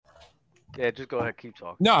Yeah, just go ahead, keep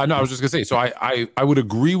talking. No, I was just gonna say. So I would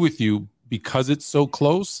agree with you because it's so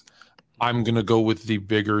close. I'm gonna go with the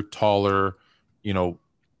bigger, taller,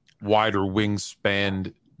 wider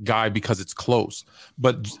wingspan guy because it's close.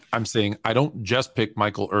 But I'm saying I don't just pick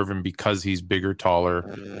Michael Irvin because he's bigger, taller,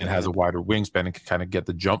 and has a wider wingspan and can kind of get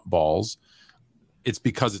the jump balls. It's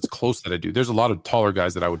because it's close that I do. There's a lot of taller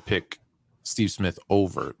guys that I would pick Steve Smith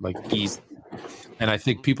over. And I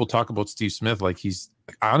think people talk about Steve Smith like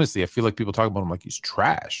honestly, I feel like people talk about him like he's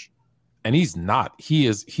trash. And he's not.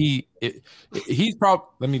 He's probably,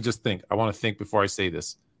 let me just think. I want to think before I say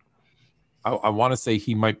this. I want to say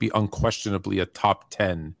he might be unquestionably a top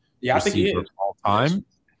 10 I think he is all time.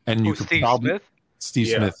 And you could Steve probably Smith? Steve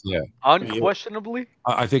Smith, yeah. Unquestionably?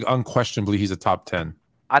 I think unquestionably he's a top 10.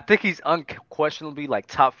 I think he's unquestionably like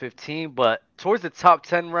top 15, but towards the top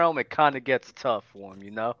 10 realm, it kind of gets tough for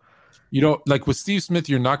him, Like with Steve Smith,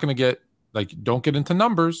 you're not going to get, don't get into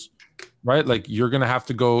numbers, right? Like you're going to have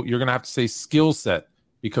to say skill set,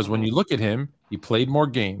 because when you look at him, he played more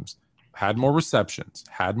games, had more receptions,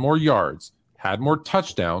 had more yards, had more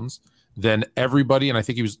touchdowns than everybody. And I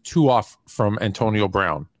think he was 2 off from Antonio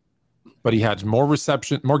Brown. But he had more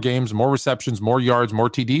games, more receptions, more yards, more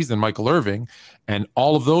TDs than Michael Irvin. And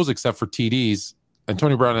all of those, except for TDs,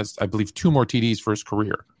 Antonio Brown has, I believe, 2 more TDs for his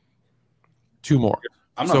career. 2 more.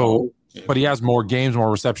 But he has more games,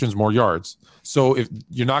 more receptions, more yards. So if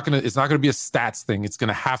you're not going to, it's not going to be a stats thing. It's going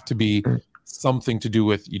to have to be something to do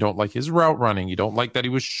with, you don't like his route running. You don't like that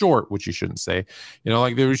he was short, which you shouldn't say.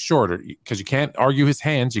 Like that he was shorter, because you can't argue his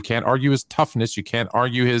hands. You can't argue his toughness. You can't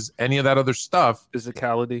argue any of that other stuff.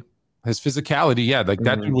 Physicality. His physicality, yeah, like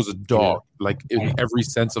that dude was a dog, like in every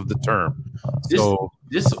sense of the term. Bro,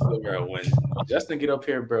 when Justin get up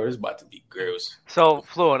here, bro, it's about to be gross. So,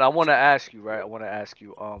 Fluent, I want to ask you, right? What up,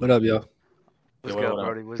 y'all? What's good,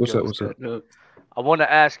 Brody? What's up? I want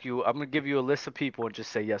to ask you. I'm gonna give you a list of people and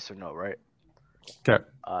just say yes or no, right? Okay.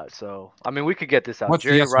 So, I mean, we could get this out. What's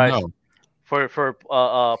Jerry yes Rice or no?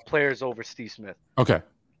 for players over Steve Smith. Okay.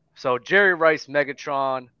 So Jerry Rice,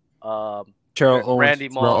 Megatron, Terrell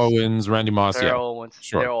Owens, Randy Moss, Terrell Owens.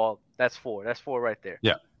 Sure. They're all. That's 4. That's 4 right there.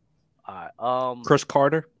 Yeah. All right. Chris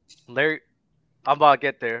Carter, Larry. I'm about to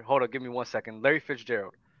get there. Hold on. Give me 1 second. Larry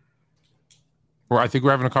Fitzgerald. I think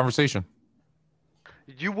we're having a conversation.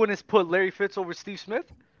 You wouldn't put Larry Fitz over Steve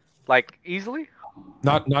Smith, like easily?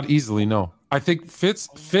 Not easily. No. I think Fitz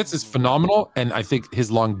is phenomenal, and I think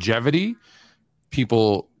his longevity,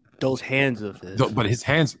 people. Those hands of his. But his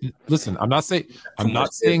hands. Listen, I'm not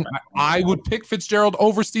saying I would pick Fitzgerald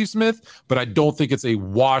over Steve Smith, but I don't think it's a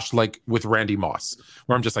wash like with Randy Moss,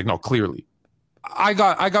 where I'm just like, no, clearly, I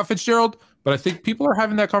got Fitzgerald, but I think people are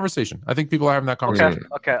having that conversation.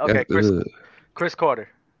 Okay. Chris Carter.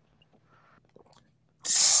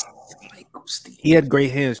 He had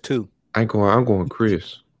great hands too. I'm going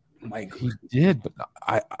Chris. Mike, he did, but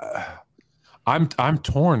I'm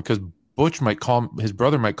torn because his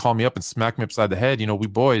brother might call me up and smack me upside the head. We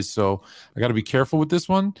boys, so I got to be careful with this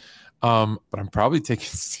one. But I'm probably taking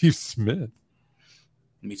Steve Smith.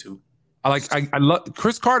 Me too. I love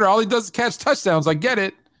Chris Carter. All he does is catch touchdowns. I get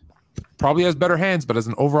it. Probably has better hands, but as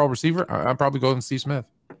an overall receiver, I'm probably going Steve Smith.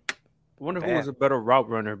 I wonder who was a better route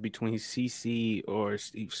runner between CC or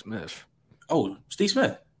Steve Smith. Oh, Steve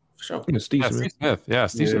Smith, for sure. Steve Smith. Yeah,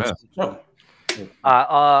 Steve Smith. Sure.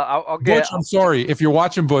 I'll get. Butch, I'm sorry if you're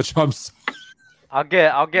watching Butch. I'll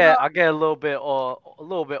get a little bit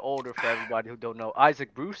older for everybody who don't know.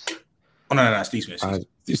 Isaac Bruce. Oh no, Steve Smith.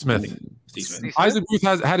 Steve Smith. Isaac Bruce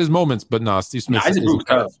has had his moments, but no, Steve Smith. Isaac Bruce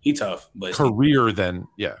tough. He tough, but career then,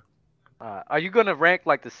 yeah. Are you gonna rank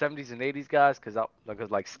like the 70s and 80s guys? Because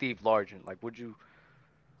like Steve Largent, like would you?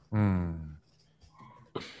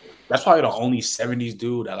 That's probably the only 70s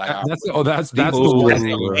dude that like. That's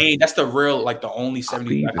the real like the only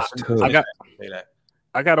 70s.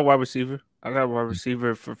 I got a wide receiver. I got a wide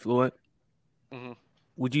receiver for Fluent. Mm-hmm.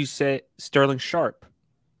 Would you say Sterling Sharp?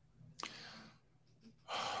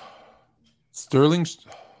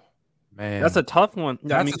 Man, that's a tough one.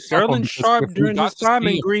 Sterling Sharp during his time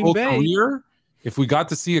in Green Bay. If we got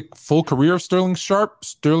to see a full career of Sterling Sharp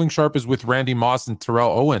is with Randy Moss and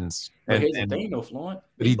Terrell Owens. And they know Fluent.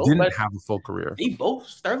 But he didn't have a full career. They both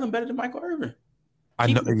Sterling better than Michael Irvin. I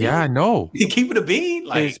know. Yeah, I know. He keep it a bean.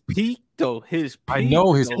 Like his peak, though. His peak. I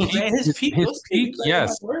know his peak. His peak.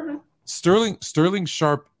 Yes. Sterling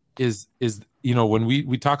Sharp is when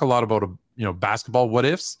we talk a lot about basketball what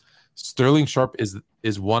ifs. Sterling Sharp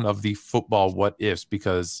is one of the football what ifs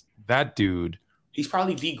because that dude. He's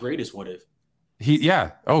probably the greatest what if.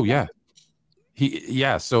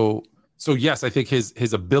 So yes, I think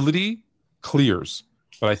his ability clears,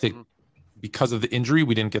 but I think because of the injury,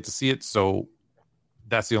 we didn't get to see it. So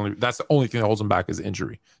that's the only thing that holds him back is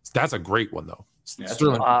injury. So that's a great one though. Yeah,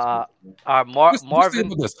 Sterling.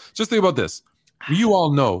 Marvin. Just think about this. You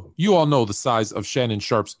all know the size of Shannon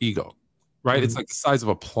Sharp's ego, right? Mm-hmm. It's like the size of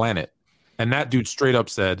a planet. And that dude straight up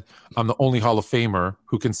said, I'm the only Hall of Famer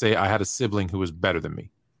who can say I had a sibling who was better than me.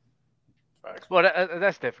 Well,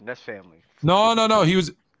 that's different. That's family. No.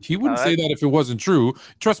 He wouldn't say that if it wasn't true.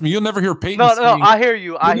 Trust me, you'll never hear Peyton. No, I hear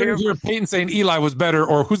you. I hear Peyton saying Eli was better,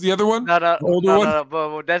 or who's the other one? No, older one? no,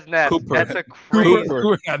 but that's nasty. Cooper. That's a crazy.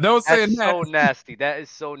 No one's saying That's that. so nasty. That is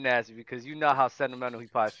so nasty because you know how sentimental he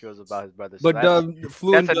probably feels about his brother. So But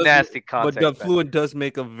that's a nasty context. But Fluent does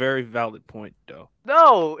make a very valid point, though.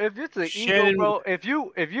 No, if it's an Shannon- ego, bro, if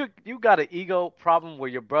you got an ego problem where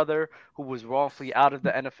your brother who was wrongfully out of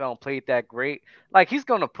the NFL and played that great, like he's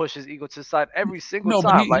gonna push his ego to the side every single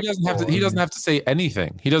time. But he doesn't have to say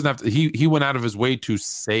anything. He doesn't have to. He went out of his way to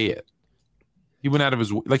say it. He went out of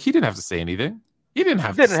his like he didn't have to say anything. He didn't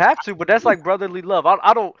have to, but that's like brotherly love.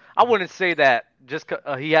 I wouldn't say that just 'cause,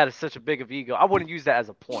 he had such a big of ego. I wouldn't use that as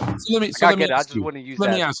a point. So let me ask you.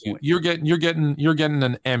 Let me ask you. You're getting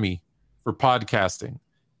an Emmy for podcasting.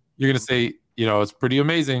 You're gonna say, it's pretty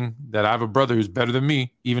amazing that I have a brother who's better than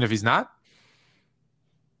me, even if he's not.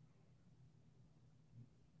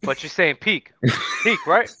 But you're saying peak,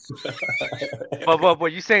 right?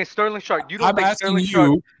 but you're saying Sterling Sharp. You don't I'm think asking Sterling you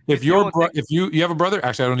Sharp, if you have a brother.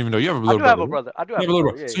 Actually, I don't even know. You have a little brother. I do have a little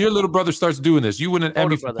brother. Yeah, so your little brother starts doing this. You win an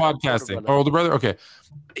Emmy for podcasting. Older brother. Okay,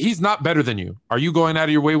 he's not better than you. Are you going out of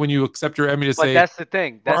your way when you accept your Emmy to say? That's the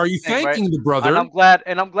thing. Are you thanking the brother? And I'm glad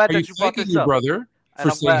that you brought this your up. brother for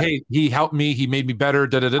saying, "Hey, he helped me. He made me better."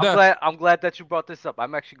 I'm glad that you brought this up.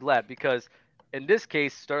 I'm actually glad because in this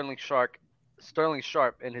case, Sterling Sharp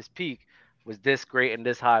in his peak was this great and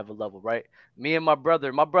this high of a level, right? Me and my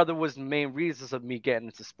brother was the main reasons of me getting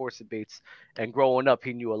into sports debates, and growing up,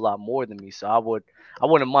 he knew a lot more than me. So I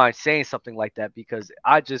wouldn't mind saying something like that because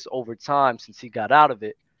I just over time, since he got out of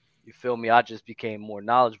it, you feel me? I just became more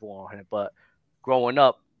knowledgeable on him. But growing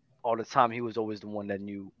up, all the time, he was always the one that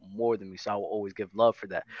knew more than me. So I will always give love for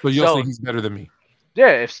that. So you'll say he's better than me?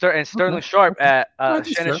 Yeah, Sterling Sharp at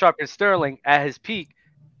Shannon Sharp and Sterling at his peak.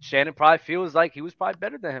 Shannon probably feels like he was probably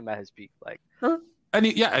better than him at his peak. Like, and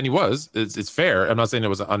he was. It's fair. I'm not saying it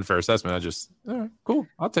was an unfair assessment. All right, cool.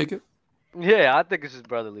 I'll take it. Yeah, I think it's just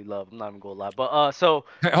brotherly love. I'm not even gonna lie. But so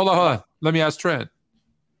hey, hold on. Let me ask Trent.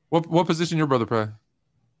 What position your brother play?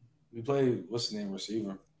 We play what's his name,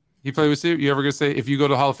 receiver. He played receiver. You ever gonna say if you go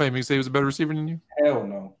to Hall of Fame, you say he was a better receiver than you? Hell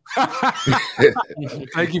no.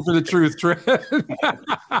 Thank you for the truth, Trent.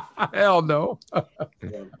 Hell no.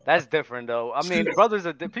 That's different though. I mean,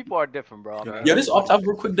 people are different, bro. I mean, Yeah, this off top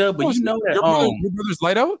real quick, Dub, but you know that your brother's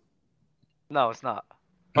light out? No, it's not.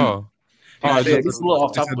 Oh. This is a little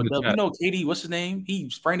off top, but you know, KD, what's his name?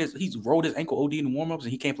 He's rolled his ankle OD in the warm ups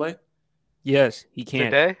and he can't play. Yes, he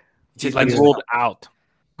can't. Today? He's like rolled out.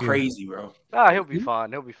 Crazy, bro. Nah, he'll be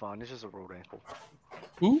fine. He'll be fine. It's just a rolled ankle.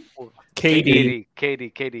 Who? KD.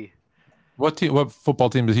 What team? What football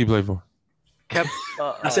team does he play for?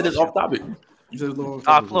 I said it's off topic. You said it's off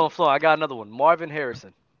topic. Flo. I got another one. Marvin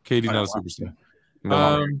Harrison. KD, not a superstar.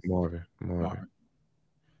 Marvin.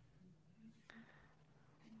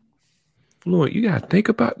 Fluent, you gotta think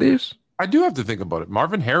about this. I do have to think about it.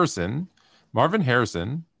 Marvin Harrison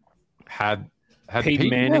had Peyton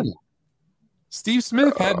Manning. Steve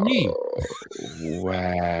Smith had me. Wow.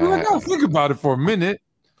 Well, I gotta think about it for a minute.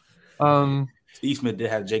 Steve Smith did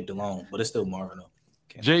have Jake Delhomme, but it's still Marvin though.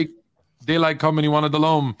 Jake, daylight coming. He wanted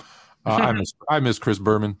Delhomme. I miss Chris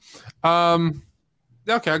Berman.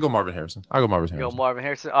 Okay, I go Marvin Harrison. All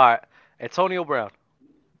right, Antonio Brown.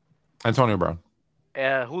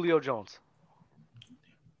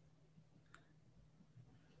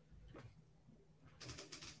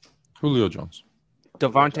 Julio Jones.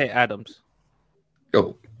 Devontae Adams.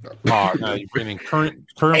 Oh, now you're bringing current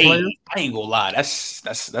player. I ain't gonna lie.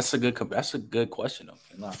 That's a good question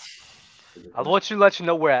though. I want to let you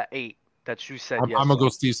know we're at 8. That you said. I'm gonna go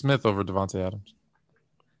Steve Smith over Devontae Adams.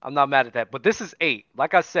 I'm not mad at that, but this is 8.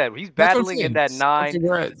 Like I said, he's battling in that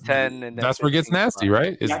 9, 10, and that's where it gets nasty,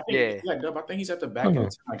 right? I think he's at the back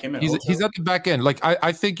end. He's at the back end. Like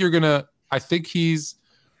I think you're gonna. I think you're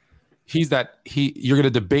gonna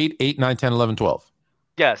debate 8, 9, 10, 11, 12.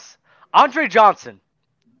 Yes, Andre Johnson.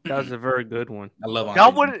 That was a very good one. I love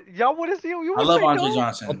Andre. Y'all would see. I love Andre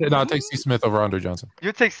Johnson. Okay, no, I'll take Steve Smith over Andre Johnson.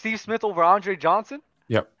 You take Steve Smith over Andre Johnson?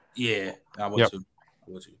 Yep. Yeah, I would too.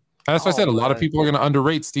 That's why I said a lot of people are going to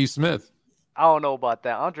underrate Steve Smith. I don't know about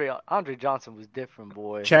that. Andre Johnson was different,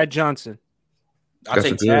 boy. Chad Johnson. I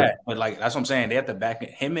take Chad, but like that's what I'm saying. They at the back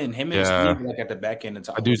end. Him and Steve like at the back end.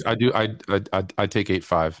 I take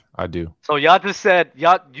 8-5. I do. So y'all just said you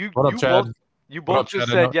What up, Chad? both just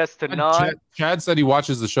said yes to 9. Chad said he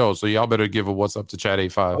watches the show, so y'all better give a what's up to Chad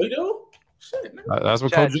 8-5. Oh, you do? Shit, that's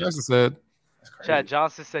what Coach Jackson said. Chad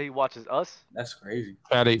Johnson said he watches us. That's crazy.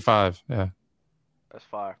 Chad 8-5. Yeah. That's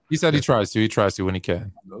fire. He said he tries to. He tries to when he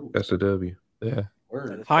can. That's a W. Yeah.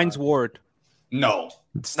 Heinz Ward. No.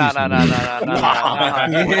 No.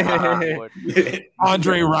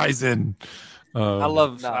 Andre Rison. I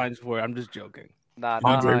love Heinz Ward. I'm just joking.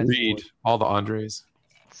 Andre Reed. All the Andres.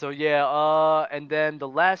 So yeah, and then the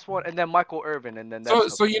last one, and then Michael Irvin, and then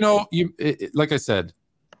so you know, like I said,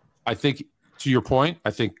 I think to your point,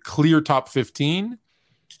 I think clear top 15,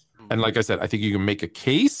 and like I said, I think you can make a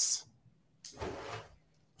case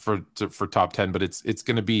for top 10, but it's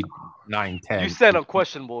going to be 9-10. You said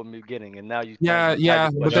unquestionable in the beginning, and now you but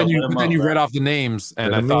then you read off the names,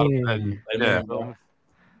 and I thought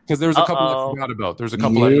because there's a couple I forgot about. There's a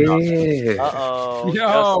couple I forgot about.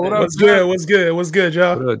 Yo, what up? What's good,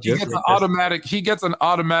 y'all? He gets an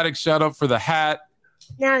automatic shout out for the hat.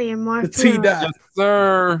 Now you're more T-Dot. Yes,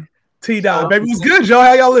 sir. T-Dot, baby. What's good, y'all?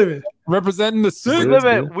 How y'all living? Representing the city.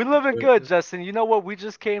 We living good, Justin. You know what? We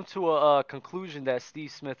just came to a conclusion that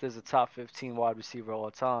Steve Smith is a top 15 wide receiver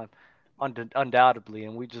all time, undoubtedly,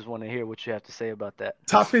 and we just want to hear what you have to say about that.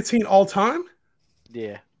 Top 15 all time?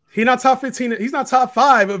 Yeah. He's not top 15. He's not top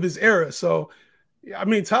 5 of his era. So, I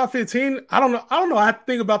mean, top 15. I don't know. I have to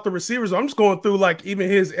think about the receivers. I'm just going through like even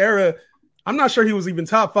his era. I'm not sure he was even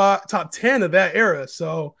top 10 of that era.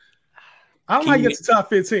 So, I don't know how he gets to top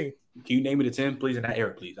 15. Can you name me the 10, please, in that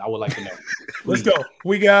era, please? I would like to know. Let's go.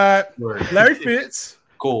 We got Larry Fitz.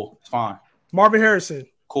 Cool. It's fine. Marvin Harrison.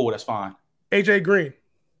 Cool. That's fine. AJ Green.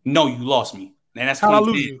 No, you lost me. And that's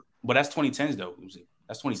 2010. But that's 2010s, though.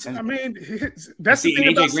 That's 2010s. I mean, that's the thing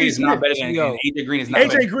about AJ Green is not better than AJ Green is not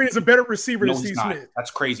AJ Green is a better receiver than Steve Smith.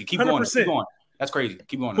 That's crazy. Keep going. Keep going. That's crazy.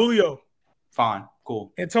 Keep going. Julio. Fine.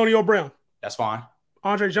 Cool. Antonio Brown. That's fine.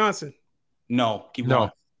 Andre Johnson. No. Keep going.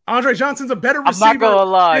 Andre Johnson's a better receiver. I'm not gonna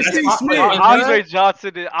lie. Steve Smith. Andre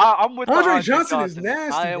Johnson is. I'm with Andre Johnson is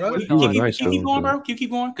nasty, bro. Keep going, bro. Keep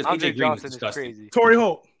going. Because Andre AJ Green Johnson is crazy. Torrey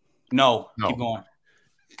Holt. No. Keep going.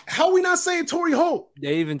 How are we not saying Torrey Holt?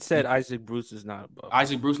 They even said Isaac Bruce is not above.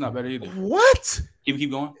 Isaac Bruce not better either. What? Keep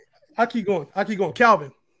going. I keep going.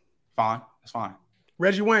 Calvin. Fine. That's fine.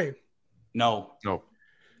 Reggie Wayne. No.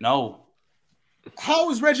 How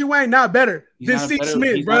is Reggie Wayne not better than Steve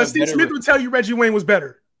Smith, bro? Steve Smith would tell you Reggie Wayne was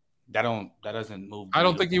better. That doesn't move. I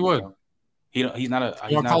don't think he would. He's not a.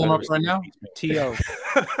 You want to call him up right now? T.O.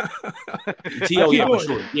 Yeah, for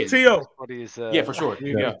sure. Yeah. T.O. Yeah, for sure.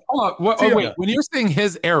 Yeah. Hold on. Wait. When you're saying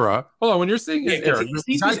his era, when you're saying his era,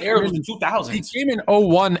 his era was in 2000. He came in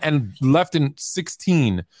 01 and left in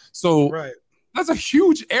 16. So that's a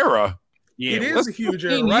huge era. Yeah, it is a huge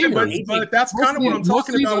era, right? But that's kind of what I'm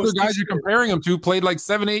talking about. Other guys you're comparing him to played like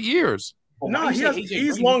 7-8 years. No,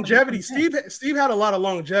 he's longevity. Steve had a lot of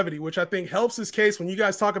longevity, which I think helps his case when you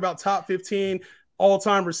guys talk about top 15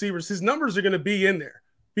 all-time receivers. His numbers are going to be in there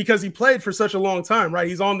because he played for such a long time, right?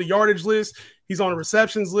 He's on the yardage list. He's on the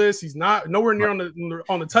receptions list. He's not nowhere near on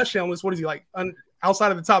the touchdown list. What is he like? Outside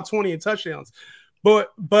of the top 20 in touchdowns.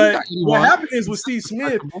 But what happened is with Steve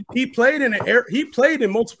Smith, he played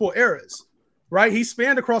in multiple eras, right? He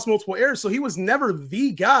spanned across multiple eras, so he was never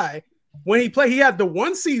the guy. When he played, he had the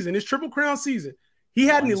one season, his Triple Crown season. He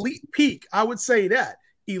had an elite peak. I would say that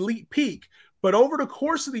elite peak. But over the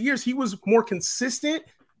course of the years, he was more consistent.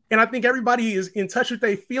 And I think everybody is in touch with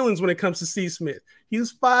their feelings when it comes to Steve Smith. He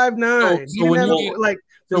was 5'9".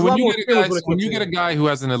 When you get a guy who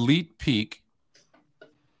has an elite peak,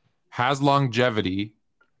 has longevity,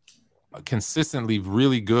 consistently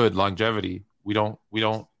really good longevity, we don't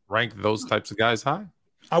rank those types of guys high.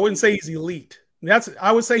 I wouldn't say he's elite.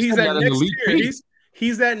 I would say he's that next tier.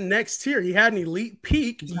 He's that next tier. He had an elite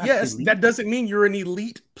peak. Yes, elite. That doesn't mean you're an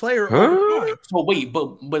elite player. So wait,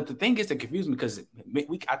 but the thing is that confused me because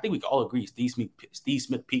I think we can all agree Steve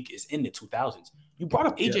Smith peak is in the 2000s. You brought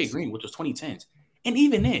up AJ Green, which was 2010s, and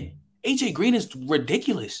even then, AJ Green is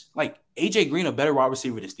ridiculous. Like AJ Green, a better wide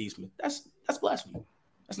receiver than Steve Smith. That's blasphemy.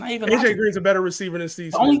 That's not even. AJ Green's a better receiver than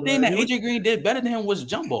Steve Smith. The only thing that AJ Green did better than him was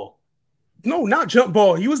jump ball. No, not jump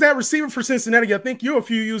ball. He was that receiver for Cincinnati. I think you're a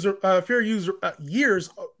few years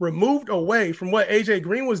removed away from what AJ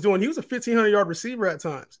Green was doing. He was a 1,500-yard receiver at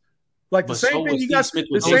times. Like the same thing you guys.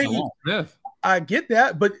 I get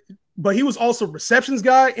that, but he was also receptions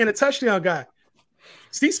guy and a touchdown guy.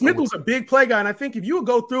 Steve Smith was a big play guy, and I think if you would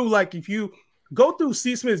go through, like if you Go through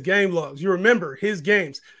Steve Smith's game logs. You remember his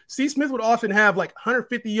games. Steve Smith would often have like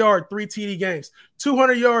 150-yard, 3 TD games,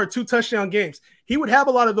 200-yard, 2 touchdown games. He would have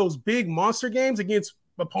a lot of those big monster games against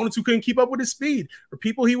opponents who couldn't keep up with his speed or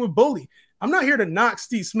people he would bully. I'm not here to knock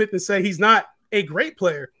Steve Smith and say he's not a great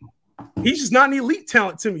player. He's just not an elite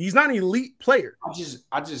talent to me. He's not an elite player.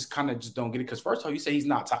 I just kind of just don't get it because first of all, you say he's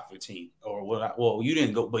not top 15 or well, you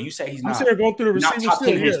didn't go, but you say he's not. I'm saying going through the not receiving top 10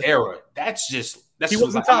 in his era. That's he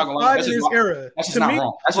wasn't top 5 in his era. That's just not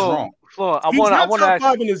wrong. That's just wrong. I want to top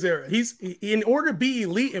 5 in his era. In order to be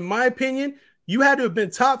elite, in my opinion, you had to have been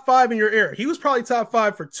top 5 in your era. He was probably top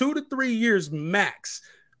 5 for 2 to 3 years max,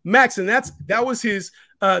 and that was his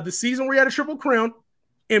the season where he had a triple crown,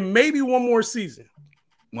 and maybe one more season.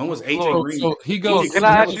 When was AJ Green? So he goes. Can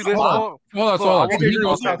I ask you this? Hold on. He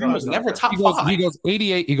was never top 5. He goes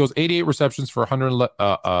 88. He goes 88 receptions for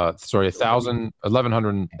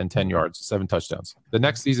 1,110 yards, 7 touchdowns. The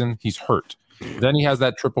next season he's hurt. Then he has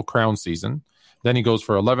that triple crown season. Then he goes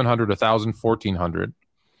for 1,100, 1,000, 1,400.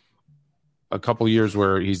 A couple years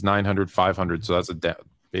where he's 900, 500. So that's a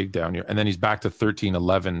big down year. And then he's back to 13,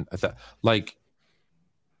 11. Like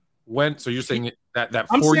when? So you're saying that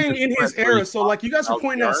I'm saying in his era. So like you guys are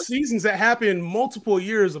pointing out seasons that happened multiple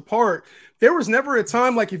years apart. There was never a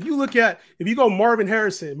time like if you go Marvin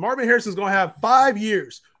Harrison's going to have 5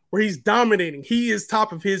 years where he's dominating. He is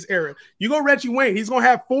top of his era. You go Reggie Wayne, he's going to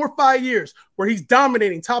have 4 or 5 years where he's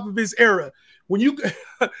dominating, top of his era. When you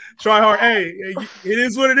try hard, hey, it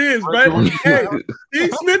is what it is, but hey,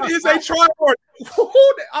 Steve Smith is a try hard.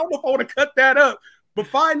 I don't know if I want to cut that up, but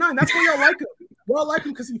 5'9", that's why y'all like him. Y'all like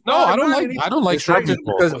him because he's I don't like short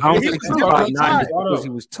people because I don't think he's 5'9" because he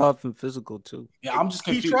was tough and physical too. Yeah, I'm just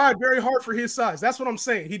confused. He tried very hard for his size. That's what I'm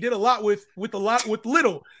saying. He did a lot with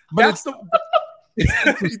little. But that's the.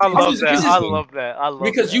 I love that. I love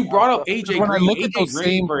because that. you brought up AJ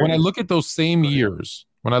Green. When I look at those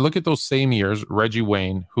same years, Reggie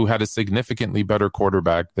Wayne, who had a significantly better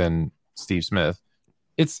quarterback than Steve Smith,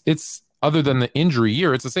 it's other than the injury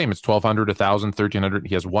year, it's the same. It's 1,200, 1,000, 1,300.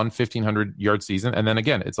 He has one 1,500-yard season, and then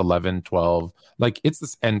again, it's 11, 12. Like it's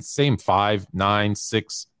this, and same 5, 9,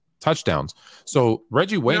 6 touchdowns. So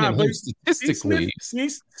Reggie Wayne and him statistically,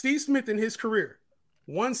 Steve Smith in his career,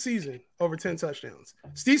 1 season over 10 touchdowns.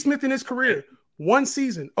 Steve Smith in his career, 1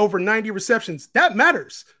 season over 90 receptions. That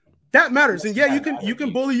matters. That matters. And yeah, you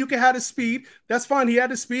can bully, you can have his speed. That's fine. He had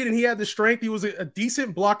the speed and he had the strength. He was a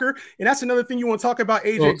decent blocker. And that's another thing you want to talk about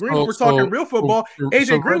AJ Green. If we're talking real football,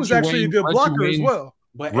 AJ Green was actually a good blocker as well.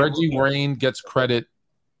 But Reggie Wayne gets credit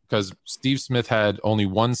because Steve Smith had only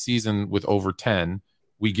 1 season with over 10.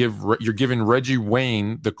 You're giving Reggie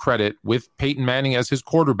Wayne the credit with Peyton Manning as his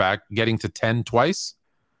quarterback getting to 10 twice.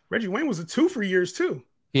 Reggie Wayne was a 2 for years too.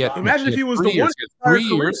 Imagine if he was the 1 3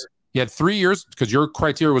 years. He had 3 years because your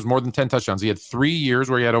criteria was more than 10 touchdowns. He had 3 years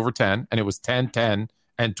where he had over 10, and it was 10, 10,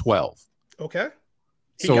 and 12. Okay.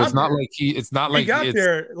 So it's not like he got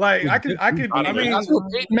there. Like I mean, that's what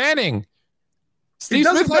Peyton Manning. Steve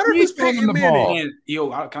Smith better than Peyton Manning. Yo,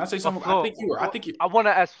 can I say something? I want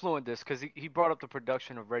to ask Fluent this because he brought up the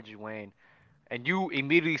production of Reggie Wayne, and you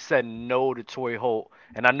immediately said no to Torrey Holt.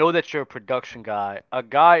 And I know that you're a production guy. A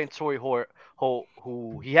guy in Torrey Holt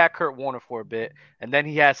who he had Kurt Warner for a bit, and then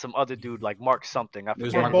he had some other dude like Mark something. I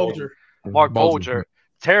forget. Mark Bolger.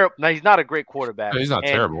 Terrible. Now he's not a great quarterback. No, he's not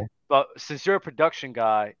terrible. But since you're a production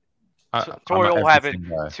guy, Torrey Holt having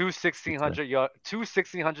 2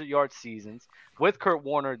 1,600-yard seasons with Kurt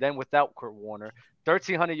Warner, then without Kurt Warner,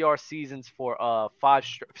 1,300-yard seasons for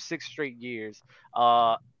 6 straight years,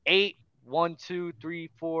 8. 1, 2,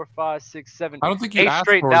 3, 4, 5, 6, 7. I don't think you 8 asked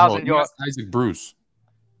straight for 1,000 yards. Isaac Bruce.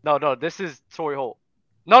 No. This is Torrey Holt.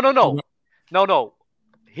 No.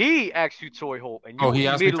 He asked you Torrey Holt, and he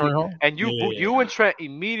asked me Torrey Holt, and you and Trent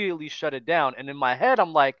immediately shut it down. And in my head,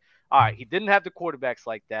 I'm like, all right, he didn't have the quarterbacks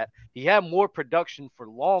like that. He had more production for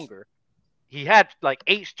longer. He had like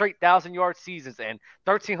 8 straight 1,000-yard seasons and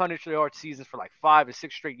 1,300-yard seasons for like 5 or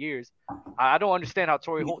 6 straight years. I don't understand how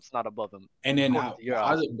Torrey Holt's not above him. And then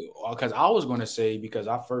because I was going to say, because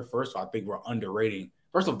first I think we're underrating.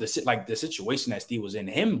 First of all, the situation that Steve was in,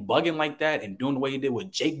 him bugging like that and doing the way he did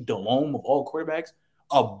with Jake Delhomme of all quarterbacks,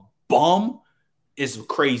 a bum, is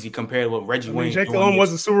crazy compared to what Reggie Wayne. Jake Delhomme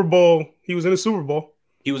was a Super Bowl. He was in a Super Bowl.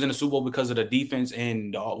 He was in the Super Bowl because of the defense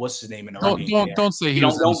and what's his name in the Don't say he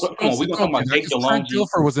was. Come on, we gonna talk about Jake Delhomme.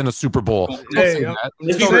 Dilfer was in a Super Bowl. Jake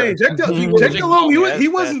Delhomme, he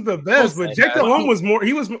wasn't the best, but Jake Delhomme was more.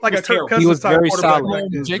 He was like a Kirk Cousins type quarterback.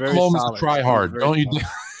 Jake Delhomme is try hard. Don't you?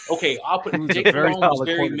 Okay, I'll put Jake Delhomme was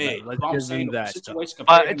very mid. I'm saying that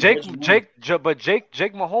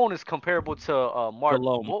Jake Mahone is comparable to Mark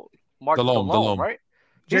Delhomme, right?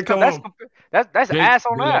 Jake Delhomme. That's Jake, ass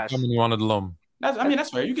on good luck ass. coming, you wanted Delhomme. That's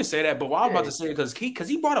fair. You can say that, but what I was about to say because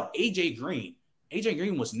he brought up AJ Green. AJ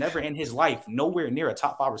Green was never in his life nowhere near a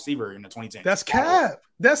top 5 receiver in the 2010s. That's cap.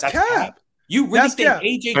 That's cap. You really think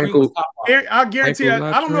AJ Green was top 5? I guarantee.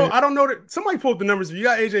 I don't know. I don't know that. Somebody pull up the numbers. If you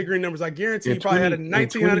got AJ Green numbers, I guarantee he probably had a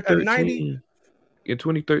 90. In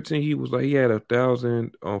 2013, he had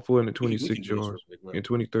 1,426 yards. In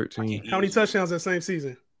 2013, how many touchdowns that same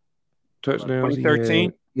season? Touchdowns.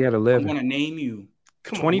 2013, he had 11. I'm gonna name you.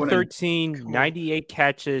 2013, 98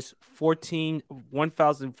 catches,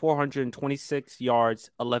 1,426 yards,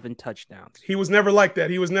 11 touchdowns. He was never like that.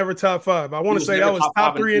 He was never top 5. I want to say that was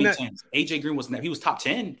top 3 in that. AJ Green he was top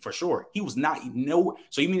 10 for sure. He was not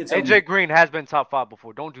So you mean to tell AJ Green has been top 5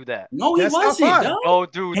 before. Don't do that. No, he wasn't.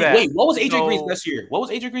 Don't do that. Wait, what was AJ Green's best year? What was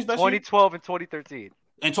AJ Green's best 2012 and 2013.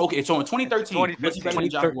 And so in 2013, was he better than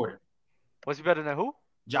Josh Gordon? Was he better than who?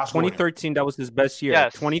 Josh 2013, that was his best year.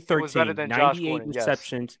 Yes, 2013, 98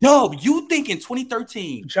 receptions. No, you think in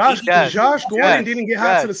 2013, Josh Gordon didn't get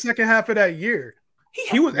hot to the second half of that year.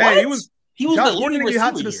 He was Josh Gordon didn't get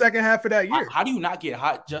hot to the second half of that year. How do you not get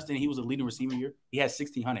hot, Justin? He was a leading receiver year. He had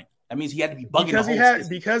 1,600. That means he had to be bugging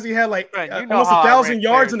because he had like almost 1,000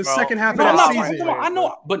 yards in the second half of that season. I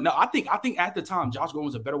know, but no, I think at the time Josh Gordon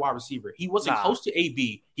was a better wide receiver. He wasn't close to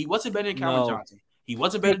AB. He wasn't better than Cameron Johnson. He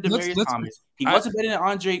wasn't better than Demarius Thomas. He wasn't better than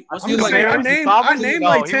Andre. I named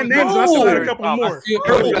like 10 names. I still had a couple more.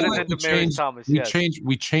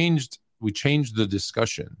 We changed the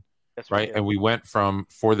discussion, right? And we went from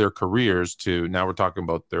for their careers to now we're talking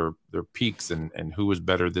about their peaks and who was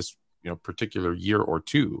better this particular year or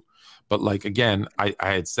two. But like again, I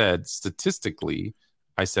had said statistically,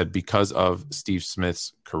 I said because of Steve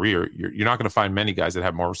Smith's career, you're not going to find many guys that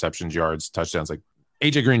have more receptions, yards, touchdowns. Like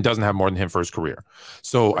AJ Green doesn't have more than him for his career.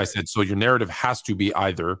 So I said, so your narrative has to be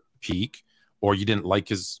either peak or you didn't like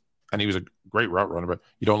his, and he was a great route runner, but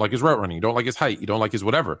you don't like his route running. You don't like his height. You don't like his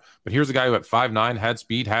whatever. But here's a guy who at 5'9", had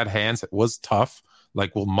speed, had hands, was tough,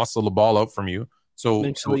 like will muscle the ball out from you. So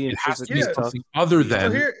it has to be something other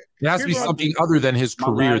than his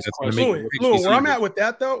career that's going to make it. Where I'm at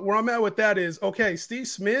with that is, okay, Steve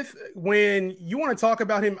Smith, when you want to talk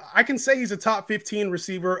about him, I can say he's a top 15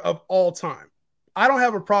 receiver of all time. I don't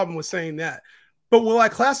have a problem with saying that. But will I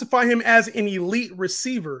classify him as an elite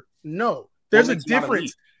receiver? No. There's a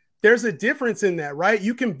difference. There's a difference in that, right?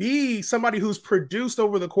 You can be somebody who's produced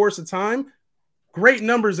over the course of time, great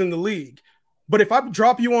numbers in the league. But if I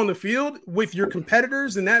drop you on the field with your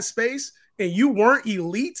competitors in that space and you weren't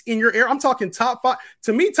elite in your area, I'm talking top 5.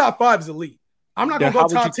 To me, top 5 is elite. I'm not going to go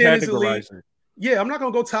top 10 as elite. Yeah, I'm not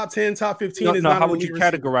going to go top 10, top 15. How would you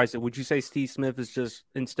categorize it? Would you say Steve Smith is just,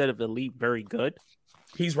 instead of elite, very good?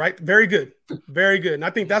 He's right. Very good. Very good. And I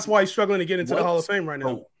think that's why he's struggling to get into the Hall of Fame right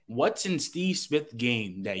now. What's in Steve Smith's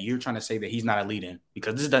game that you're trying to say that he's not elite in?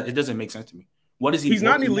 Because it doesn't make sense to me. What is he? He's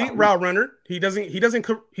not an elite route runner. He's not an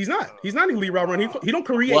elite route runner. He don't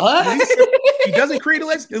create. He doesn't create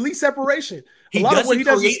elite separation. A lot of what he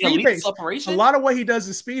does is speed based. A lot of what he does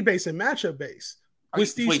is speed based and matchup based. With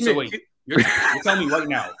Steve Smith. So you're telling me right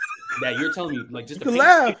now that you're telling me like just to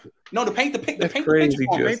paint the picture.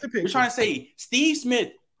 You're trying to say Steve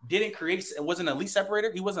Smith wasn't an elite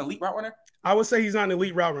separator. He wasn't an elite route runner. I would say he's not an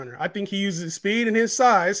elite route runner. I think he uses his speed and his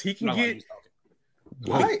size. He can get.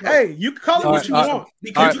 Hey, you can call it what you want.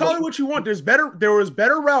 You can call it what you want. There was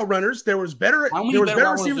better route runners. There was better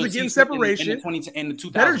receivers that getting separation.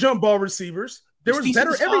 Better jump ball receivers. There was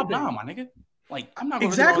better everything. My nigga. Like I'm not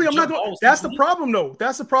exactly. I'm not going. That's the problem, though.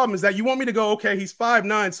 That's the problem is that you want me to go. Okay, he's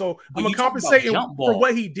 5'9", so I'm gonna compensate for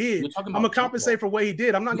what he did. I'm gonna compensate for what he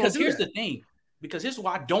did. I'm not going to do that. Because here's the thing. Because here's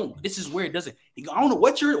why I don't. This is where it doesn't. I don't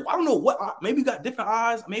know what. Maybe you got different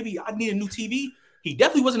eyes. Maybe I need a new TV. He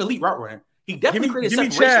definitely wasn't an elite route runner. He definitely created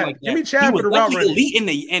separation like that. Give me Chad for the route running. Elite in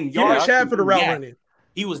the end. Give me Chad for the route running.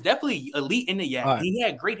 He was definitely elite in the yak. Right. He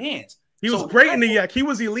had great hands. He was great in the yak. He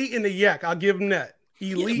was elite in the yak. I'll give him that.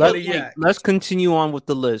 Elite in the yak. Let's continue on with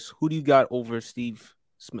the list. Who do you got over Steve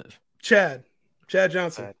Smith? Chad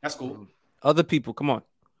Johnson. That's cool. Other people, come on.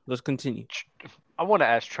 Let's continue. I want to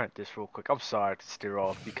ask Trent this real quick. I'm sorry to steer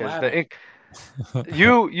off because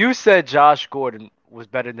you said Josh Gordon was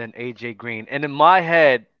better than AJ Green, and in my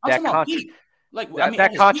head that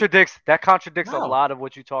contradicts a lot of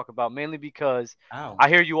what you talk about. Mainly because I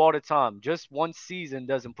hear you all the time. Just one season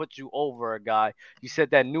doesn't put you over a guy. You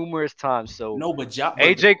said that numerous times. So no, but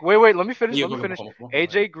AJ, wait. Let me finish.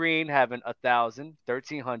 AJ Green having 1,000,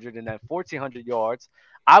 1,300, and then 1,400 yards.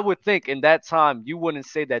 I would think in that time you wouldn't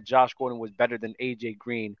say that Josh Gordon was better than AJ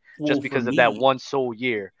Green just because of that one sole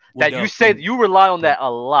year. That you say you rely on that a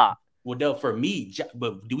lot. Well, Del, for me,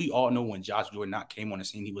 but do we all know when Josh Jordan came on the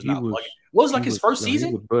scene, he was not bugging? What was like his first season?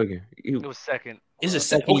 He was bugging. It was second. It's his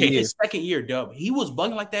second year, Dub. He was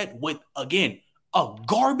bugging like that with, again, a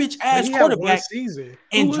garbage ass quarterback season.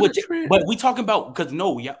 And but we talking about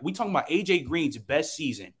we talking about AJ Green's best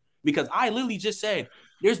season, because I literally just said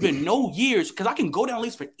there's been no years, because I can go down the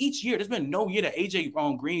list for each year. There's been no year that AJ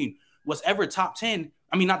Green was ever top 10.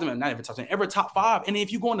 I mean, not ever top 10, ever top 5. And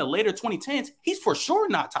if you go in the later 2010s, he's for sure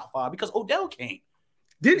not top 5 because Odell came.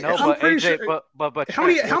 How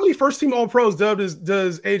many first team All Pros does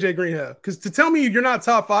AJ Green have? Because to tell me you're not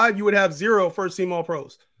top 5, you would have 0 first team All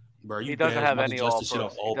Pros. Bro, he doesn't have any All Pros.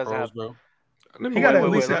 He doesn't have, bro. He got at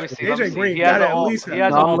least AJ Green. He got at least.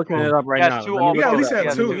 I'm looking it up right now. He at least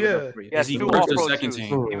had 2. Yeah. Yes, he was the second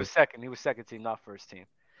team. He was second. He was second team, not first team.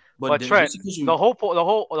 But Trent, the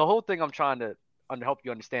whole thing I'm trying to help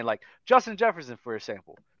you understand, like Justin Jefferson, for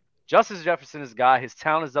example. Justin Jefferson is a guy. His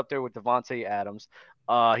talent is up there with Devontae Adams.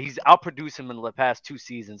 He's outproduced him in the past 2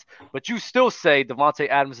 seasons. But you still say Devontae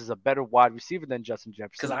Adams is a better wide receiver than Justin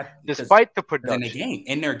Jefferson, despite the production.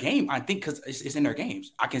 In their game, I think, because it's in their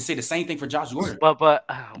games. I can say the same thing for Josh Gordon. But what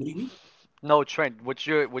do you mean? No, Trent, what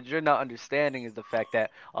you're not understanding is the fact that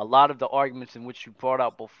a lot of the arguments in which you brought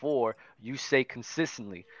out before, you say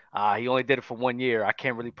consistently, he only did it for 1 year. I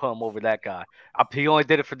can't really put him over that guy. He only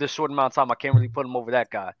did it for this short amount of time. I can't really put him over that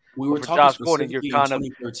guy. We were talking Josh Gordon, you're kind of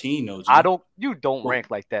 2013, though. You don't rank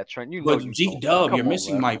like that, Trent. You know, but G-Dub, you're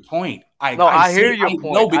missing my point. I hear your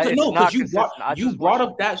point. Because you brought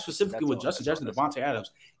up that specifically with Justin Jefferson, Devontae Adams,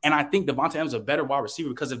 and I think Devontae Adams is a better wide receiver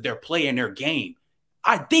because of their play and their game.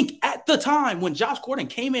 I think at the time when Josh Gordon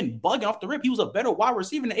came in bugging off the rip, he was a better wide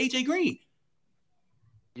receiver than AJ Green.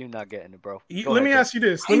 You're not getting it, bro. Let me ask you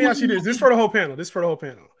this. This is for the whole panel.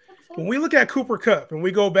 When we look at Cooper Kupp and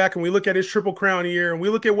we go back and we look at his Triple Crown year and we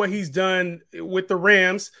look at what he's done with the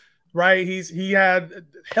Rams, right? He had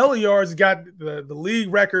hella yards, got the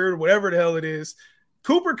league record, whatever the hell it is.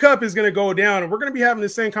 Cooper Kupp is going to go down, and we're going to be having the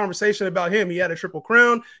same conversation about him. He had a Triple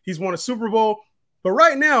Crown. He's won a Super Bowl. But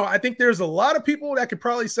right now, I think there's a lot of people that could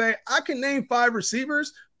probably say, I can name 5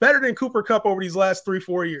 receivers better than Cooper Kupp over these last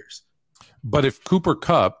 3-4 years. But if Cooper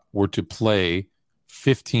Kupp were to play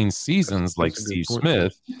 15 seasons like Steve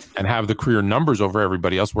Smith and have the career numbers over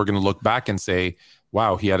everybody else, we're going to look back and say,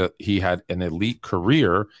 wow, he had an elite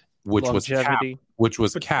career, which was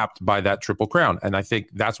capped by that Triple Crown. And I think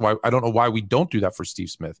that's why I don't know why we don't do that for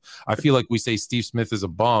Steve Smith. I feel like we say Steve Smith is a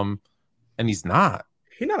bum, and he's not.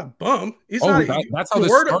 He's not a bum. He's not. That's how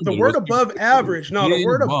the word above average. No, the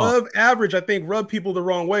word above average, I think, rub people the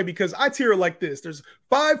wrong way because I tier it like this. There's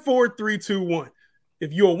 5, 4, 3, 2, 1.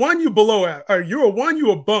 If you're a 1, you below average. Or you're a 1,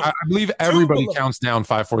 you a bum. I believe everybody counts down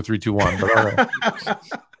 5, 4, 3, 2, 1. But all right.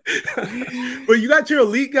 But you got your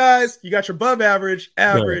elite guys, you got your above average,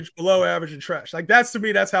 below average, and trash. Like that's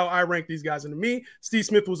how I rank these guys. And to me, Steve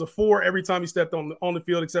Smith was a 4 every time he stepped on the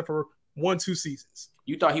field, except for 1-2 seasons.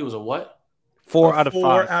 You thought he was a what? 4 out of 5.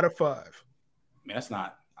 4 out of 5. Man, that's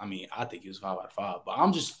not. I mean, I think he was 5 out of 5. But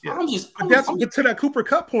But to that Cooper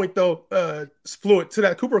Kupp point, though, Fluent. To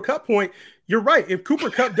that Cooper Kupp point, you're right. If Cooper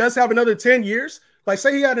Kupp does have another 10 years, like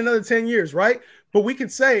say he had another 10 years, right? But we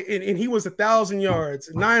could say, and he was 1,000 yards,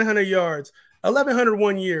 900 yards, 1,100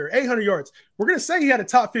 1 year, 800 yards. We're gonna say he had a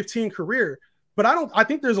top 15 career. But I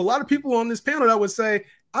think there's a lot of people on this panel that would say,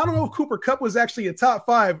 I don't know if Cooper Kupp was actually a top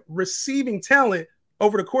 5 receiving talent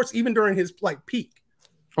over the course, even during his peak.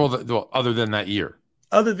 Well, other than that year.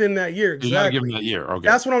 Other than that year, exactly. You gotta give him that year. Okay.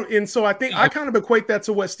 That's what and so I think I kind of equate that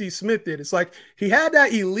to what Steve Smith did. It's like he had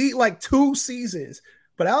that elite 2 seasons,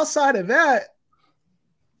 but outside of that.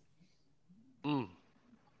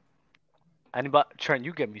 Anybody, Trent,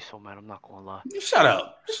 you get me so mad. I'm not gonna lie. Shut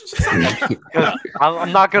up.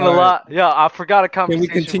 I'm not gonna lie. Yeah, I forgot a conversation.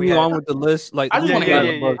 Can we continue on with the list? I just want to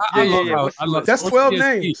hear. That's 12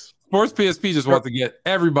 names. Sports PSP just wants to get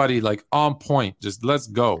everybody on point. Just let's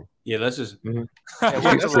go. Yeah, let's just.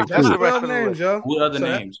 That's 12 names, yo. What other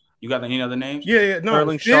names? You got any other names? Yeah.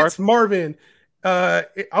 No, Fitz, Marvin. I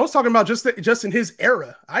was talking about just in his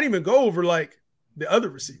era. I didn't even go over the other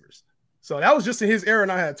receivers. So that was just in his era,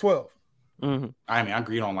 and I had 12. Mm-hmm. I mean, I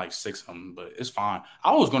agreed on 6 of them, but it's fine.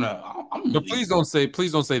 I was gonna. But please don't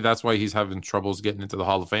say that's why he's having troubles getting into the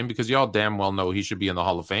Hall of Fame, because y'all damn well know he should be in the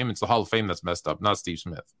Hall of Fame. It's the Hall of Fame that's messed up, not Steve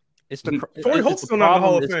Smith. It's the Torrey Holt's still not in the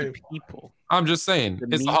Hall of Fame. I'm just saying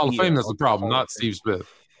it's the Hall of Fame that's the problem, not Steve Smith.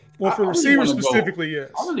 Well, for receivers specifically,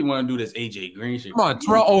 yes. I really want to do this AJ Green shit. Come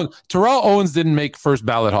on, Terrell Owens didn't make first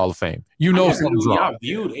ballot Hall of Fame. You know something's wrong.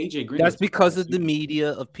 Viewed AJ Green. That's because of the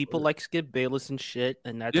media of people like Skip Bayless and shit,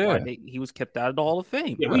 and that's why he was kept out of the Hall of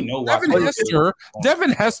Fame. Yeah, we know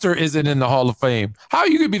Devin Hester isn't in the Hall of Fame. How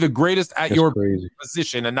you could be the greatest at your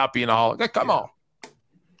position and not be in the Hall? Come on.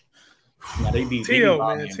 Yeah, T.O.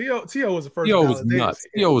 man, T.O. was the first. T.O. was nuts.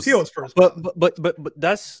 T.O. was first. But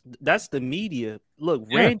that's the media. Look,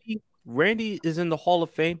 Randy is in the Hall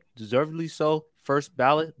of Fame, deservedly so, first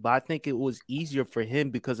ballot. But I think it was easier for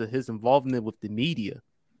him because of his involvement with the media.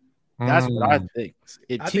 That's what I think.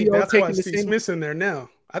 I think that's why Steve Smith's in there now.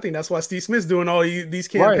 I think that's why Steve Smith's doing all these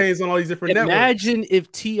campaigns on all these different networks. Imagine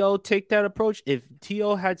if T.O. take that approach. If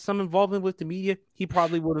T.O. had some involvement with the media, he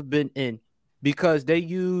probably would have been in. Because they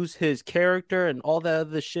use his character and all that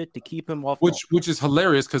other shit to keep him off. Which is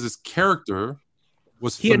hilarious because his character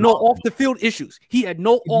was. He had no off the field issues. He had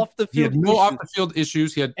no off the field.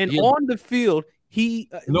 Issues. On the field,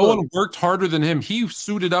 no one worked harder than him. He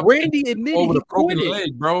suited up. Randy admitted over he the broken quit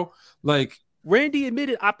leg, bro. Like Randy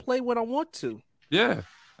admitted, I play when I want to. Yeah.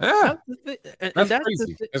 That's the thing. That's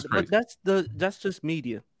crazy. That's crazy. But that's just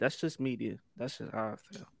media. That's just media. That's just how I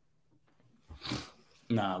feel.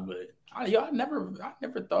 Nah, but I never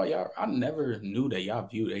knew that y'all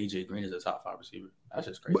viewed AJ Green as a top 5 receiver. That's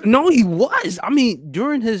just crazy. No, he was. I mean,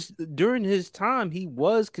 during his time, he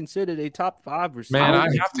was considered a top 5 receiver. Man, I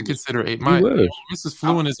have to consider it. Mrs.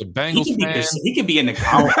 Fluent is a Bengals fan. He can be in the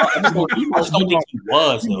college. He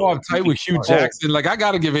was. I'm tight with Hugh Jackson. Like I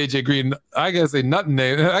gotta give AJ Green. I gotta say nothing.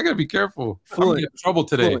 I gotta be careful. I'm gonna get in trouble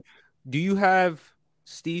today. Do you have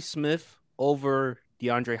Steve Smith over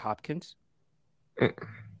DeAndre Hopkins?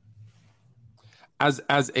 As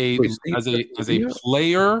a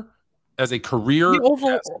player, as a career,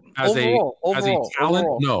 as a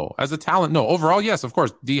talent, no. Overall, yes, of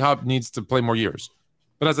course, D-Hop needs to play more years,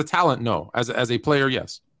 but as a talent, no. As a player,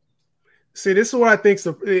 yes. See, this is what I think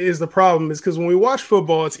is the problem is because when we watch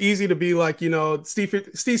football, it's easy to be like,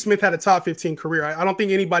 Steve Smith had a top 15 career. I don't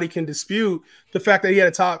think anybody can dispute the fact that he had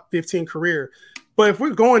a top 15 career. But if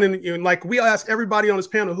we're going and like we ask everybody on this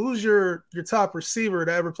panel, who's your top receiver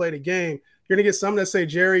to ever play the game? You're going to get some that say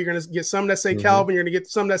Jerry. You're going to get some that say Calvin. You're going to get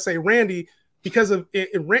some that say Randy because of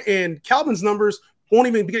and Calvin's numbers won't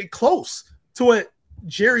even get close to what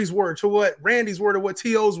Jerry's were, to what Randy's were, to what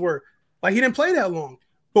T.O.'s were. Like he didn't play that long.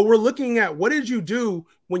 But we're looking at what did you do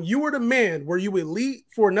when you were the man? Were you elite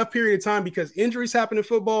for enough period of time because injuries happen in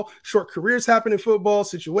football, short careers happen in football,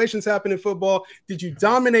 situations happen in football? Did you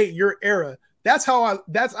dominate your era? That's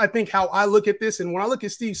I think how I look at this. And when I look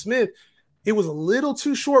at Steve Smith, it was a little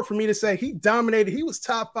too short for me to say he dominated. He was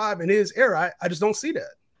top 5 in his era. I just don't see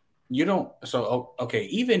that. You don't. So okay,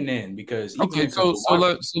 even then, because so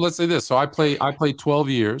let's say this. So I play 12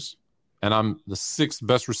 years, and I'm the 6th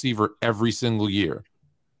best receiver every single year.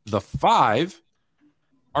 The 5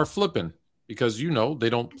 are flipping because they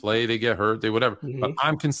don't play, they get hurt, they whatever. But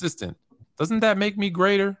I'm consistent. Doesn't that make me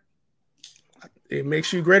greater? It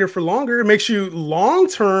makes you greater for longer. It makes you long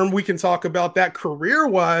term. We can talk about that career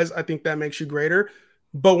wise. I think that makes you greater.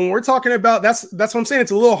 But when we're talking about that's what I'm saying.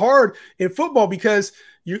 It's a little hard in football because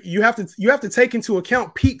you have to take into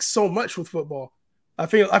account peaks so much with football. I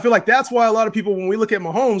feel like that's why a lot of people, when we look at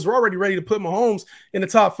Mahomes, we're already ready to put Mahomes in the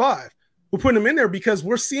top 5. We're putting him in there because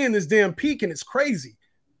we're seeing this damn peak and it's crazy.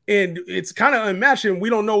 And it's kind of unmatched, and we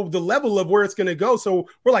don't know the level of where it's going to go. So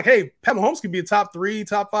we're like, hey, Pat Mahomes could be a top 3,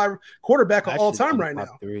 top 5 quarterback of all time right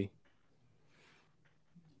now. 3.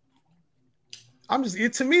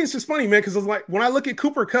 To me, it's just funny, man, because it's like when I look at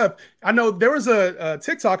Cooper Kupp, I know there was a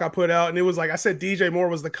TikTok I put out, and it was like I said DJ Moore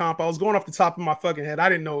was the comp. I was going off the top of my fucking head. I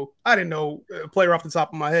didn't know a player off the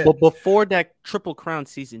top of my head. But before that Triple Crown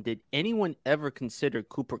season, did anyone ever consider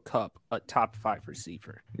Cooper Kupp a top 5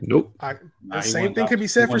 receiver? Nope. The same thing could be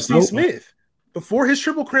said for Steve Smith. Before his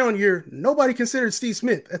Triple Crown year, nobody considered Steve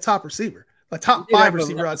Smith a top receiver. A top 5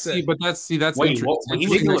 receiver, I'd say. But that's Wait, he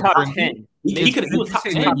was in the top 10. He was top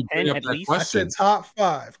 10 at least. I said top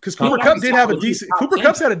 5 because Cooper Kupp did have a decent. Cooper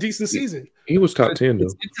Kupp's had a decent season. He was top 10 though.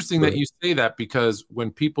 It's interesting that you say that because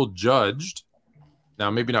when people judged,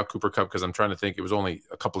 now maybe not Cooper Kupp because I'm trying to think. It was only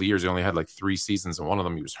a couple of years. He only had like 3 seasons, and one of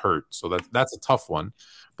them he was hurt. So that's a tough one.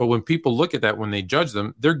 But when people look at that, when they judge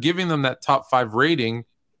them, they're giving them that top 5 rating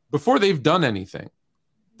before they've done anything.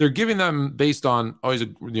 They're giving them based on he's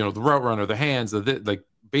the route runner, the hands, like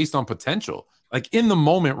based on potential. Like in the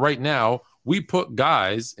moment right now, we put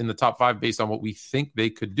guys in the top 5 based on what we think they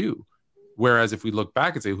could do. Whereas if we look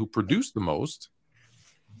back and say who produced the most,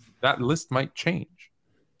 that list might change.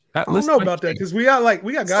 I don't know about that because we got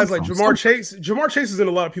guys like Jamar Chase. Jamar Chase is in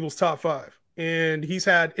a lot of people's top 5. and he's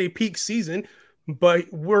had a peak season, but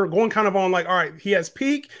we're going kind of on like, all right, he has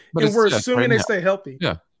peak, But and we're yeah, assuming right they now. stay healthy.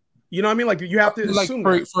 Yeah. You know what I mean? Like you have to Like assume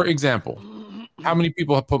for, that. for example, how many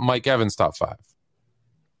people have put Mike Evans top 5?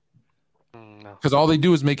 No. Because all they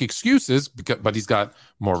do is make excuses, but he's got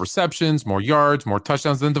more receptions, more yards, more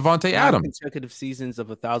touchdowns than Devontae 9 Adams. consecutive seasons of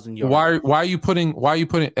 1,000 yards. Why are you putting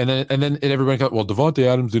and then everybody goes, well, Devontae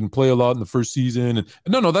Adams didn't play a lot in the first season. And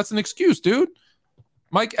no, that's an excuse, dude.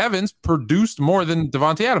 Mike Evans produced more than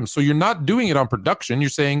Devontae Adams. So you're not doing it on production. You're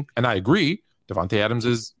saying, and I agree, Devontae Adams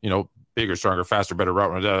is, bigger, stronger, faster, better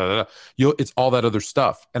route. It's all that other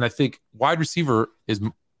stuff. And I think wide receiver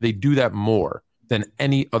they do that more than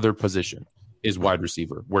any other position is wide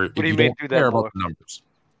receiver, where What do you you mean don't do care that about more? the numbers.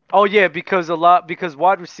 Oh yeah, because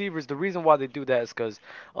wide receivers, the reason why they do that is because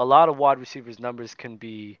a lot of wide receivers' numbers can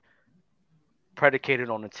be predicated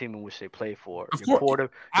on the team in which they play for. Of Your course,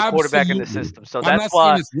 quarterback in the absolutely. system. So I'm that's not why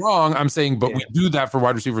saying it's wrong. I'm saying, but Yeah. we do that for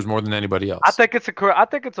wide receivers more than anybody else. I think it's a correct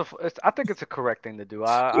thing to do.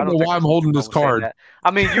 I don't don't know think why I'm there's holding nothing this wrong with saying card. that.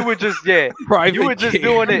 I mean, you were just Private you were just game.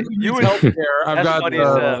 doing it. You were I've that's got funny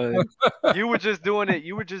the, as you were just doing it.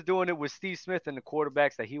 You were just doing it with Steve Smith and the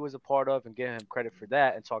quarterbacks that he was a part of, and giving him credit for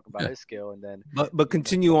that, and talking about his skill. And then, But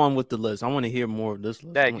continue on with the list. I want to hear more of this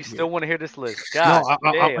list. yeah, you still want to hear this list? God,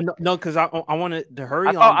 No, because I wanted to hurry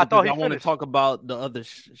I thought on. he I want to finished. talk about the other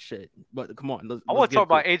shit. But come on, I want to talk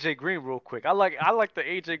about AJ Green real quick. I like the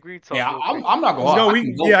AJ Green talk. Yeah, real quick. I'm not Let's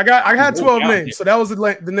going go. to I had 12 down names, here. so that was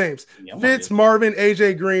the names. Yeah, I'm Fitz, not Marvin,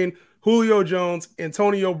 AJ Green, Julio Jones,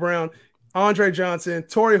 Antonio Brown, Andre Johnson,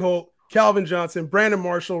 Torrey Holt, Calvin Johnson, Brandon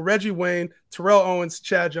Marshall, Reggie Wayne, Terrell Owens,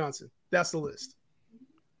 Chad Johnson. That's the list.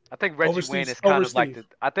 I think Reggie Over Wayne Steve- is kind over of like Steve.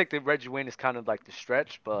 I think that Reggie Wayne is kind of like the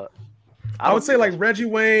stretch, but I would say like that's- Reggie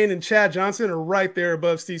Wayne and Chad Johnson are right there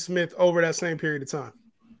above Steve Smith over that same period of time.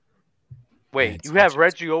 Wait, you have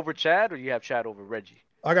Reggie over Chad, or you have Chad over Reggie?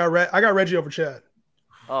 I got Reggie over Chad.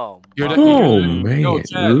 Oh, You're my the- God. Oh Yo, man,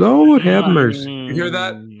 Chad. Lord have mercy. You hear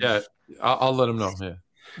that? Yeah, I'll let him know. Yeah.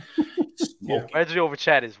 Yeah. Reggie over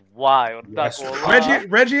Chad is wild. I'm not Yes. gonna lie.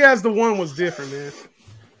 Reggie as the one was different, man.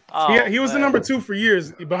 Oh, He was the man. number 2 for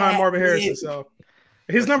years behind Marvin Harrison. So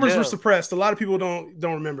his But numbers were still. suppressed. A lot of people don't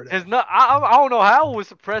remember that. His not, I don't know how it was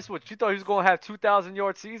suppressed. What you thought he was gonna have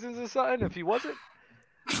 2,000-yard seasons or something? If he wasn't,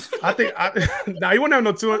 I think he wouldn't have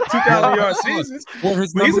no 2,000 yard seasons. Were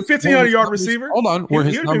his But he's a numbers- 1,500 were his yard numbers- receiver. Hold on. He Were would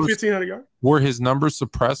his have been numbers 1,500 yards. were his numbers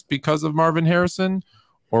suppressed because of Marvin Harrison,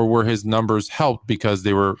 or were his numbers helped because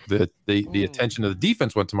they were the attention of the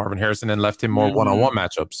defense went to Marvin Harrison and left him more one-on-one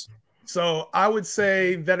matchups? So I would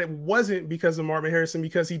say that it wasn't because of Marvin Harrison,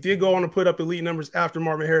 because he did go on to put up elite numbers after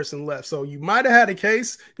Marvin Harrison left. So you might have had a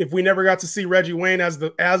case if we never got to see Reggie Wayne as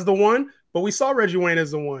the one, but we saw Reggie Wayne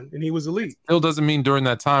as the one, and he was elite. Still doesn't mean during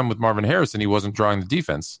that time with Marvin Harrison he wasn't drawing the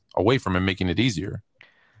defense away from him, making it easier.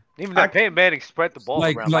 even that Peyton Manning spread the ball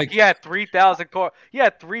around. Like he had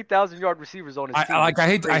 3,000-yard receivers on his team. I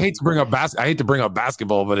hate to bring up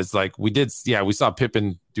basketball, but it's like we saw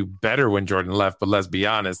Pippen do better when Jordan left, but let's be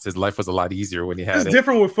honest, his life was a lot easier when he had It's it.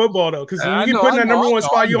 different with football though, because when I you get know, put in I that know, number I one know,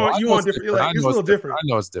 spot, I you know, on I you know on it's different. different. Like, I it's know a little it's different. I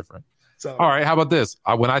know it's different. So All right, how about this?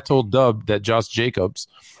 When I told Dub that Josh Jacobs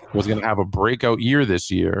was going to have a breakout year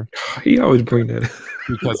this year He always bring that up.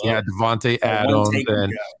 because he had Devontae The one Adams take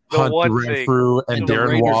and The Hunt one ran take. through and And the Darren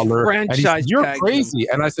Raiders Waller. And he said, franchise you're tagged him. crazy.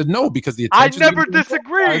 And I said, no, because the I attention. never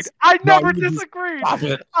disagreed. I never disagreed. Stop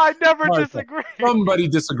it. I never Martha, disagreed. Somebody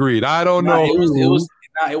disagreed. I don't Nah, know. it who. wasn't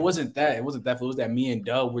that. It wasn't that. It was that me and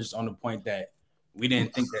Dub were just on the point that we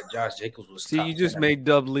didn't think that Josh Jacobs was. See, top you just 10. made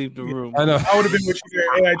Dub leave the room. I know. I would have been with you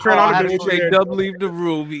there. Yeah, Trent, I would have been with you Made there. Dub leave the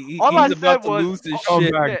room. He's All I about said to was- lose his Come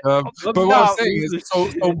shit. back, Dub. Yeah. But what I'm No. saying is, so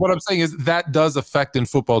what I'm saying is that does affect in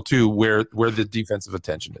football too, where the defensive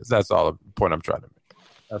attention is. That's all the point I'm trying to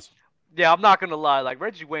make. Yeah, I'm not gonna lie. Like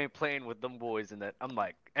Reggie Wayne playing with them boys, and that I'm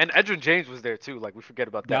like, and Edwin James was there too. Like we forget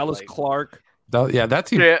about that. Dallas like, Clark. That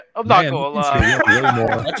team. Yeah, I'm not Man, gonna that team lie. should've won way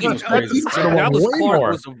more. That team was crazy. Should've won Dallas way Clark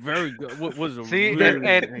more. was a very good. Was a See, really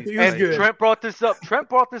and He was good. Trent brought this up.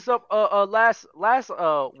 Last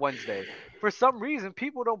Wednesday. For some reason,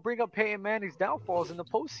 people don't bring up Peyton Manning's downfalls in the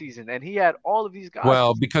postseason, and he had all of these guys.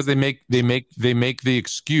 Well, because they make the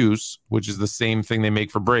excuse, which is the same thing they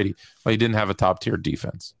make for Brady. Well, he didn't have a top tier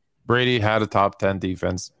defense. Brady had a top 10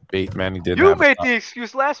 defense. Peyton Manning didn't. you have made a the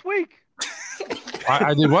excuse last week.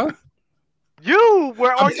 I did what? You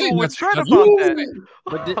were I'm arguing saying with that's- Trent that's about what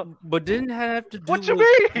I'm that. But didn't have to do What you with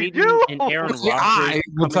mean? Peyton You- and Aaron See, Rodgers. I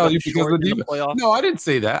will coming tell up you because short of the in defense. playoffs? No, I didn't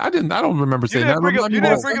say that. I don't remember You saying didn't that. bring up, Let me you know.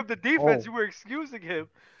 didn't bring up the defense. Oh. You were excusing him.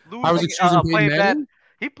 Losing, I was excusing Peyton playing bad.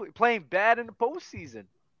 Manning? Playing bad in the postseason.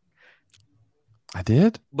 I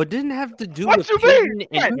did. But didn't have to do What with you Peyton mean?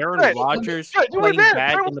 and Yeah, Aaron right. Rodgers Yeah, you were playing there.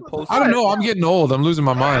 bad Trey in the was- postseason. I don't know. I'm getting old. I'm losing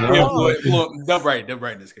my mind. I Yeah, don't know. Dub right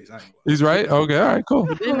in this case. He's right. Okay. All right.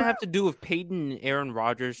 Cool. It didn't have to do with Peyton and Aaron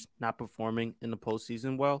Rodgers not performing in the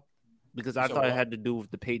postseason well, because I thought it had to do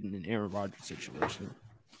with the Peyton and Aaron Rodgers situation.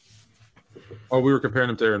 Oh, we were comparing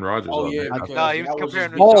him to Aaron Rodgers. Oh yeah, No, because he was that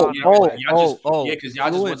comparing just- him to John y'all yeah, because y'all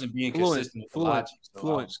just Fluent, wasn't being fluent, consistent with the fluent, logic. So I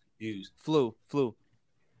fluent. was confused. Flu.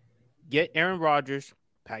 Get Aaron Rodgers,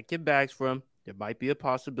 pack your bags for him. There might be a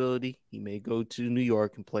possibility he may go to New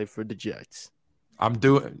York and play for the Jets. I'm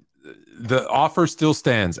doing. The offer still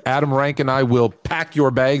stands. Adam Rank and I will pack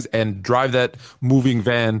your bags and drive that moving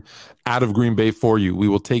van out of Green Bay for you. We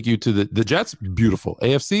will take you to the Jets. Beautiful.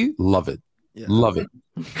 AFC, love it. Yeah. Love it.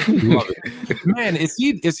 Love it. Man, is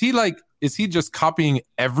he just copying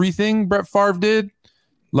everything Brett Favre did?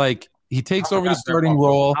 Like he takes over the starting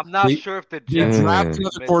role. I'm not They- sure if the He Jets drafts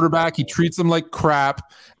another quarterback. He treats him like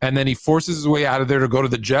crap, and then he forces his way out of there to go to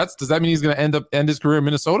the Jets. Does that mean he's going to end his career in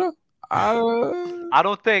Minnesota? I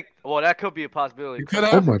don't think. Well, that could be a possibility. You could Oh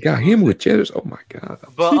have. my god, him with cheddars. Oh my god.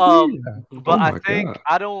 But Oh I my think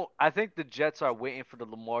God. I think the Jets are waiting for the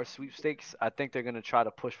Lamar sweepstakes. I think they're gonna try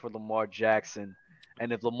to push for Lamar Jackson,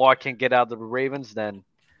 and if Lamar can get out of the Ravens, then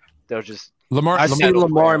they'll just. Lamar. I see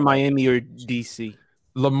Lamar in Miami or DC.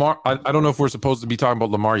 Lamar. I don't know if we're supposed to be talking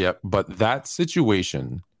about Lamar yet, but that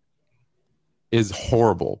situation is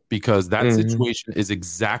horrible because that situation is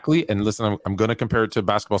exactly. And listen, I'm going to compare it to a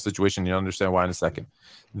basketball situation. You'll understand why in a second.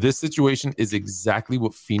 This situation is exactly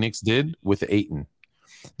what Phoenix did with Ayton.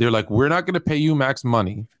 They're like, we're not going to pay you max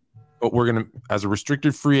money, but we're going to, as a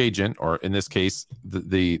restricted free agent, or in this case,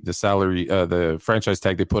 the salary, the franchise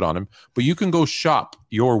tag they put on him, but you can go shop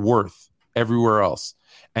your worth everywhere else.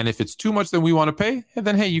 And if it's too much than we want to pay,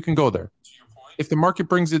 then hey, you can go there. If the market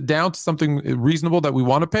brings it down to something reasonable that we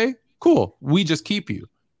want to pay, cool. We just keep you.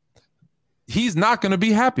 He's not going to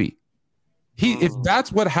be happy. If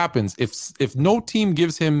that's what happens, if no team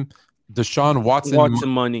gives him Deshaun Watson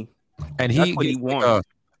money, and that's what he wants.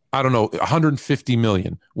 I don't know, 150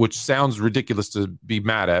 million, which sounds ridiculous to be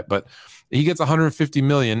mad at, but he gets 150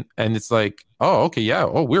 million, and it's like, oh, okay, yeah,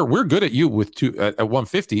 oh, we're good at you with at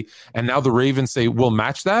 150, and now the Ravens say we'll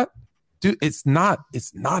match that. Dude, it's not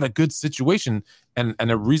a good situation. And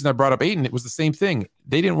the reason I brought up Ayton, it was the same thing.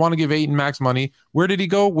 They didn't want to give Ayton max money. Where did he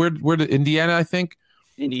go? Where did Indiana, I think?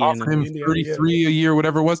 Indiana. Offer him 33 a year,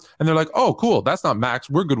 whatever it was. And they're like, oh, cool. That's not max.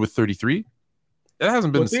 We're good with 33. That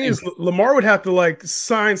hasn't been the thing is, Lamar would have to like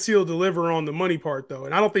sign, seal, deliver on the money part though.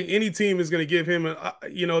 And I don't think any team is going to give him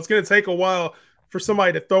it's going to take a while for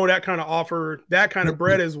somebody to throw that kind of offer, that kind of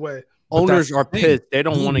bread his way. Owners are pissed. They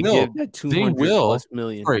don't want to give that 200 plus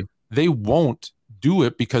million. Sorry, they won't do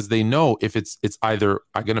it because they know if it's either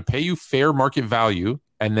I'm going to pay you fair market value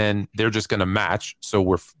and then they're just going to match, so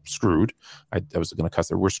we're screwed. I was going to cuss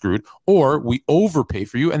there. We're screwed, or we overpay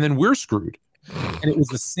for you and then we're screwed. And it was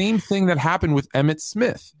the same thing that happened with Emmitt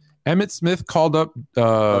Smith. Emmitt Smith called up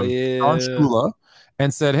Don Shula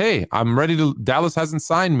and said, "Hey, I'm ready to. Dallas hasn't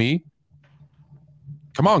signed me.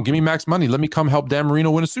 Come on, give me max money. Let me come help Dan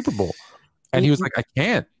Marino win a Super Bowl." And he was like, "I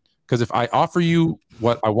can't, because if I offer you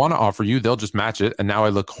what I want to offer you, they'll just match it. And now I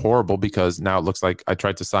look horrible because now it looks like I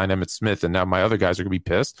tried to sign Emmitt Smith, and now my other guys are gonna be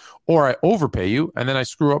pissed. Or I overpay you, and then I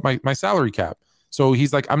screw up my salary cap." So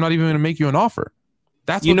he's like, "I'm not even gonna make you an offer."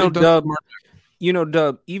 That's what Dub.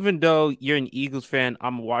 Dub, even though you're an Eagles fan,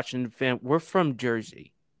 I'm a Washington fan, we're from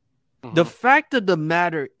Jersey. Mm-hmm. The fact of the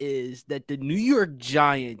matter is that the New York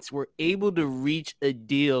Giants were able to reach a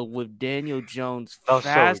deal with Daniel Jones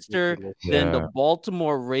faster than the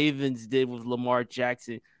Baltimore Ravens did with Lamar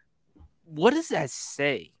Jackson. What does that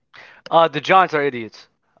say? The Giants are idiots.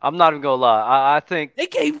 I'm not even gonna lie. I think they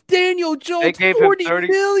gave Daniel Jones $40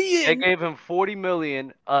 million. They gave him $40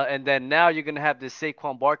 million, and then now you're gonna have this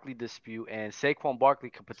Saquon Barkley dispute, and Saquon Barkley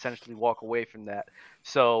could potentially walk away from that.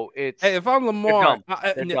 So it's if I'm Lamar, is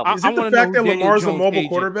it the fact that Lamar's a mobile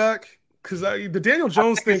quarterback? Because the Daniel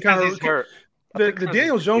Jones thing kind of hurt. The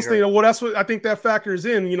Daniel Jones thing. Well, that's what I think that factors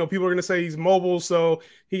in. People are gonna say he's mobile, so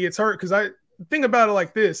he gets hurt. Because think about it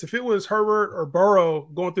like this: if it was Herbert or Burrow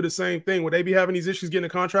going through the same thing, would they be having these issues getting a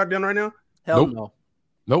contract done right now? Hell no.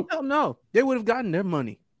 Nope. Hell no. They would have gotten their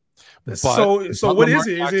money. So what is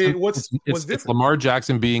it? Is it what's different? It's Lamar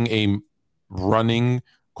Jackson being a running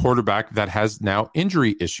quarterback that has now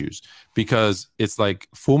injury issues, because it's like,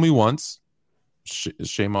 fool me once,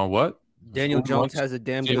 shame on what? Daniel Jones has a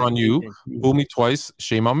damn shame on you. Fool me twice,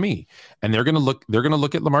 shame on me. And they're gonna look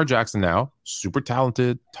at Lamar Jackson now, super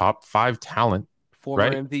talented, top 5 talent, former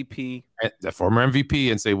MVP, the former MVP,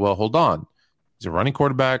 and say, well, hold on, he's a running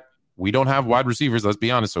quarterback. we don't have wide receivers. Let's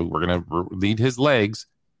be honest. So we're gonna lead his legs,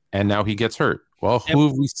 and now he gets hurt. Well, who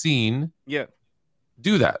have we seen?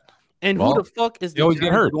 Do that? And well, who the fuck is they always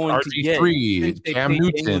get hurt? going RG3, Cam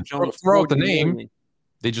Newton. Throw out the name. Million.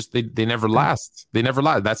 They never last. They never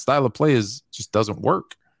last. That style of play just doesn't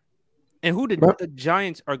work. And who the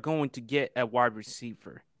Giants are going to get at wide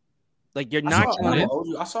receiver? Like you're not going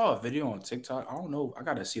to. I saw a video on TikTok. I don't know. I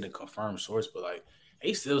gotta see the confirmed source, but like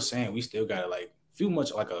they still saying we still got like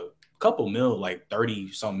like a couple mil, like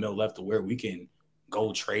 30-something mil left to where we can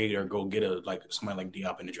go trade or go get somebody like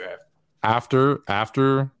Diop in the draft. After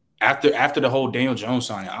the whole Daniel Jones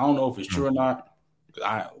signing, I don't know if it's true or not.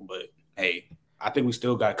 But hey, I think we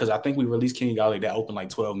still got because I think we released Kenny Galladay that opened like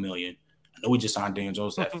 $12 million. I know we just signed Daniel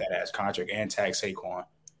Jones that fat ass contract and tag Saquon,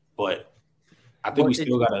 but I think we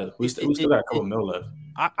still got a couple mil left.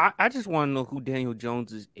 I just want to know who Daniel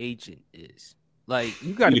Jones's agent is. Like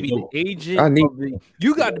you got to be the agent.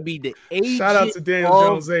 You got to be the agent. Shout out to Daniel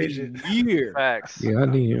Jones' agent. Facts. Yeah, I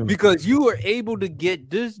need him because you were able to get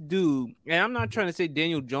this dude. And I'm not trying to say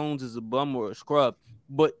Daniel Jones is a bum or a scrub,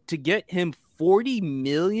 but to get him $40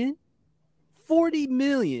 million.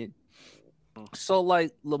 So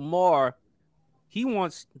like Lamar, he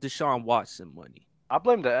wants Deshaun Watson money. I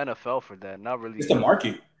blame the NFL for that. Not really. It's the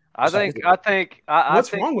market. I think.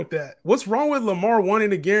 What's wrong with that? What's wrong with Lamar wanting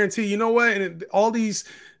to guarantee? You know what? And all these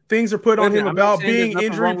things are put on him about being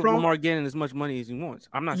injury prone. Lamar getting as much money as he wants.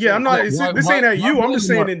 I'm not. Yeah, I'm not. This ain't at you. I'm just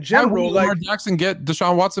saying in general. Why Lamar Jackson get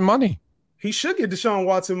Deshaun Watson money? He should get Deshaun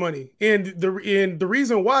Watson money, and the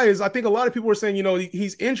reason why is I think a lot of people are saying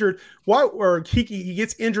he's injured. Why or he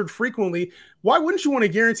gets injured frequently? Why wouldn't you want to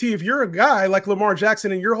guarantee if you're a guy like Lamar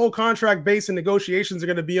Jackson and your whole contract base and negotiations are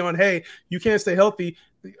going to be on, hey, you can't stay healthy?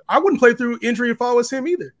 I wouldn't play through injury if I was him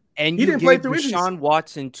either. And he didn't play through injury. Deshaun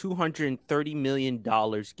Watson $230 million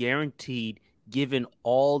guaranteed, given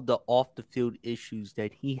all the off the field issues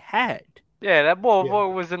that he had. Yeah, that boy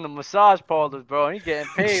was in the massage parlors, bro, and he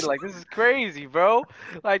getting paid. Like, this is crazy, bro.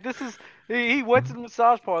 Like, this is he went to the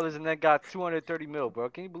massage parlors and then got $230 million, bro.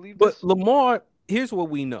 Can you believe this? But Lamar, here's what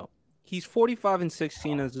we know: he's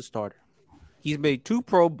 45-16 as a starter. He's made 2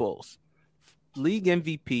 Pro Bowls, league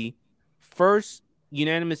MVP, first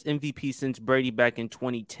unanimous MVP since Brady back in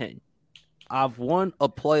 2010. I've won a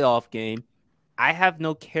playoff game. I have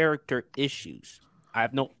no character issues. I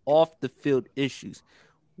have no off the field issues.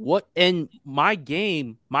 And my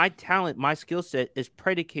game, my talent, my skill set is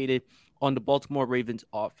predicated on the Baltimore Ravens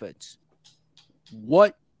offense.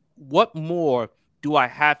 What more do I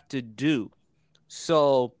have to do?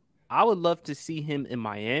 So I would love to see him in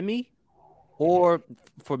Miami, or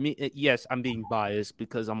for me, yes, I'm being biased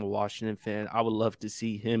because I'm a Washington fan. I would love to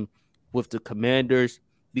see him with the Commanders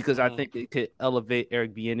because I think it could elevate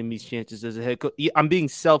Eric Bieniemy's chances as a head coach. I'm being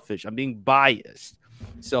selfish. I'm being biased.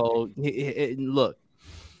 So look.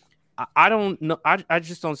 I don't know. I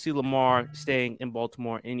just don't see Lamar staying in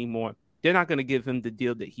Baltimore anymore. They're not going to give him the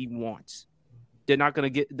deal that he wants. They're not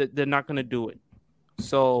going to do it.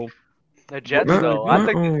 So the Jets, though, I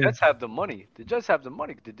think the Jets have the money. The Jets have the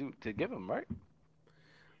money to give him, right?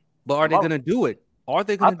 But are they going to do it? Are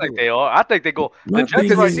they going to do it? I think they are. I think they go. The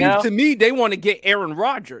Jets right now, to me, they want to get Aaron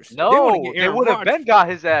Rodgers. No, they would have been got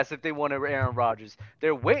his ass if they wanted Aaron Rodgers.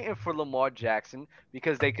 They're waiting for Lamar Jackson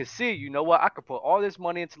because they could see, you know what? I could put all this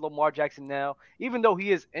money into Lamar Jackson now, even though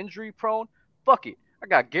he is injury prone. Fuck it. I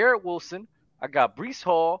got Garrett Wilson. I got Breece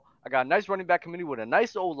Hall. I got a nice running back committee with a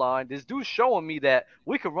nice O-line. This dude's showing me that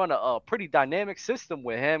we could run a pretty dynamic system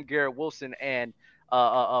with him, Garrett Wilson, and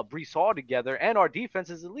Breece Hall together, and our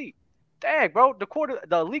defense is elite. Dang, bro, the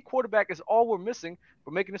elite quarterback is all we're missing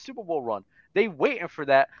for making a Super Bowl run. They waiting for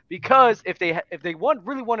that because if they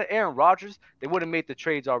really wanted Aaron Rodgers, they would have made the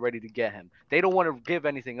trades already to get him. They don't want to give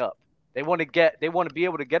anything up. They want to be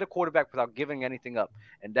able to get a quarterback without giving anything up,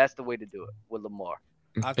 and that's the way to do it with Lamar.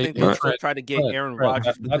 I think they'll try to get Aaron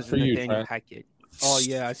Rodgers because of Nathaniel Hackett. Oh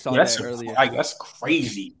yeah, I saw that earlier. That's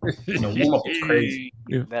crazy. The warm up is crazy.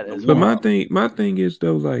 Yeah. But my thing is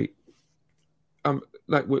though, like,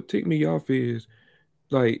 like what ticked me off is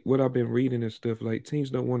like what I've been reading and stuff. Like teams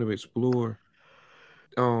don't want to explore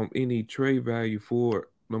any trade value for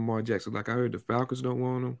Lamar Jackson. Like I heard the Falcons don't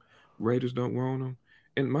want him, Raiders don't want him,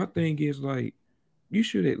 and my thing is like you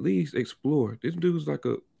should at least explore. This dude's like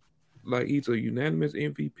he's a unanimous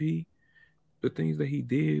MVP. The things that he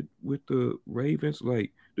did with the Ravens,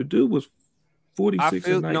 like the dude was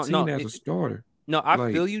 46-19 as a starter. No,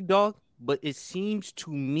 I feel you, dog. But it seems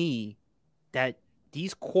to me that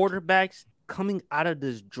these quarterbacks coming out of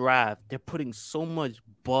this draft, they're putting so much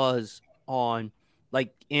buzz on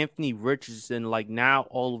like Anthony Richardson, like now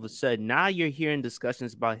all of a sudden, now you're hearing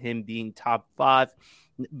discussions about him being top 5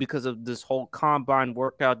 because of this whole combine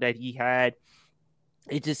workout that he had.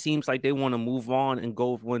 It just seems like they want to move on and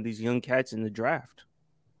go with one of these young cats in the draft.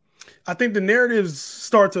 I think the narratives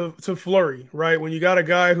start to flurry, right? When you got a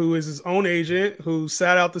guy who is his own agent, who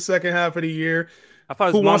sat out the second half of the year,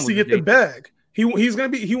 who wants to get the bag. He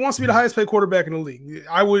wants to be the highest paid quarterback in the league.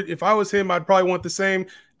 If I was him, I'd probably want the same.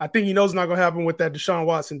 I think he knows it's not going to happen with that Deshaun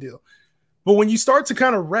Watson deal. But when you start to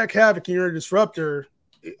kind of wreak havoc and you're a disruptor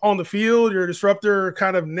on the field, you're a disruptor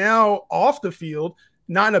kind of now off the field,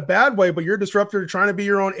 not in a bad way, but you're a disruptor trying to be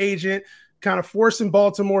your own agent, kind of forcing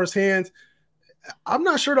Baltimore's hands. I'm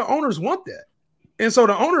not sure the owners want that. And so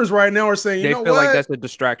the owners right now are saying, they feel like that's a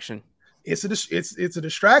distraction. It's a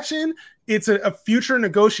distraction. It's a future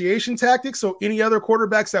negotiation tactic. So any other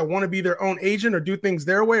quarterbacks that want to be their own agent or do things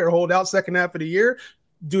their way or hold out second half of the year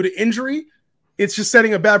due to injury, it's just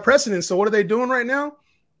setting a bad precedent. So what are they doing right now?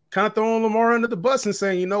 Kind of throwing Lamar under the bus and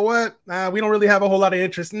saying, you know what? We don't really have a whole lot of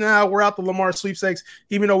interest. We're out the Lamar sweepstakes,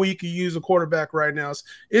 even though we could use a quarterback right now.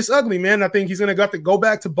 It's ugly, man. I think he's going to go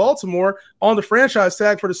back to Baltimore on the franchise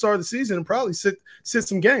tag for the start of the season and probably sit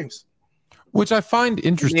some games. Which I find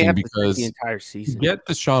interesting because the entire season. Get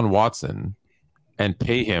Deshaun Watson and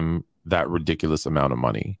pay him that ridiculous amount of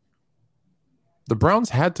money. The Browns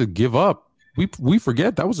had to give up. We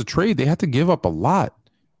forget that was a trade. They had to give up a lot.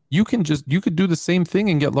 You could do the same thing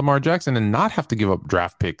and get Lamar Jackson and not have to give up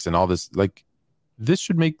draft picks and all this. Like, this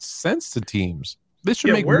should make sense to teams. This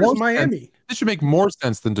should make more Miami? Sense. This should make more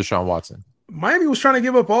sense than Deshaun Watson. Miami was trying to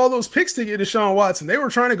give up all those picks to get Deshaun Watson. They were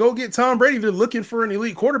trying to go get Tom Brady. They're looking for an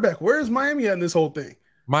elite quarterback. Where is Miami at in this whole thing?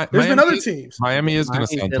 There's been other teams. Miami is going to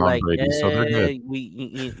sign Tom Brady, so they're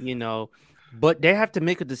good. But they have to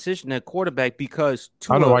make a decision at quarterback because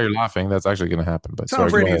I don't know why you're laughing. That's actually going to happen. But Tom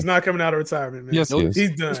Brady is not coming out of retirement, man. Yes, he is.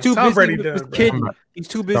 He's done. He's too Tom busy Brady with his done, kid. He's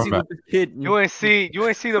too busy with his kid. You ain't see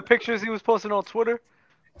the pictures he was posting on Twitter?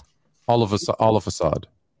 All of a sudden.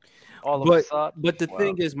 But the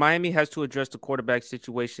thing is, Miami has to address the quarterback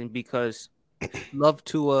situation because love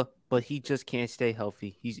Tua, but he just can't stay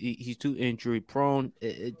healthy. He's too injury prone.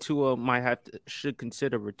 Tua should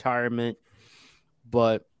consider retirement,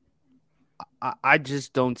 but I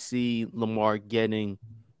just don't see Lamar getting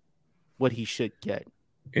what he should get.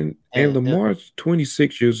 And Lamar's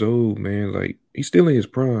 26 years old, man. Like, he's still in his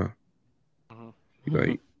prime.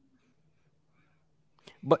 Like,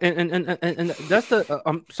 but and that's the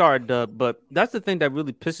I'm sorry, Dub, but that's the thing that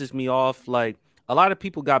really pisses me off. Like, a lot of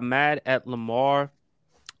people got mad at Lamar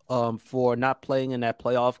for not playing in that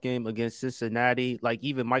playoff game against Cincinnati. Like,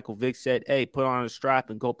 even Michael Vick said, "Hey, put on a strap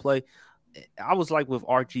and go play." I was like with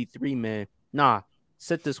RG3, man. Nah,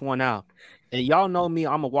 sit this one out. And y'all know me,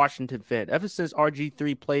 I'm a Washington fan. Ever since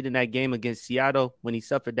RG3 played in that game against Seattle when he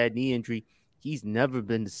suffered that knee injury, he's never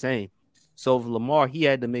been the same. So for Lamar, he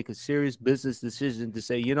had to make a serious business decision to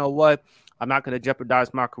say, you know what? I'm not going to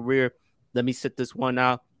jeopardize my career. Let me sit this one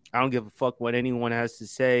out. I don't give a fuck what anyone has to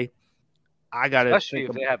say. I got to. Especially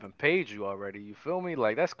if they haven't paid you already. You feel me?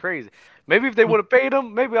 Like, that's crazy. Maybe if they would have paid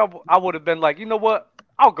him, maybe I would have been like, you know what?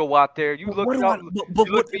 I'll go out there. You look out. But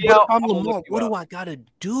I'm Lamar. What do I got to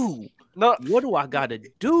do? No. What do I got to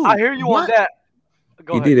do? I hear you on that.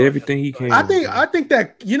 He did everything he can. I think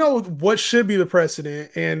that, you know, what should be the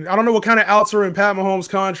precedent, and I don't know what kind of outs are in Pat Mahomes'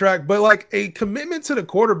 contract, but like a commitment to the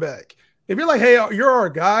quarterback. If you're like, hey, you're our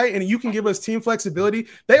guy and you can give us team flexibility,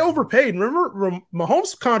 they overpaid. Remember,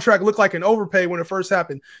 Mahomes' contract looked like an overpay when it first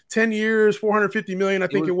happened. 10 years, $450 million, I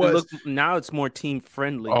think it was. Now it's more team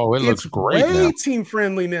friendly. Oh, it looks great. Way team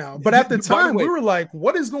friendly now. But at the time, we were like,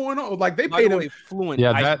 what is going on? Like, they paid him fluent.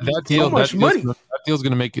 Yeah, that deal, so much money. That deal's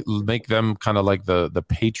going to make them kind of like the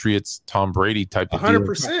Patriots, Tom Brady type of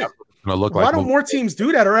 100%. Why don't more teams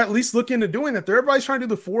do that, or at least look into doing that? Everybody's trying to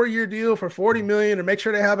do the 4-year deal for $40 million, or make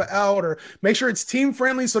sure they have an out, or make sure it's team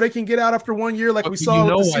friendly so they can get out after 1 year, like we saw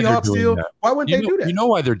with the Seahawks deal. Why wouldn't they do that? You know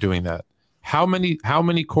why they're doing that? How many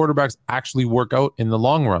quarterbacks actually work out in the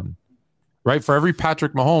long run? Right? For every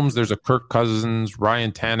Patrick Mahomes, there's a Kirk Cousins,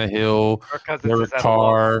 Ryan Tannehill, Derek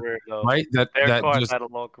Carr, right? That just had a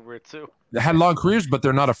long career too. They had long careers, but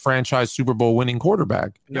they're not a franchise Super Bowl winning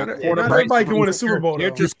quarterback. Not everybody can win a Super Bowl.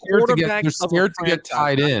 They're scared to get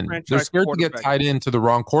tied in. They're scared to get tied into the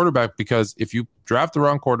wrong quarterback, because if you draft the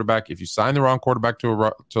wrong quarterback, if you sign the wrong quarterback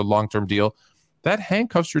to a long-term deal, that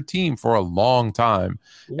handcuffs your team for a long time.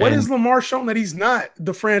 What is Lamar showing that he's not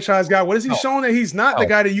the franchise guy? What is he showing that he's not the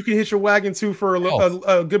guy that you can hit your wagon to for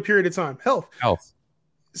a good period of time? Health.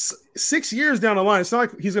 6 years down the line, it's not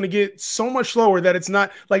like he's going to get so much slower that it's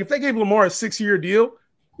not like if they gave Lamar a 6-year deal,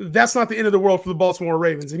 that's not the end of the world for the Baltimore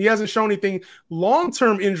Ravens. And he hasn't shown anything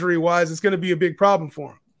long-term injury-wise. It's going to be a big problem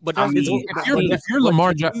for him. But I mean, if you're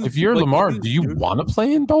Lamar, do you want to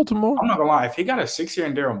play in Baltimore? I'm not gonna lie. If he got a 6-year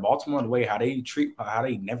in there in Baltimore, the way how they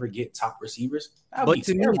never get top receivers, that would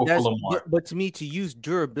be terrible for Lamar. But to me, to use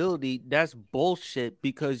durability, that's bullshit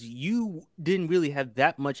because you didn't really have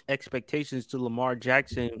that much expectations to Lamar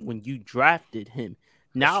Jackson when you drafted him.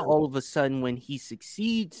 Now, all of a sudden, when he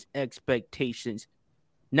succeeds expectations,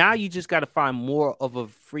 now you just got to find more of a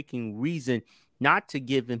freaking reason not to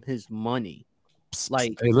give him his money.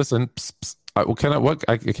 Like, hey, listen, I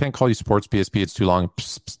can't call you sports PSP. It's too long.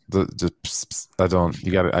 I don't.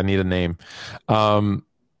 I need a name.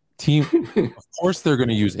 Team. Of course, they're going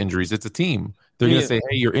to use injuries. It's a team. They're going to say,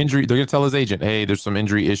 "Hey, your injury." They're going to tell his agent, "Hey, there's some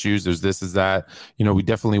injury issues. There's this, is that. We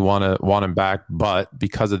definitely want him back, but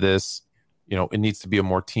because of this, it needs to be a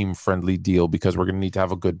more team friendly deal because we're going to need to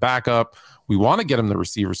have a good backup. We want to get him the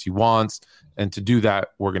receivers he wants, and to do that,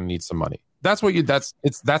 we're going to need some money." That's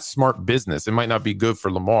smart business. It might not be good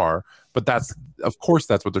for Lamar, but that's what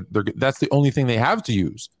that's the only thing they have to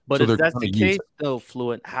use. But so if that's the case, though,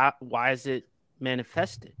 Fluent, why is it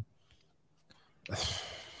manifested?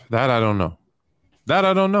 That I don't know. I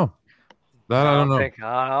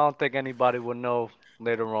don't think anybody will know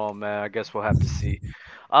later on, man. I guess we'll have to see.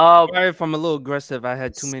 Sorry if I'm a little aggressive. I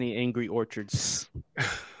had too many Angry Orchards.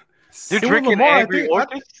 You're drinking Lamar, Angry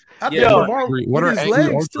Orchards? Lamar, what are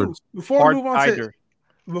Angry Orchards? Before we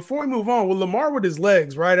move on, with Lamar with his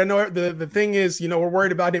legs, right? I know the thing is, we're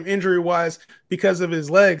worried about him injury-wise because of his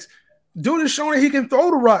legs. Dude is showing that he can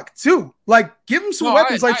throw the rock too. Like, give him some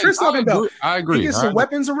weapons, like Trish talking about. I agree. He gets some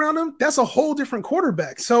weapons around him. That's a whole different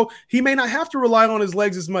quarterback. So he may not have to rely on his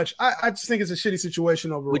legs as much. I just think it's a shitty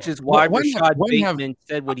situation overall. Which is why Rashad Bateman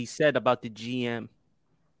said what he said about the GM.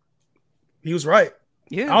 He was right.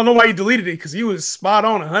 Yeah, I don't know why he deleted it because he was spot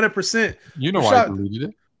on 100%. You know why he deleted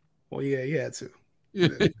it? Well, yeah, he had to. Yeah.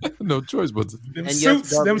 No choice but to.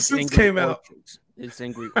 Them suits came out. It's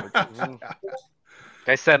Angry Orchards.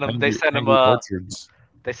 They sent him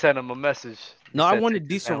a message. No, I wanted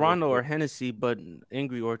DiSerrano or Hennessy, but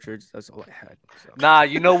Angry Orchards, that's all I had. So. Nah,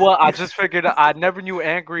 you know what? I just figured I never knew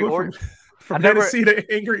Angry Orchards. I never see the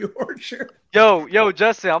Angry Orchard. Yo,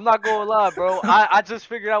 Justin, I'm not gonna lie, bro. I just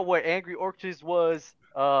figured out what Angry Orchards was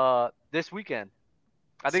this weekend.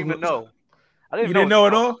 I didn't even know. You didn't know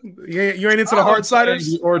at all? You ain't into the hard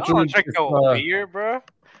ciders? I don't drink no beer, bro.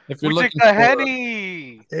 If you're looking the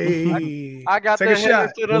Henny. Hey, I got the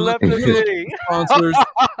Henny to the left of me. Sponsors,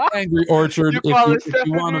 Angry Orchard. If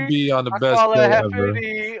you want to be on the best day ever.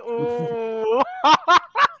 Ooh.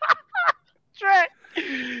 Trent,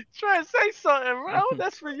 say something, bro.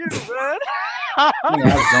 That's for you, man.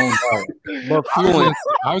 But Fluent,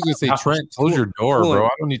 I was gonna say, Trent, close your door, bro. I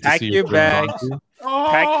don't need to pack see your bags.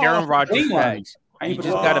 Pack Aaron Rodgers' bags. You just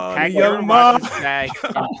gotta pack Aaron Rodgers' bags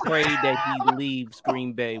and pray that he leaves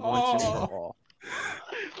Green Bay once and for all.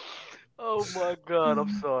 Oh my God!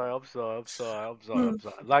 I'm sorry.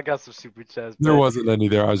 I got some super chats. There wasn't any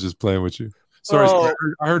there. I was just playing with you. Sorry,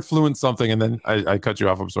 I heard Fluent something, and then I cut you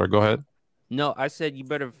off. I'm sorry. Go ahead. No, I said you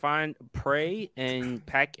better pray and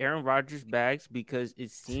pack Aaron Rodgers' bags because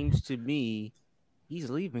it seems to me he's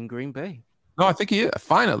leaving Green Bay. No, I think he is.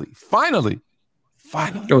 Finally.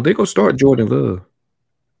 Oh, they gonna start Jordan Love.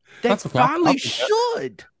 They finally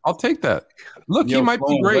should. I'll take that. Look, he might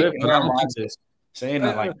be great. But I don't think so. Saying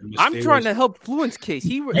that like I'm trying to help Fluent's case.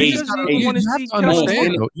 He doesn't even want to see.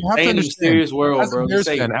 You have to understand. World, bro. As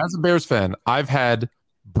a Bears fan, I've had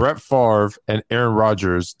Brett Favre and Aaron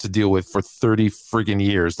Rodgers to deal with for 30 freaking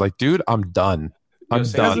years. Like, dude, I'm done. I'm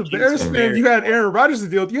done. As a Bears fan, you had Aaron Rodgers to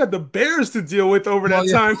deal with. You had the Bears to deal with over that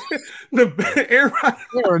time. Aaron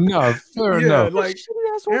Rodgers. Fair enough. Like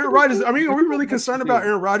Aaron Rodgers. I mean, are we really concerned about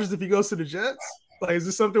Aaron Rodgers if he goes to the Jets? Like, is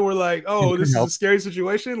this something we're like, oh, this is a scary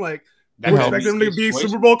situation? Like, we expect them to be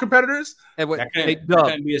Super Bowl competitors? That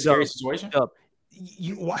can't be a scary situation.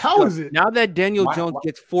 How is it? Now that Daniel Jones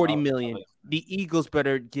gets $40 million, the Eagles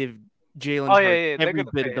better give Jalen every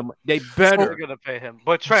bit of them. They better. They're gonna pay him.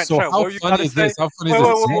 But Trent, how funny is this? How funny is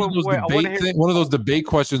this? One of those debate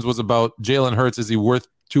questions was about Jalen Hurts. Is he worth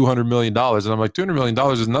 $200 million? And I'm like, $200 million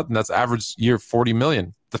is nothing. That's average year $40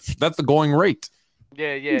 million. That's the going rate.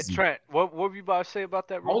 Yeah. Easy. Trent, what were you about to say about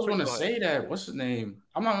that? I was gonna say that. What's his name?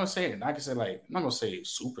 I'm not gonna say it. I can say I'm not gonna say it's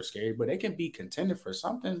super scary, but they can be contended for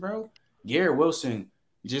something, bro. Garrett Wilson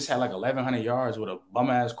just had like 1,100 yards with a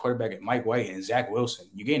bum-ass quarterback at Mike White and Zach Wilson.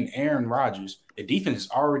 You're getting Aaron Rodgers. The defense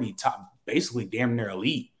is already top, basically damn near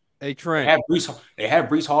elite. Hey, Trent. They have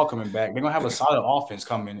Breece Hall coming back. They're going to have a solid offense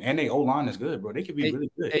coming, and their O-line is good, bro. They could be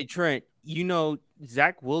really good. Hey, Trent,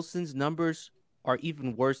 Zach Wilson's numbers are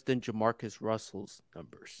even worse than Jamarcus Russell's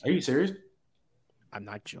numbers. Are you serious? I'm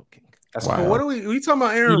not joking. That's Wow. But what are we talking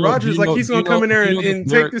about Aaron Rodgers? Like he's going to come in there and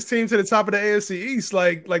take this team to the top of the AFC East,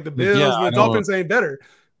 like the Bills and the Dolphins ain't better.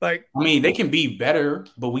 Like, I mean, they can be better,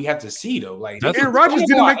 but we have to see though. Like Aaron Rodgers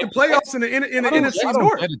didn't make the playoffs in the NFC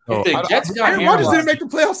North. Aaron Rodgers didn't make the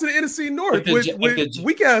playoffs in the NFC North with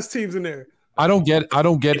weak ass teams in there. I don't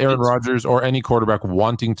get Aaron Rodgers or any quarterback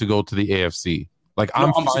wanting to go to the AFC. Like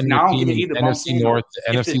I'm fine with the NFC North,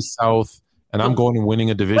 the NFC South, and I'm going and winning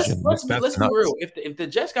a division. Let's be real. If the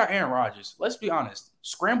Jets got Aaron Rodgers, let's be honest.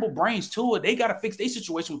 Scramble brains too. They got to fix their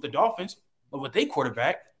situation with the Dolphins, but with their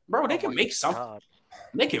quarterback, bro, they can make something.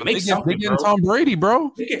 They can make something. They get Tom Brady,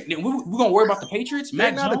 bro. We're gonna worry about the Patriots.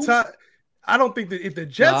 Matt Jones. I don't think that if the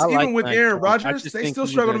Jets, even with Aaron Rodgers, they still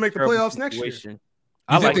struggle to make the playoffs next year.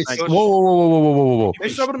 Whoa. They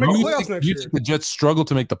struggle to make the playoffs next year. You think the Jets struggle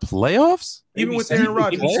to make the playoffs? Even with Aaron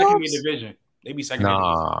Rodgers. They be second in their division. They be second.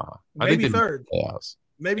 Maybe third.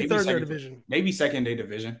 Maybe third in their division. Maybe second in their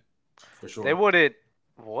division. For sure. They wouldn't.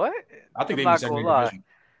 What? I think they'd be second in their division.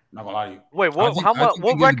 I'm not gonna lie to you. Wait,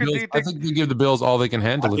 what record do you think? I think they give the Bills all they can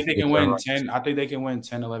handle. I think they can win 10. I think they can win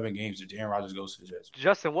 10, 11 games if Aaron Rodgers goes to the Jets.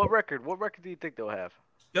 Justin, what record? What record do you think they'll have?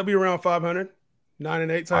 They'll be around 500,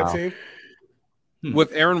 9-8 type team.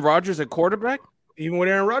 With Aaron Rodgers at quarterback? Even with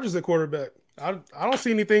Aaron Rodgers at quarterback. I don't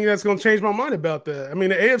see anything that's going to change my mind about that. I mean,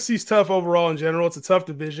 the AFC's tough overall in general. It's a tough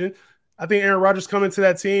division. I think Aaron Rodgers coming to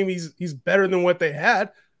that team, he's better than what they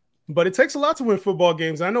had. But it takes a lot to win football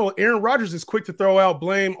games. I know Aaron Rodgers is quick to throw out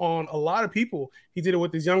blame on a lot of people. He did it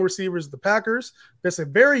with his young receivers, the Packers. That's a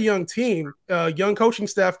very young team, young coaching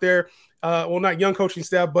staff there. Well, not young coaching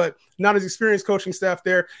staff, but not as experienced coaching staff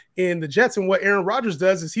there in the Jets. And what Aaron Rodgers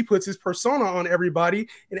does is he puts his persona on everybody,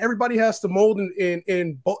 and everybody has to mold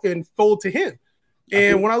and fold to him.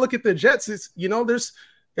 And when I look at the Jets, it's there's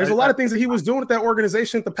a lot of things that he was doing with that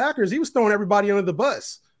organization at the Packers. He was throwing everybody under the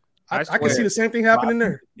bus. I can see the same thing happening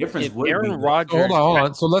there. Aaron Rodgers. Hold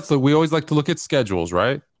on. So let's look. We always like to look at schedules,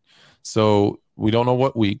 right? So we don't know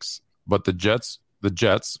what weeks, but the Jets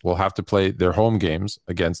will have to play their home games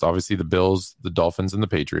against obviously the Bills, the Dolphins, and the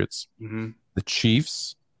Patriots, the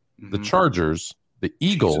Chiefs, the Chargers, the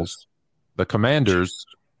Eagles, the Commanders,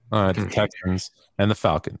 the Texans, and the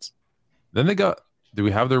Falcons. Then they got. Do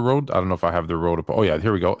we have their road? I don't know if I have their road. Oh, yeah,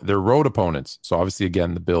 here we go. Their road opponents. So, obviously,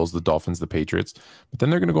 again, the Bills, the Dolphins, the Patriots. But then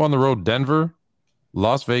they're going to go on the road. Denver,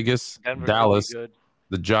 Las Vegas, Dallas,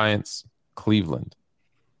 the Giants, Cleveland.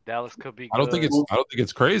 Dallas could be good. I don't think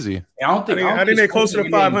it's crazy. I think they're closer to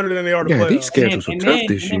 500 than they are to playoffs. These schedules are tough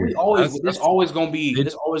this year. There's always going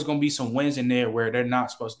to be some wins in there where they're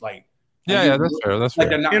not supposed to, like. Yeah, that's fair. That's fair.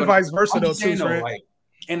 And vice versa, though, too, Frank.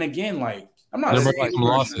 And again, like. I'm not there might be some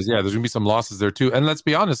losses. Yeah, there's gonna be some losses there too. And let's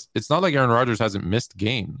be honest, it's not like Aaron Rodgers hasn't missed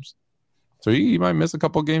games. So he might miss a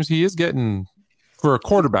couple games. He is getting for a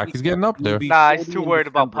quarterback. He's getting up there. Nah, he's too worried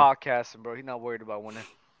about podcasting, bro. He's not worried about winning.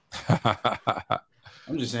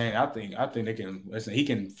 I'm just saying. I think they can. Listen, he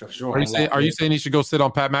can for sure. Are you saying he should go sit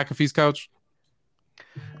on Pat McAfee's couch?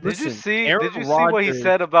 Did you see what he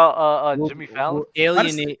said about Jimmy Fallon?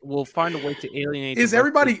 We'll find a way to alienate. Is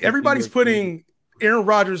everybody's putting Aaron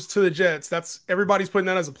Rodgers to the Jets? Everybody's putting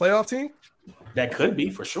that as a playoff team? That could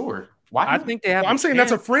be for sure. Why? I think they have. I'm saying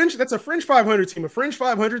that's a fringe 500 team. A fringe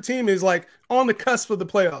 500 team is like on the cusp of the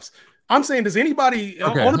playoffs. I'm saying, does anybody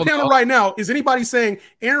on the panel right now, is anybody saying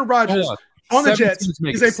Aaron Rodgers on the Jets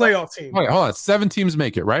is a playoff team? Okay, hold on. 7 teams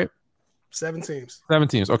make it, right? 7 teams. 7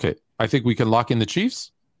 teams. Okay. I think we can lock in the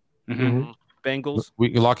Chiefs. Bengals.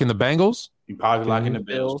 We can lock in the Bengals. You probably lock in the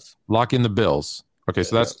Bills. Lock in the Bills. Okay,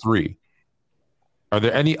 so that's 3. Are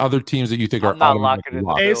there any other teams that you think are not locking in?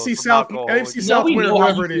 AFC South winner,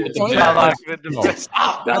 whoever it is. That's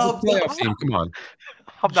a playoff team. Come on.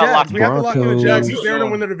 I'm not locking. We have to lock in the Jags. They're going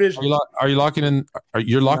to win the division. Are you locking in?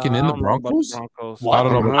 You're locking in the Broncos? I don't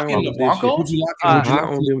know. Locking the Broncos? Would you lock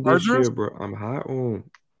in this year, bro? I'm high on.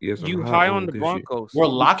 Yes, you high on the Broncos. We're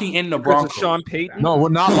locking in the Broncos. Sean Payton. No, we're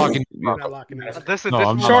not locking. We're not locking in. This is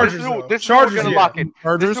Chargers. This is what we're gonna lock in.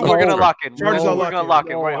 Chargers. We're gonna lock in. Chargers are we're gonna lock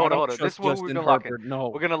in. Right, hold on. This is what we're gonna lock in. No,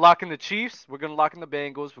 we're gonna lock in the Chiefs. We're gonna lock in the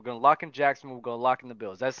Bengals. We're gonna lock in Jacksonville. We're gonna lock in the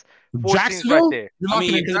Bills. That's 4 teams right there. You're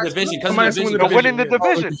locking in the division. They're winning the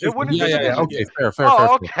division. They're winning the division. Okay, fair.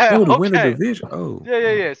 Oh, to win the division. Oh,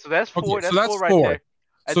 yeah. So that's 4. That's 4 right there.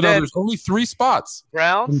 So now there's only 3 spots.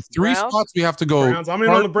 Browns. Spots we have to go. Browns. I'm in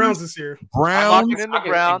on the Browns this year. Browns. Locking in the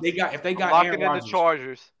Browns. If they got locking Aaron in the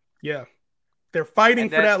Chargers. Yeah. They're fighting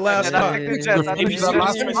for that last spot.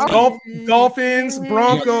 Dolphins,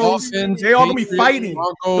 Broncos, they all gonna be fighting.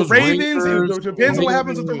 The Ravens, it depends on what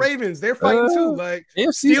happens with the Ravens. They're fighting too. Like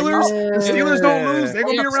Steelers, the Steelers don't lose. They're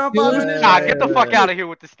gonna be around 500. Nah, get the fuck out of here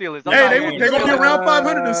with the Steelers. Hey, they're gonna be around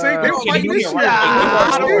 500. The same. They were fighting this year.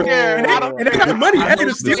 I don't care. And they got money. Hey,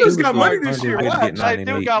 the Steelers got money this year. I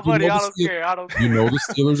do got money. I don't care. You know the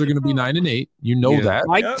Steelers are gonna be 9-8. You know that.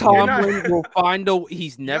 Mike Tomlin will find a.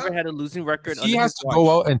 He's never had a losing record. He has to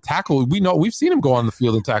go out and tackle. We've seen him go on the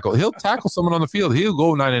field and tackle. He'll tackle someone on the field. He'll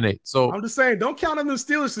go 9-8. So I'm just saying, don't count on the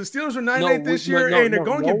Steelers. The Steelers are 9-8 this year, and they're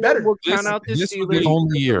going to get better. This was the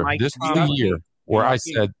only year. This was the year where I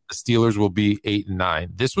said the Steelers will be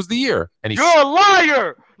 8-9. This was the year, and you're a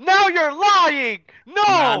liar. Now you're lying.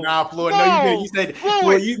 No, Floyd. No, you said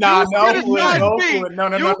Floyd. You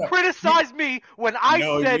criticized me when I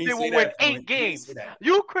said they will win 8 games.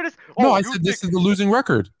 You criticized. No, I said this is the losing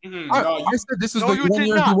record. I said this is the 1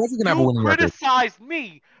 year he wasn't going to have a winning record. You criticized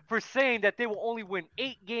me for saying that they will only win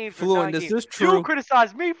 8 games. Floyd, this is true. You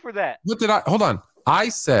criticized me for that. What did I? Hold on. I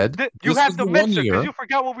said you have to mention because you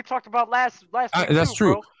forgot what we talked about last week. That's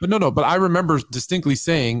true. Bro. But no. But I remember distinctly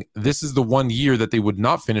saying this is the 1 year that they would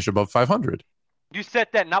not finish above 500. You said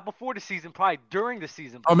that not before the season, probably during the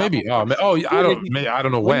season. Oh, maybe. I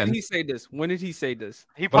don't know when. When did he say this?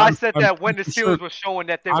 He probably said that when the Steelers were showing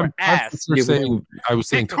that they were ass. I was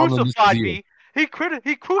saying he crucified me. He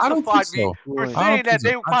crucified me for saying that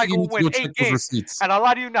they were probably going to win 8 games. And I'll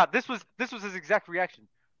lie to you now. This was his exact reaction.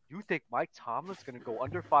 You think Mike Tomlin's going to go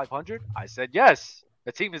under 500? I said yes.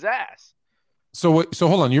 The team is ass. So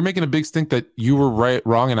hold on. You're making a big stink that you were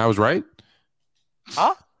wrong, and I was right?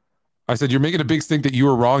 Huh? I said you're making a big stink that you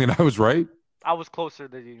were wrong, and I was right? I was closer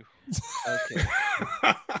than you. Okay.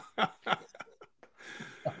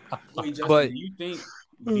 Wait, Justin,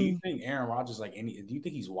 do you think Aaron Rodgers do you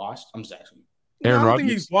think he's washed? I'm just asking. I don't think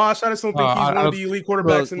he's washed. I just don't think he's one of the elite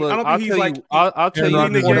quarterbacks. And I don't think he's like I'll tell you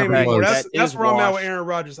in the game anymore. That's where I'm at with Aaron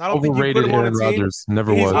Rodgers. I don't think you put him on a team. Rodgers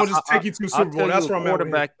never was. He's going to just take you to Super Bowl. That's where I'm at.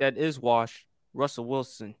 Quarterback that is washed, Russell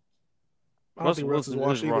Wilson. I don't think Russell's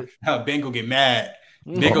washed either. Ben go get mad.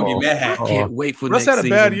 Ben go get mad. I can't wait for Russ next had a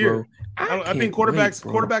bad season, year. bro. I think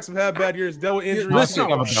quarterbacks have had bad years. Dealt with injuries.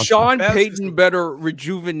 Listen, Sean Payton better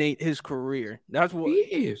rejuvenate his career. That's what he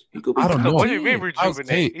is. He could be. I don't know. What do you mean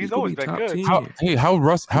rejuvenate? He's always been good. How's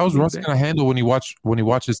Russ going to handle when he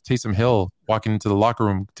watches Taysom Hill walking into the locker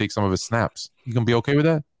room take some of his snaps? You gonna be okay with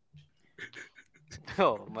that?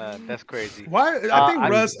 Oh man, that's crazy. Why?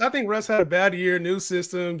 I think Russ had a bad year. New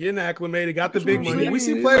system, getting acclimated, got the big money. We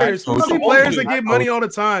see players that get money all the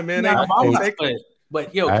time, man.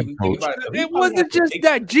 But yo, can you think about it? It wasn't just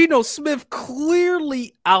that. Geno Smith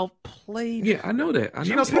clearly outplayed. Yeah, I know that.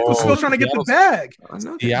 Geno Smith was still trying to get the bag. I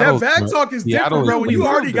know that bag talk is different, bro. When you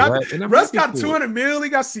already got Russ got $200 million, he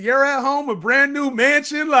got Sierra at home, a brand new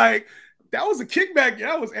mansion. Like that was a kickback.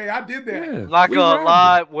 That was, I did that. Yeah. Not gonna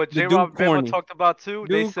lie, what J-Rob talked about too.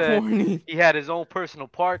 They said corny. he had his own personal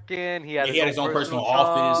parking. He had his own personal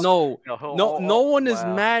office. No one is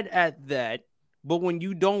mad at that. But when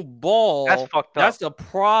you don't ball, that's fucked up. That's a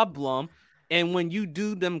problem. And when you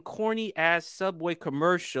do them corny ass Subway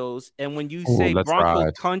commercials, and when you say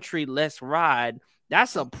Broncos country, let's ride,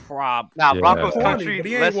 that's a problem. Now Broncos country,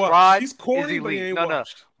 let's ride. He's corny, but he ain't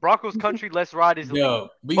washed. Broncos country, let's ride is elite. Yo,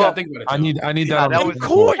 we gotta think about it. I need that. That was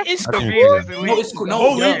cool. It's cool. No, it's cool. The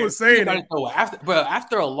whole league was saying it.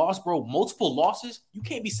 After a loss, bro, multiple losses, you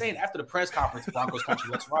can't be saying after the press conference, Broncos country,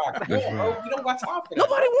 let's ride. Come on, bro. We don't got time for that.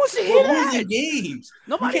 Nobody wants to hear that. Losing games.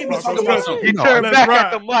 Nobody can't be talking about something. He turned back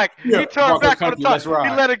at the mic. He turned back on the top. He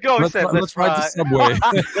let it go. He said, let's ride to Subway.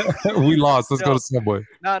 We lost. Let's go to Subway.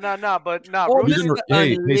 No.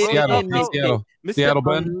 Hey, Seattle,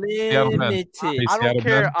 Ben.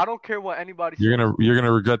 I don't care what anybody says. You're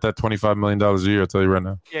gonna regret that $25 million a year. I'll tell you right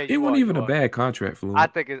now. Yeah, it wasn't even a bad contract for him. I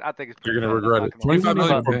think it's. You're gonna regret it. $25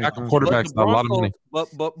 million for backup quarterbacks is a lot of money. But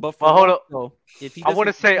hold up. I want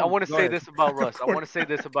to say this about Russ. I want to say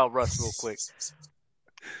this about Russ real quick.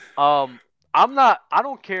 I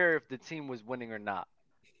don't care if the team was winning or not.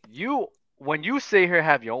 When you say here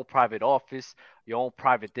have your own private office, your own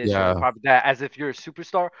private this, your own private that, as if you're a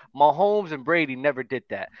superstar, Mahomes and Brady never did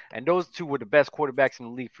that. And those two were the best quarterbacks in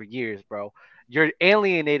the league for years, bro. You're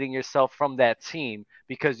alienating yourself from that team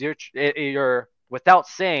because you're without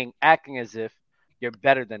saying, acting as if you're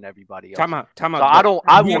better than everybody else. Time out. So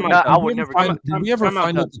I would never. Did we ever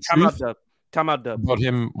find out the truth Time out, Dub. about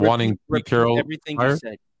him wanting Pete Carroll? Everything you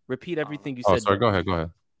said. Repeat everything you said. Oh, sorry. Go ahead.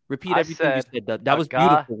 Repeat everything you said, Dub. That was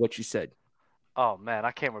beautiful what you said. Oh man,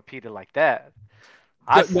 I can't repeat it like that.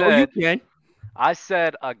 You can. I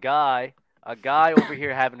said a guy A guy over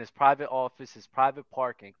here having his private office, his private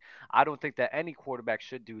parking. I don't think that any quarterback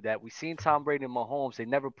should do that. We've seen Tom Brady and Mahomes. They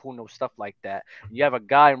never pull no stuff like that. You have a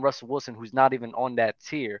guy in Russell Wilson who's not even on that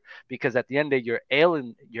tier because at the end of the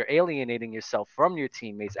day, you're alienating yourself from your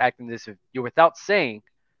teammates, acting as if you're without saying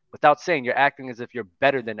you're acting as if you're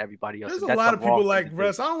better than everybody else. There's And a that's lot of people wrong thing like to do.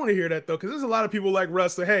 Russ. I don't want to hear that though, because there's a lot of people like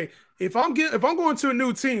Russ that, hey, if I'm going to a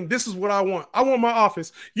new team, this is what I want. I want my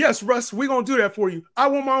office. Yes, Russ, we're gonna do that for you. I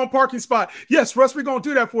want my own parking spot. Yes, Russ, we're gonna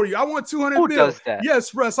do that for you. I want 200 Who mil. does that?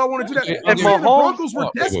 Yes, Russ, I want to do that. And I'm saying the Mahomes- Broncos were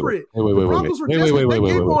desperate. The Broncos were Wait, desperate. They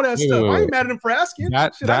gave all that wait, stuff. I wait. ain't mad at them for asking.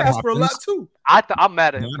 That Shit, I asked for a lot happens. too. I'm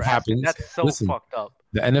mad at him That for asking. happens. That's so Listen. fucked up.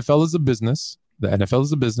 The NFL is a business. The NFL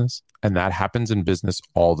is a business, and that happens in business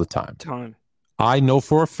all the time. I know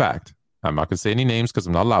for a fact, I'm not going to say any names because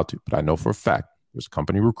I'm not allowed to, but I know for a fact there's a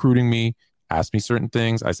company recruiting me, asked me certain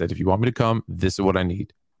things. I said, if you want me to come, this is what I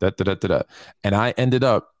need. And I ended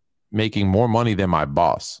up making more money than my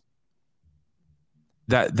boss.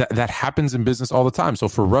 That happens in business all the time. So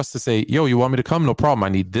for Russ to say, yo, you want me to come? No problem. I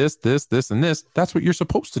need this, and this. That's what you're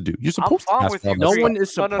supposed to do. You're supposed to fine ask with for all you. that No stuff. one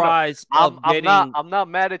is No. surprised I'm of getting. not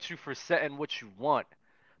mad at you for setting what you want,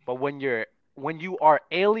 but when you are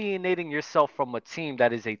alienating yourself from a team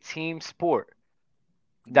that is a team sport,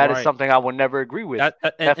 that is Right. something I will never agree with. That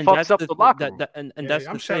fucks that's up the locker room. Yeah, that's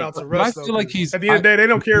I'm the shout thing. out to But Russ. I feel though, like 'cause he's- at the end of the day, they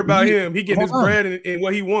don't care about we- him. He getting his hold on. bread and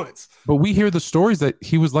what he wants. But we hear the stories that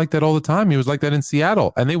he was like that all the time. He was like that in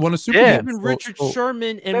Seattle, and they won a Super Yeah. Bowl. Even Richard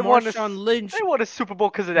Sherman and They won Marshawn Lynch. They won a Super Bowl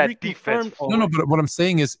because of that defense. reconfirmed- No, but what I'm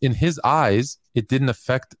saying is, in his eyes, it didn't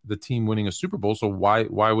affect the team winning a Super Bowl. So why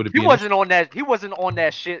would it be? He wasn't on that. He wasn't on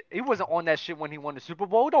that shit. He wasn't on that shit when he won the Super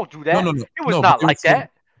Bowl. Don't do that. No. It was No, but not they were like saying-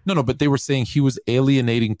 that. No, but they were saying he was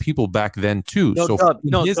alienating people back then too. No, so Dub,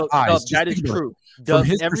 from his eyes, Dub, just that is think about it. true. Dub,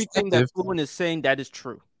 his everything that perspective- Fluent is saying, that is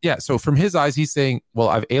true. Yeah. So from his eyes, he's saying, "Well,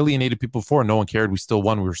 I've alienated people before. No one cared. We still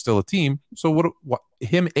won. We were still a team." So what?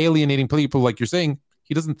 Him alienating people, like you're saying,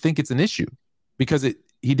 he doesn't think it's an issue because he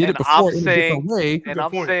did And it before I'm in a saying- different way. And Good I'm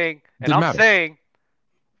point. saying, Didn't matter.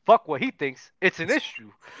 fuck what he thinks. It's an issue.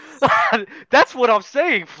 That's what I'm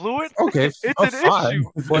saying, Fluid. Okay, It's an fine. issue.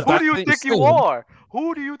 But Who that's do you what think you're you saying. are?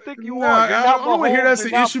 Who do you think you Nah, are? You're I not don't want to hear Mahomes, that's you're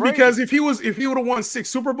the not issue Brady. because if he would have won 6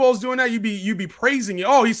 Super Bowls doing that, you'd be praising it.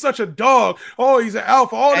 Oh, he's such a dog. Oh, he's an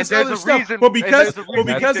alpha. All And this there's other a stuff. reason- But and because there's a reason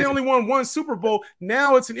he they did only won 1 Super Bowl,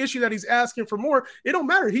 now it's an issue that he's asking for more. It don't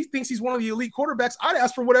matter. He thinks he's one of the elite quarterbacks. I'd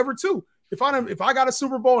ask for whatever too. If I got a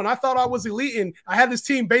Super Bowl and I thought I was elite and I had this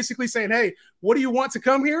team basically saying, "Hey, what do you want to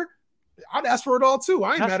come here?" I'd ask for it all too.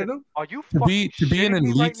 I ain't mad at him. Are you To fucking be an shitting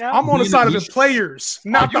me elite- right now? I'm on the Being side of the elite- players,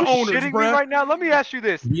 not the Are you owners, shitting me bro. right now? Let me ask you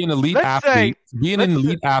this. To be an elite Let's athlete, say- to be an let's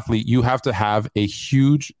elite athlete, you have to have a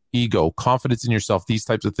huge ego, confidence in yourself, these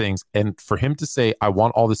types of things. And for him to say, "I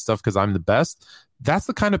want all this stuff because I'm the best," that's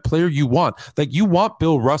the kind of player you want. Like you want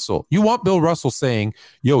Bill Russell. You want Bill Russell saying,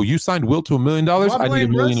 "Yo, you signed Will to $1 million. Do I I need blame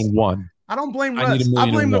 $1.1 Russ? million." I don't blame I need Russ. $1 I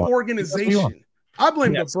million blame the more. organization. I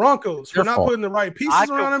blame Yes. the Broncos for Their not fault. putting the right I pieces could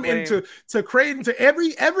around him and blame- to create into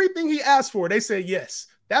everything he asked for. They said yes.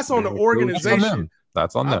 That's on the That's on organization. them.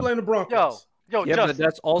 That's on I them. blame the Broncos. Yo, Yeah, but Justin.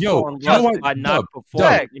 that's also Yo, on you know Russ what? by not Dub,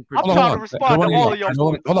 performing. Dub, in I'm particular. trying to respond to all of y'all.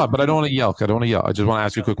 Hold on, but I don't want to yell. I just want to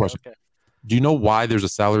ask you a quick question. Okay. Do you know why there's a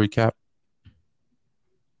salary cap?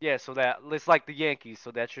 Yeah, so that it's like the Yankees, so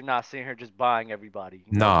that you're not sitting here just buying everybody.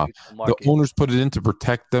 You Nah, gotta use the The market. owners put it in to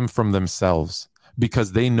protect them from themselves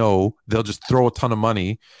because they know they'll just throw a ton of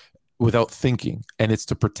money without thinking, and it's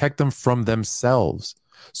to protect them from themselves.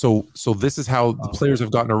 So this is how the players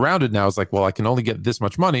have gotten around it now. It's like, well, I can only get this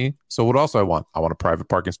much money. So what else do I want? I want a private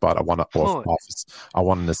parking spot. I want an office. I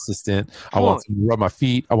want an assistant. I want someone to rub my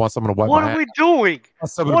feet. I want someone to wipe What my are hands. we doing? I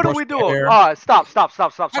want someone to What are brush we my doing? hair. All right, stop.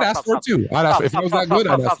 I'd ask for it too. I'd ask for it. If it was that good,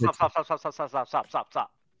 I'd ask for it too.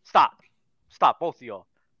 Stop, both of y'all.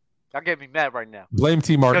 Y'all get me mad right now. Blame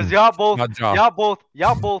T. Martin. Because y'all both, Not Ja.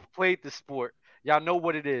 y'all both played the sport. Y'all know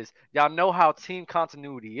what it is. Y'all know how team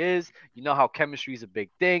continuity is. You know how chemistry is a big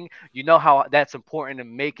thing. You know how that's important to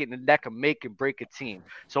make it, and that can make and break a team.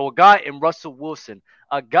 So a guy in Russell Wilson,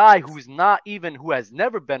 a guy who has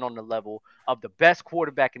never been on the level of the best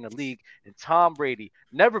quarterback in the league, and Tom Brady,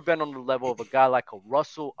 never been on the level of a guy like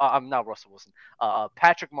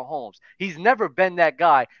Patrick Mahomes. He's never been that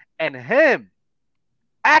guy, and him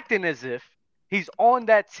acting as if he's on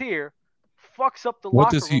that tier fucks up the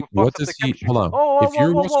locker room. What does he? Hold on. Oh, If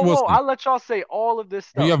you're Russell Wilson, I'll let y'all say all of this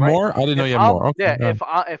stuff. you have right? more. I didn't know you have more. Okay, Yeah,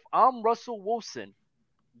 go if I'm Russell Wilson,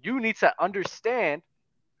 you need to understand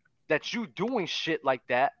that you doing shit like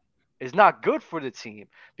that is not good for the team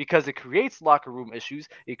because it creates locker room issues.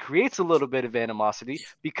 It creates a little bit of animosity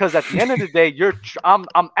because at the end of the day, I'm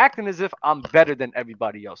acting as if I'm better than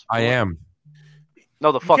everybody else. I am.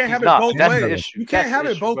 No, the You fuck can't he's have it not. both That's the ways. issue. You can't That's have the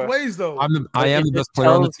it issue, both bro. ways, though. I am the It best just player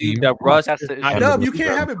on the tells you team. that Russ That's is the not issue. Dub, gonna you be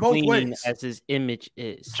can't have it both clean ways. as his image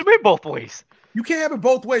is. What you mean both ways? You can't have it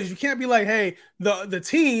both ways. You can't be like, hey, the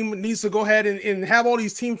team needs to go ahead and have all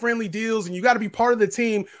these team-friendly deals, and you got to be part of the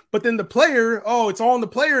team. But then the player, oh, it's all on the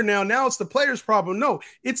player now. Now it's the player's problem. No,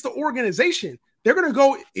 it's the organization. They're going to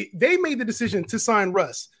go – they made the decision to sign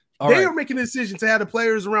Russ. They are making the decision to have the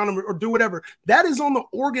players around them or do whatever. That is on the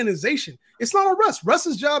organization. It's not on Russ.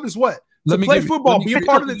 Russ's job is what? To play football, be a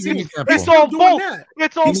part of the team. It's on both.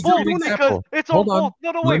 It's on Let me give both you an because example. it's on Hold on. both.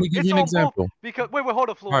 No, Let wait. me give It's you an on example. both because wait, hold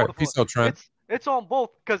on, Flo. All right, peace out, Trent. It's on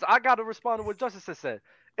both because I got to respond to what Justice has said.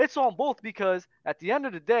 It's on both because at the end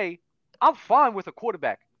of the day, I'm fine with a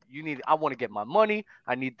quarterback. I want to get my money.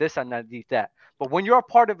 I need this and I need that. But when you're a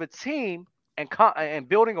part of a team and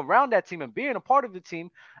building around that team and being a part of the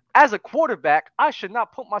team, as a quarterback, I should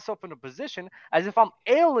not put myself in a position as if I'm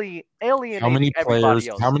alienating How many everybody players?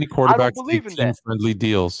 else. How many I don't quarterbacks believe take in that. team-friendly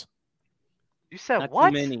deals? You said Not what?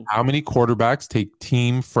 too many. How many quarterbacks take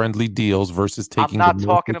team-friendly deals versus taking? I'm not the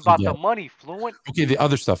talking most that about you the get? money, Fluent. Okay, the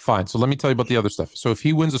other stuff, fine. So let me tell you about the other stuff. So if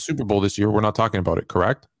he wins a Super Bowl this year, we're not talking about it,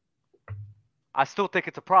 correct? I still think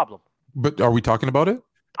it's a problem. But are we talking about it?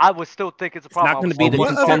 I would still think it's a problem. not gonna be the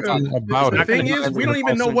What other, Talking about the it. thing is, we don't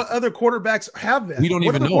even know what other quarterbacks have that. We don't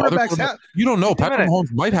What even other know. Other quarterbacks have. You don't know. Wait a Patrick minute.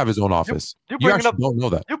 Mahomes might have his own office. You're You bringing actually up don't know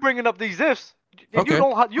that. You're bringing up these ifs. And Okay. You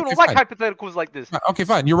don't Okay, like fine. hypotheticals like this. Okay,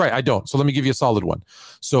 fine. You're right. I don't. So let me give you a solid one.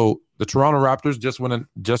 So the Toronto Raptors just win an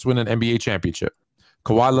NBA championship.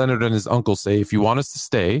 Kawhi Leonard and his uncle say, if you want us to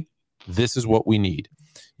stay, this is what we need.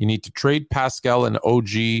 You need to trade Pascal and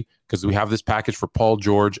OG because we have this package for Paul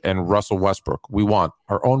George and Russell Westbrook. We want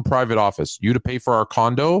our own private office. You to pay for our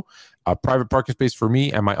condo, a private parking space for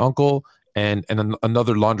me and my uncle, and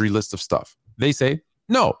another laundry list of stuff. They say,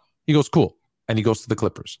 no. He goes, cool. And he goes to the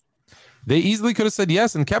Clippers. They easily could have said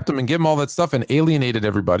yes and kept him and give him all that stuff and alienated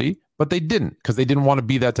everybody, but they didn't because they didn't want to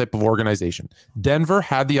be that type of organization. Denver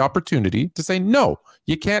had the opportunity to say, no,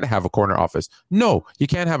 you can't have a corner office. No, you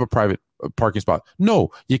can't have a private parking spot.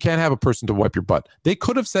 No, you can't have a person to wipe your butt. They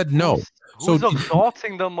could have said no. Who's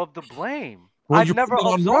absolving them of the blame? Well, I you're never putting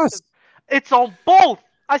it on absolved Russ. them. It's on both.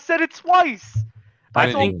 I said it twice. I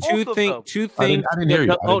It's didn't on hear both you. of them. Two I things. didn't hear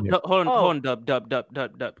you. I Hold didn't hear you. on, Dub.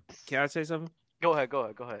 Can I say something? Go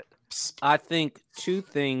ahead. I think two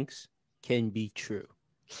things can be true.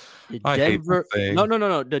 The I hate that saying.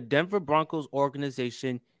 No. The Denver Broncos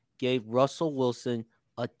organization gave Russell Wilson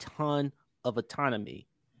a ton of autonomy.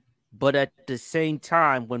 But at the same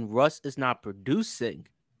time, when Russ is not producing,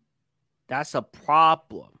 that's a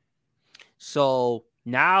problem. So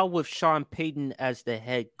now with Sean Payton as the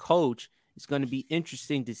head coach, it's going to be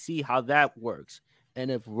interesting to see how that works. And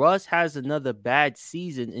if Russ has another bad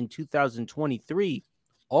season in 2023,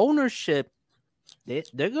 ownership, they're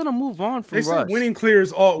going to move on from They Russ. said winning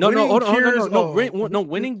clears all. No, No,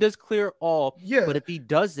 winning does clear all. Yeah. But if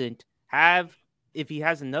he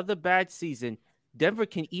has another bad season, Denver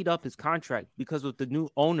can eat up his contract because of the new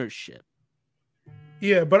ownership.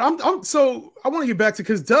 Yeah, but I'm so I want to get back to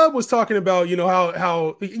because Dub was talking about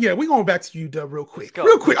how we're going back to you, Dub, real quick. I'm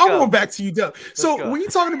going back to you, Dub. So when you're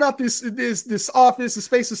talking about this office, the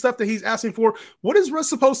space and stuff that he's asking for, what is Russ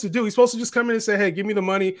supposed to do? He's supposed to just come in and say, hey, give me the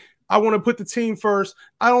money. I want to put the team first.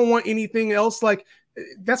 I don't want anything else. Like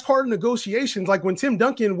that's part of negotiations. Like when Tim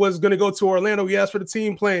Duncan was going to go to Orlando, he asked for the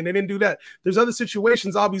team plan. They didn't do that. There's other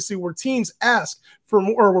situations, obviously, where teams ask for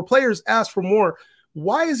more or where players ask for more.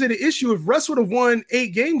 Why is it an issue? If Russ would have won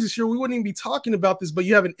 8 games this year, we wouldn't even be talking about this, but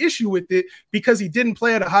you have an issue with it because he didn't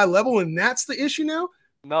play at a high level, and that's the issue now?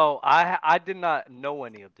 No, I did not know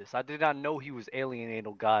any of this. I did not know he was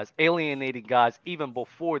alienating guys even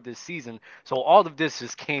before this season. So all of this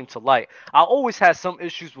just came to light. I always had some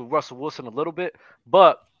issues with Russell Wilson a little bit,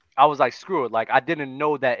 but I was like, screw it. Like, I didn't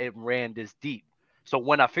know that it ran this deep. So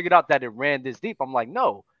when I figured out that it ran this deep, I'm like,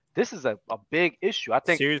 no. This is a big issue. I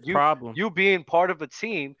think you being part of a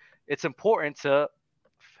team, it's important to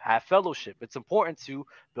have fellowship. It's important to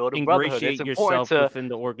build a brotherhood. It's important to within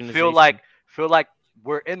the organization. feel like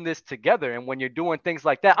we're in this together. And when you're doing things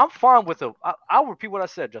like that, I'm fine with I'll repeat what I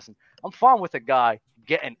said, Justin. I'm fine with a guy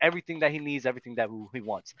getting everything that he needs, everything that he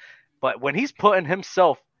wants. But when he's putting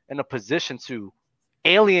himself in a position to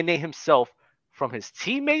alienate himself from his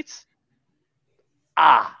teammates,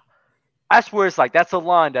 that's where it's like that's a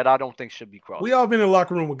line that I don't think should be crossed. We all been in the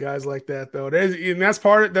locker room with guys like that, though. That's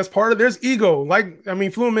part of there's ego. Like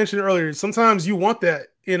Fluent mentioned earlier, sometimes you want that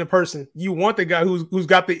in a person. You want the guy who's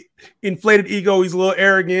got the inflated ego. He's a little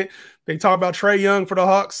arrogant, They talk about Trae Young for the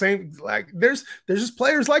Hawks. Same, like there's just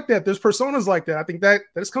players like that. There's personas like that. I think that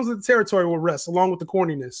just comes with the territory with Russ, along with the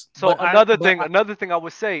corniness. So another thing I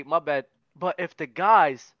would say, my bad. But if the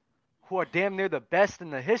guys who are damn near the best in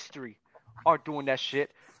the history are doing that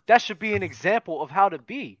shit, that should be an example of how to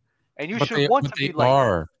be. And you should want to be like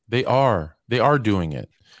that. They are doing it.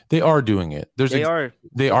 They are doing it.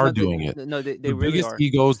 They are doing it. No, they the really biggest are.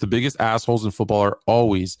 egos, the biggest assholes in football are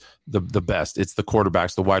always the best. It's the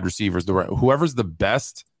quarterbacks, the wide receivers, whoever's the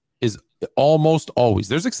best is almost always.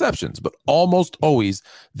 There's exceptions, but almost always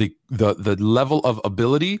the level of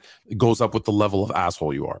ability goes up with the level of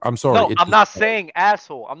asshole you are. I'm sorry. No, I'm not saying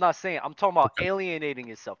asshole. I'm talking about alienating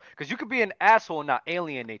yourself, because you could be an asshole and not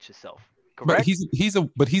alienate yourself. Correct?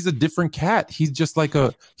 But he's a different cat. He's just like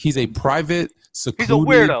he's a private, secluded. He's a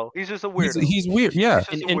weirdo. He's just a weirdo. He's weird. Yeah.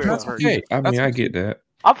 That's okay. I mean, I get that.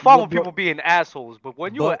 I'm fine with people being assholes, but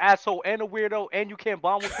when you're an asshole and a weirdo and you can't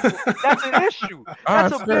bond with people, that's an issue.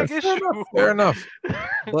 That's a big issue. Fair enough.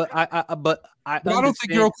 But I don't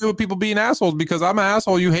think you're okay with people being assholes, because I'm an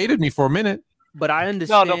asshole. You hated me for a minute. But I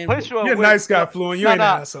understand. No, the place you're a nice guy, Fluent. You ain't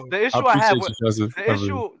an asshole. The issue I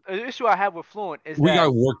have with Fluent is we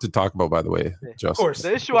got work to talk about, by the way. Just of course.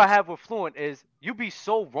 The issue I have with Fluent is you be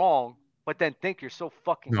so wrong, but then think you're so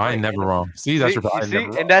fucking. No, I ain't never wrong. See, that's your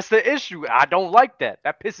problem. And that's the issue. I don't like that.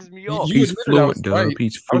 That pisses me off. He's fluent, Dub. Right.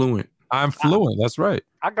 He's fluent. I'm fluent. That's right.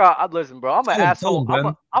 I listen, bro. I'm an asshole.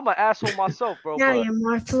 I'm an asshole myself, bro. Now you're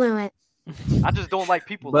more fluent. I just don't like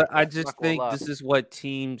people. But I just think this is what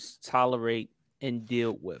teams tolerate and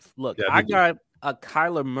deal with. Look, I got a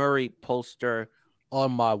Kyler Murray poster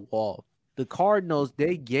on my wall. The Cardinals,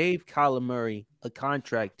 they gave Kyler Murray a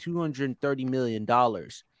contract, $230 million.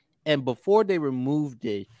 And before they removed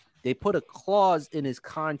it, they put a clause in his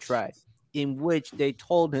contract in which they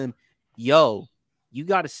told him, yo, you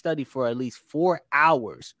got to study for at least 4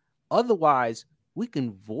 hours. Otherwise, we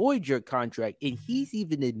can void your contract. And he's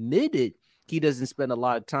even admitted he doesn't spend a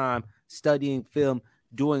lot of time studying film,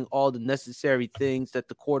 doing all the necessary things that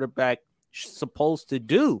the quarterback supposed to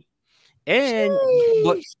do. And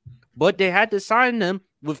but they had to sign them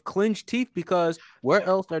with clenched teeth, because where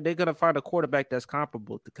else are they going to find a quarterback that's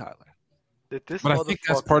comparable to Kyler? But I think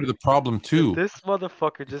that's part of the problem too. Did this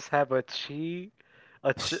motherfucker just have a cheese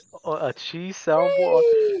soundboard?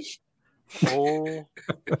 Oh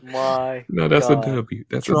my! No, that's God. a W.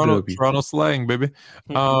 That's Toronto, a W. Toronto slang, baby.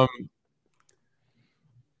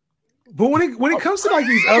 But when it comes to like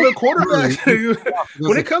these other quarterbacks,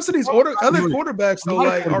 when it comes to these other quarterbacks, though,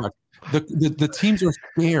 like the teams are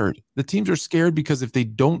scared. The teams are scared because if they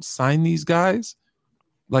don't sign these guys,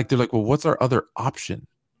 like they're like, well, what's our other option?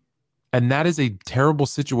 And that is a terrible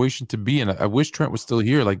situation to be in. I wish Trent was still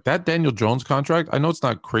here. Like that Daniel Jones contract, I know it's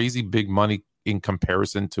not crazy big money in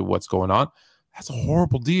comparison to what's going on. That's a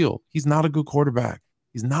horrible deal. He's not a good quarterback.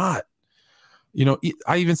 He's not. You know,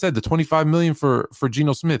 I even said the $25 million for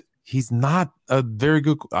Geno Smith. He's not a very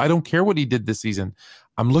good. I don't care what he did this season.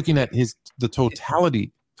 I'm looking at the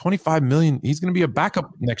totality. $25 million. He's going to be a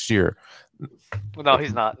backup next year. No,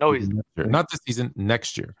 he's not. No, he's not this season.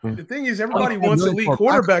 Next year. The thing is, everybody wants elite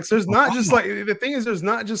quarterbacks. There's not just like there's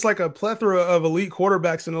not just like a plethora of elite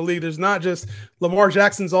quarterbacks in the league. There's not just Lamar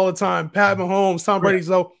Jacksons all the time, Pat Mahomes, Tom Brady.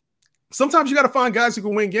 So sometimes you got to find guys who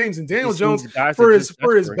can win games. And Daniel Jones, for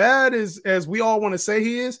as bad as we all want to say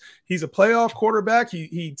he is, he's a playoff quarterback.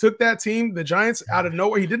 He took that team, the Giants, out of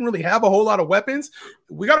nowhere. He didn't really have a whole lot of weapons.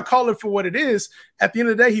 We got to call it for what it is. At the end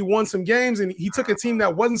of the day, he won some games, and he took a team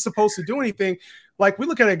that wasn't supposed to do anything. Like, we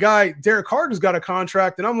look at a guy, Derek Carr, who's got a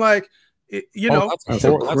contract, and I'm like, that's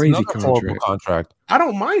a crazy contract. I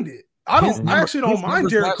don't mind it. I actually don't mind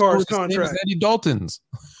Derek Carr's contract. Andy Dalton's.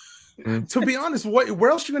 To be honest, where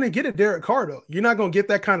else are you going to get a Derek Carr, though? You're not going to get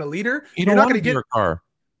that kind of leader. You're not going to get Derek Carr.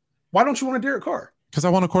 Why don't you want a Derek Carr? Because I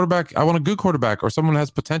want a quarterback. I want a good quarterback or someone who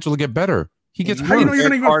has potential to get better. He gets. How you know you're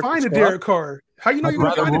going to even find a Derek Carr? How you know you're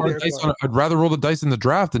going to find a Derek Carr? I'd rather roll the dice in the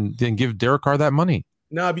draft than give Derek Carr that money.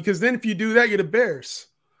 Nah, because then if you do that, you're the Bears.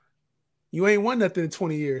 You ain't won nothing in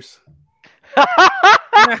 20 years.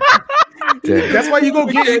 That's why you go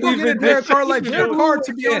get a Derek Carr. Like Derek Carr,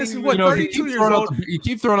 to be honest, is what, 32 years old. You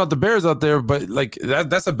keep throwing out the Bears out there, but like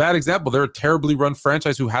that's a bad example. They're a terribly run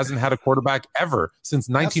franchise who hasn't had a quarterback ever since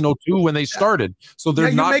 1902 when they started. So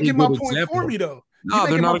they're not making my point example. For me though. No,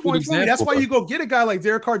 they're not a good example. That's why you go get a guy like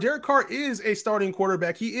Derek Carr. Derek Carr is a starting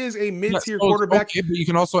quarterback. He is a mid-tier quarterback. Okay, but you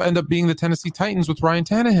can also end up being the Tennessee Titans with Ryan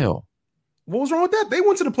Tannehill. What was wrong with that? They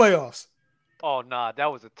went to the playoffs. Oh nah, that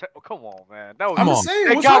was come on, man. That was. I'm saying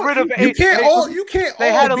they got rid of. You can't.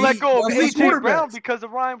 They had to let go of AJ Brown because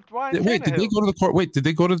of Ryan. Wait, did they go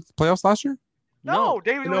to the playoffs last year? No,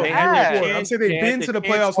 they No, don't They have. had before. the I'm saying they've chance- been they to the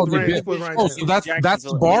had playoffs Oh, with they've Ryan been- with Ryan oh, Tannehill. so that's the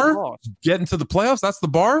Jacksonville, and they bar? lost. Getting to the playoffs? That's the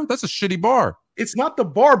bar? That's a shitty bar. It's not the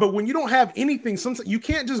bar, but when you don't have anything, sometimes you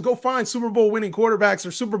can't just go find Super Bowl winning quarterbacks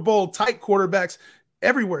or Super Bowl type quarterbacks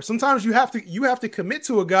everywhere. Sometimes you have to commit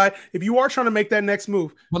to a guy if you are trying to make that next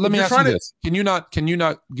move. But let If me you're ask you trying to- this: Can you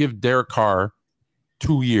not give Derek Carr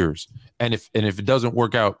 2 years, and if it doesn't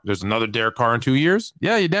work out, there's another Derek Carr in 2 years?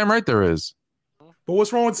 Yeah, you're damn right there is. But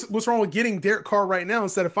what's wrong with getting Derek Carr right now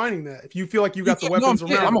instead of finding that? If you feel like you got the No, weapons I'm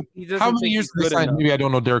saying, around him. He doesn't how many think years he's did they good sign? enough. Maybe I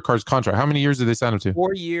don't know Derek Carr's contract. How many years did they sign him to?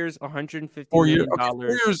 4 years, $150 4 million. years. Okay, 4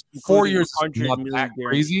 years. 4 including years. Is $100 not million that guaranteed.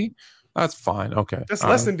 crazy. That's fine. Okay, That's All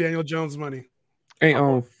less right. than Daniel Jones' money. Hey,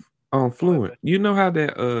 Fluent. You know how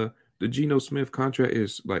that the Geno Smith contract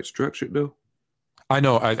is like structured though? I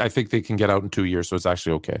know. I think they can get out in 2 years, so it's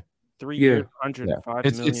actually okay. 3 Yeah. years, $105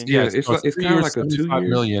 It's million. Yeah, it's it's so like- it's 3 kinda years, like a 2 $75 years.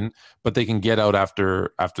 million, but they can get out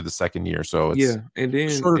after the second year. So it's Yeah, and then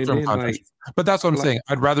shorter term contracts. like But that's what I'm like- saying.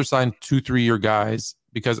 I'd rather sign 2-3 year guys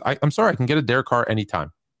because I'm sorry, I can get a Derek Carr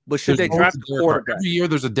anytime. But should There's they always draft a a Derek Carr. quarterback? Every year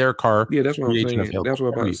there's a Derek Carr. yeah, that's what I'm free agent saying. available. That's what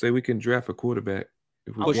I'm about Every to say. We can draft a quarterback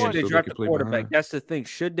if we I But can, should they so draft can a play quarterback? behind. That's the thing.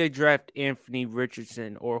 Should they draft Anthony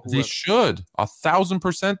Richardson or They whoever? should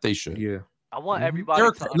 1,000% they should. Yeah, I want Mhm. everybody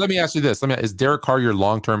Derek, to. let me ask you this: Is Derek Carr your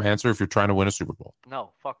long term answer if you're trying to win a Super Bowl? No,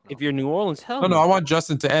 fuck no. If you're New Orleans, hell No, I want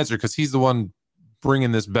Justin to answer because he's the one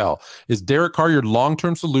bringing this bell. Is Derek Carr your long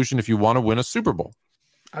term solution if you want to win a Super Bowl?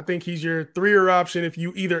 I think he's your 3-year option if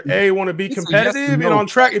you either want to be It's a yes competitive or and no. on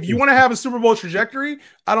track. If you want to have a Super Bowl trajectory,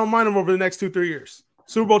 I don't mind him over the next 2-3 years.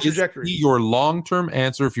 Super Bowl Is trajectory. he your long term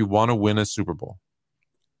answer if you want to win a Super Bowl?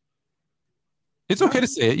 It's okay to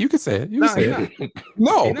say it. You can say it. You can Nah, say he's it. not.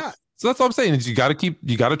 No. He's not. So that's what I'm saying. Is you got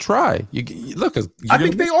to try. Look. I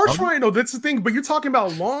think they are trying though. That's the thing. But you're talking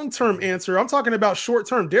about long-term answer. I'm talking about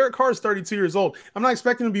short-term. Derek Carr is 32 years old. I'm not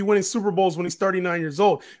expecting him to be winning Super Bowls when he's 39 years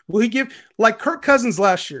old. Will he give like Kirk Cousins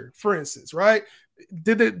last year, for instance, right?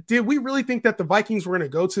 Did we really think that the Vikings were going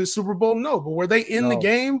to go to the Super Bowl? No, but were they in the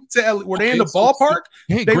game? Were they in the ballpark?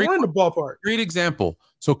 Hey, They were in the ballpark. Great example.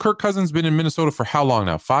 So Kirk Cousins been in Minnesota for how long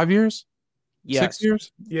now? 5 years? Yes. 6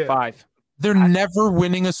 years? Yeah. 5. They're never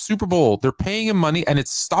winning a Super Bowl. They're paying him money, and it's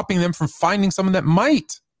stopping them from finding someone that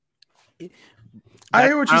might. I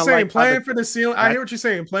hear what you're I saying. like Playing other- for the ceiling. I hear what you're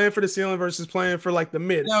saying. Playing for the ceiling versus playing for like the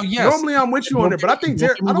mid. Now, yes, Normally, I'm with you on it, but I think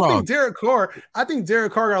don't get me wrong. Derek Carr. I think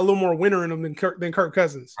Derek Carr got a little more winner in him than Kirk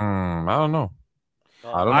Cousins. I don't know.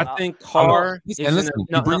 I don't know. I think Carr. And listen,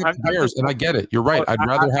 you bring up the Bears, and I get it. You're right. I'd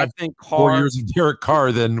rather I have think 4 Carr. years of Derek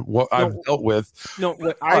Carr than what I've dealt with. No,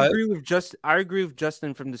 I agree with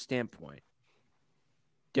Justin from the standpoint.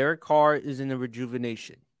 Derek Carr is in a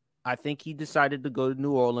rejuvenation. I think he decided to go to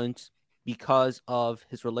New Orleans because of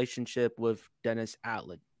his relationship with Dennis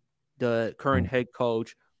Allen, the current head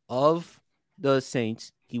coach of the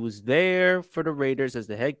Saints. He was there for the Raiders as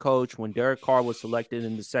the head coach when Derek Carr was selected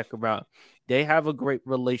in the second round. They have a great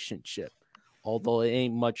relationship. Although it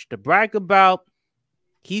ain't much to brag about,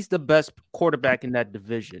 he's the best quarterback in that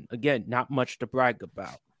division. Again, not much to brag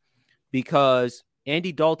about because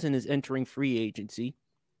Andy Dalton is entering free agency.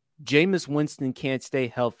 Jameis Winston can't stay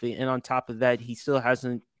healthy. And on top of that, he still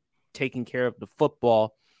hasn't taken care of the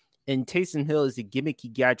football. And Taysom Hill is a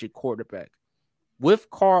gimmicky gadget quarterback. With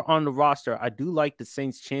Carr on the roster, I do like the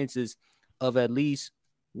Saints' chances of at least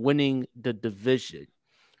winning the division.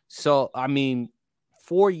 So, I mean,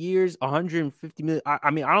 4 years, 150 million.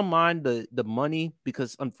 I mean, I don't mind the money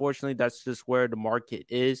because unfortunately that's just where the market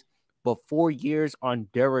is. But 4 years on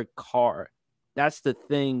Derek Carr, that's the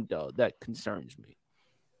thing though that concerns me.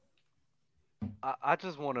 I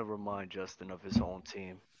just want to remind Justin of his own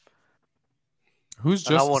team, Who's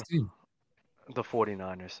And I Justin's want- team? the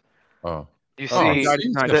 49ers. Oh, You Oh, I'm see, glad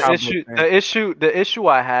he's not a the Cowboy issue, fan. the issue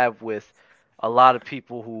I have with a lot of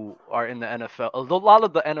people who are in the NFL, a lot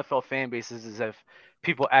of the NFL fan bases is if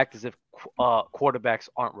people act as if quarterbacks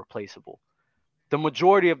aren't replaceable. The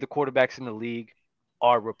majority of the quarterbacks in the league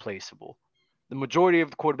are replaceable. The majority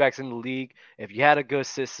of the quarterbacks in the league, if you had a good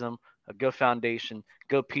system, a good foundation,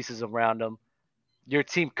 good pieces around them, your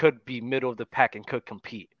team could be middle of the pack and could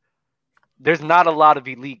compete. There's not a lot of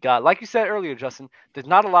elite guys. Like you said earlier, Justin, there's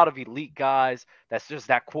not a lot of elite guys that's just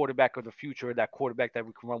that quarterback of the future, that quarterback that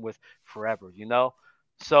we can run with forever, you know?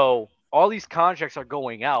 So all these contracts are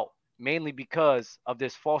going out mainly because of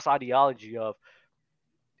this false ideology of,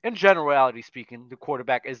 in generality speaking, the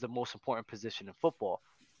quarterback is the most important position in football.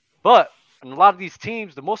 But in a lot of these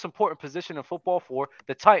teams, the most important position in football for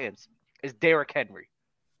the Titans is Derrick Henry.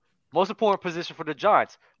 Most important position for the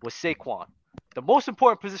Giants was Saquon. The most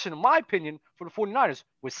important position, in my opinion, for the 49ers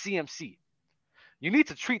was CMC. You need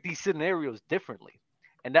to treat these scenarios differently.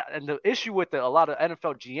 And the issue with a lot of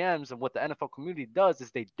NFL GMs and what the NFL community does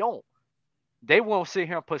is they don't. They won't sit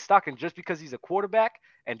here and put stock in just because he's a quarterback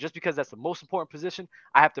and just because that's the most important position,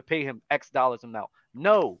 I have to pay him X dollars amount.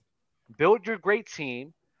 No. Build your great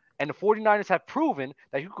team. And the 49ers have proven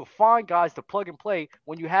that you can find guys to plug and play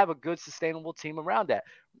when you have a good, sustainable team around that.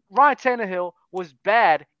 Ryan Tannehill was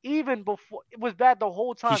bad even before – it was bad the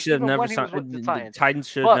whole time. He should have never signed – the Titans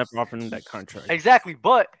should have never offered him that contract. Exactly.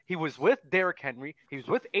 But he was with Derrick Henry. He was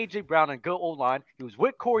with A.J. Brown and good O-line. He was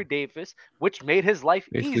with Corey Davis, which made his life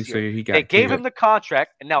easier. They gave him the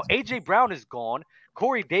contract, and now A.J. Brown is gone.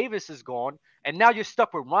 Corey Davis is gone. And now you're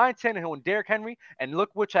stuck with Ryan Tannehill and Derrick Henry, and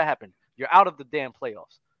look what happened. You're out of the damn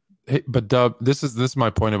playoffs. Hey, but Dub, this is my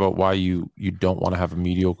point about why you don't want to have a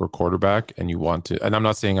mediocre quarterback and you want to. And I'm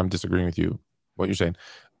not saying I'm disagreeing with you what you're saying,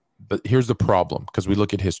 but here's the problem because we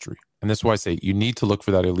look at history, and this is why I say you need to look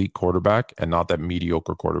for that elite quarterback and not that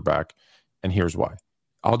mediocre quarterback. And here's why.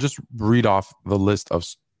 I'll just read off the list of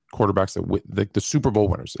quarterbacks that the Super Bowl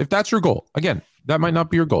winners. If that's your goal, again, that might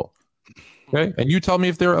not be your goal. Okay, and you tell me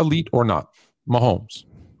if they're elite or not. Mahomes,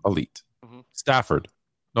 elite. Stafford,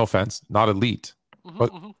 no offense, not elite.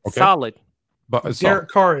 But okay. Solid. But Derek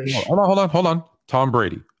Carr-ish. Hold on. Tom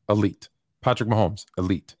Brady, elite. Patrick Mahomes,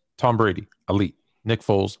 elite. Tom Brady, elite. Nick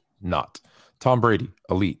Foles, not. Tom Brady,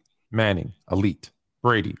 elite. Manning, elite.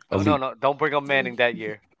 Brady, elite. No. Don't bring up Manning that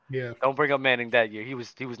year. Yeah. Don't bring up Manning that year. He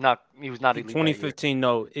was not elite. 2015,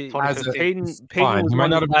 no. 2015. Peyton he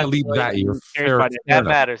might not have been elite that year. That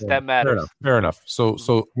matters. Fair enough.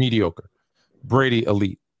 So mediocre. Brady,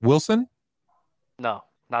 elite. Wilson? No,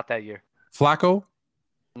 not that year. Flacco?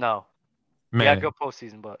 No. Manning. He had a good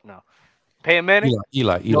postseason, but no. Peyton Manning?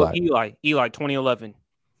 Eli. 2011.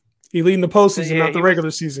 He leading the postseason, not the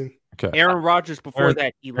regular season. Okay. Aaron Rodgers before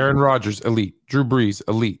that. Eli. Aaron Rodgers, elite. Drew Brees,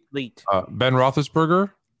 elite. Ben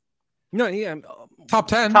Roethlisberger? No, yeah. Top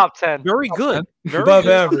 10. Top 10. Very good. Above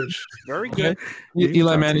average. Very good.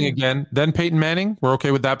 Eli Manning again. Then Peyton Manning. We're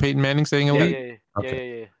okay with that, Peyton Manning saying elite?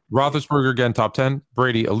 Yeah. Roethlisberger again, top 10.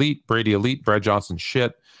 Brady, elite. Brad Johnson,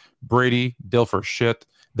 shit. Brady, Dilfer, shit.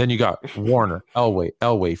 Then you got Warner,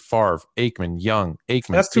 Elway, Favre, Aikman, Young,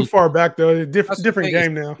 Aikman. That's too far back, though. Different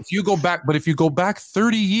game now. If you go back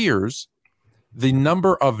 30 years, the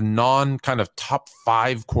number of kind of top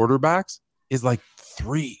 5 quarterbacks is like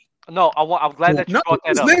 3. No, I'm glad that you brought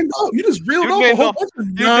that up. You just reeled off a whole bunch of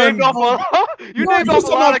You named off a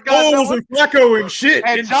lot of guys. And Flacco and shit.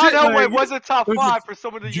 And John Elway wasn't top 5 for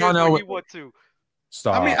some of the years where he went to.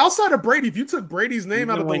 Stop. I mean, outside of Brady, if you took Brady's name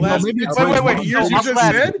out of the last wait, years you just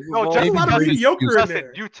said, there's a lot of mediocre in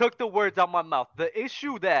there. You took the words out my mouth. The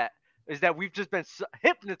issue is that we've just been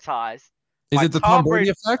hypnotized. Is it the Tom Brady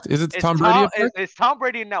effect? It's Tom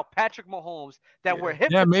Brady and now Patrick Mahomes that we're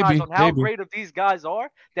hypnotized on how great of these guys are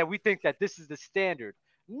that we think that this is the standard.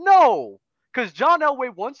 No, because John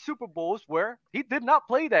Elway won Super Bowls where he did not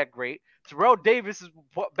play that great. Terrell Davis is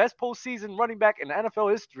best postseason running back in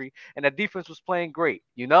NFL history, and that defense was playing great.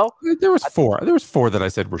 You know, there was 4. There was 4 that I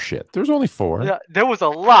said were shit. There was only 4. Yeah, there was a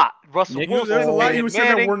lot. Russell Wilson. There's a lot you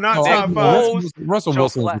said that were not top 5. Russell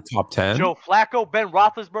Wilson was the top 10. Joe Flacco, Ben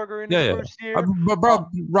Roethlisberger in his first year.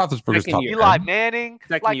 Roethlisberger's top 10. Eli Manning.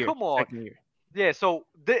 Come on. Yeah, so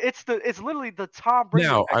it's literally the Tom Brady.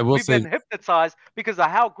 Now, I will say, we've been hypnotized because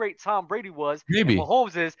of how great Tom Brady was. Maybe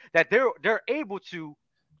Mahomes is that they're able to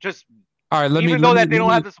just. All right, let me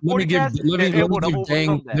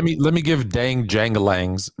give Dang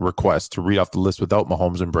Jangalang's request to read off the list without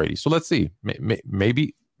Mahomes and Brady. So let's see.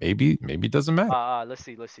 Maybe it doesn't matter. Let's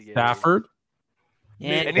see. Yeah, Stafford.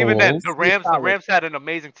 And even then, the Rams had an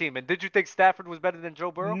amazing team. And did you think Stafford was better than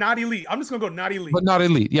Joe Burrow? Not elite. I'm just gonna go not elite. But not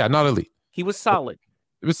elite. Yeah, not elite. He was solid.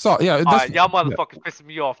 It was solid. Yeah. All right, y'all motherfuckers pissing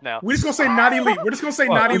me off now. We're just gonna say not elite. We're just gonna say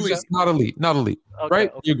not elite. Not elite. Okay,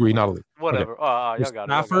 right? You agree? Not elite. Whatever. Okay. Y'all got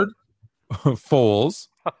Stafford. Foles,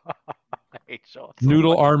 I hate y'all.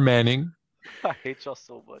 Noodle Arm Manning, I hate y'all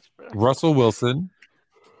so much, bro. Russell Wilson,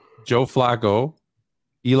 Joe Flacco,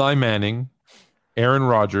 Eli Manning, Aaron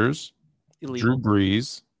Rodgers, elite. Drew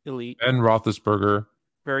Brees, elite. Ben Roethlisberger,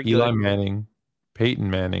 very good. Eli Manning, Peyton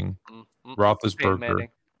Manning, Roethlisberger,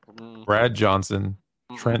 Brad Johnson,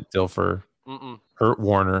 Trent Dilfer, Kurt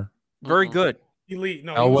Warner, very good. Elite.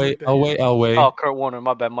 No, Elway. Oh, Kurt Warner.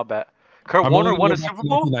 My bad. Kurt Warner won a Super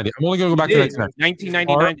Bowl? I'm only going to go back to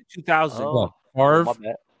 1999 to 2000. Favre,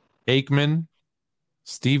 Aikman,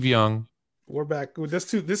 Steve Young. We're back.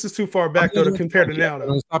 This is too far back, though, to compare to now.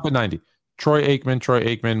 Though. Stop at 90. Troy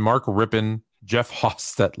Aikman, Mark Rippon, Jeff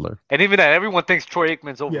Hostetler. And even that, everyone thinks Troy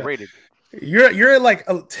Aikman's overrated. You're at like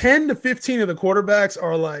 10 to 15 of the quarterbacks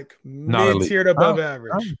are like mid-tiered above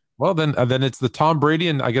average. Well, then it's the Tom Brady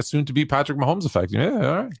and I guess soon to be Patrick Mahomes effect. Yeah,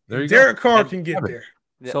 all right. There you Derek go. Carr can get there.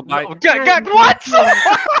 Yeah. So by what?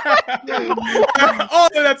 All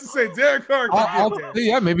of that to say, Derek Carr can get there.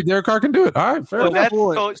 Yeah, maybe Derek Carr can do it. All right, fair So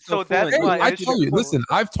enough. that's Hey, why I tell you, listen,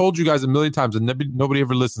 I've told you guys a million times, and nobody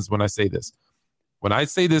ever listens when I say this. When I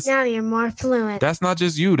say this, Now you're more fluent. that's not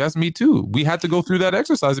just you. That's me too. We had to go through that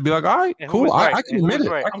exercise and be like, all right, And who cool. was right? I can And who admit was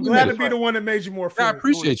it. right? I can I'm glad admit to it. be the one that made you more Yeah, I fluent.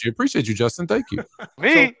 appreciate you. Appreciate you, Justin. Thank you.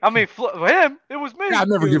 Me? I mean, him. It was me. Yeah, I've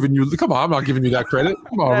never given you. Come on, I'm not giving you that credit.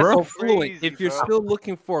 Come on, That's bro. so fluent. crazy, If you're bro. still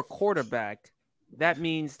looking for a quarterback, that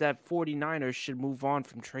means that 49ers should move on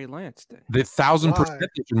from Trey Lance then. The 1,000% Why? they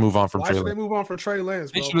should move on from Why Trey should they Lance. move on from Trey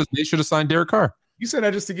Lance, bro? They should have signed Derek Carr. You said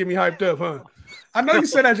that just to get me hyped up, huh? I know you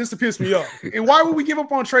said that just to piss me off. And why would we give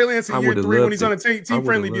up on Trey Lance in I year would've 3 when loved he's on a it.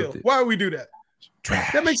 team-friendly I deal? would've loved it. Why would we do that?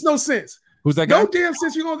 Trash. That makes no sense. Who's that guy? No damn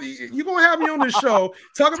sense. You're gonna have me on this show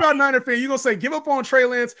talk about Niner fan. You're gonna say give up on Trey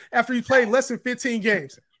Lance after he played less than 15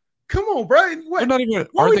 games. Come on, bro. They're What? not even.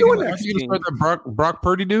 Why are Are we they doing going that? to start that Brock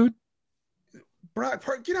Purdy dude? Brock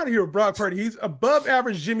Purdy, get out of here with Brock Purdy. He's above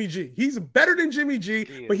average Jimmy G. He's better than Jimmy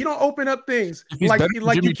G, but he don't open up things If he's like better than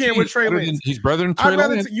you Jimmy can G, with Trey better Lance. than- he's better than Trey I'd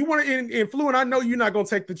rather Lance. you want to in Fluent. I know you're not going to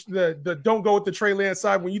take the don't go with the Trey Lance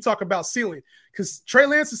side when you talk about ceiling, because Trey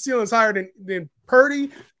Lance's ceiling is higher than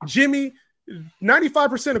Purdy, Jimmy.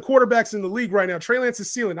 95% of quarterbacks in the league right now, Trey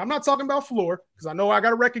Lance's ceiling. I'm not talking about floor because I know I got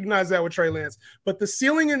to recognize that with Trey Lance, but the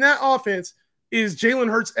ceiling in that offense is Jalen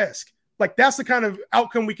Hurts-esque. Like that's the kind of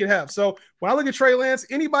outcome we could have. So when I look at Trey Lance,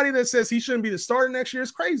 anybody that says he shouldn't be the starter next year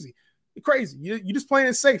is crazy. You're crazy. You just playing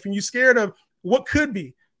it safe and you're scared of what could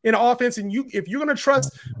be in an offense. And if you're going to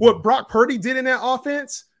trust what Brock Purdy did in that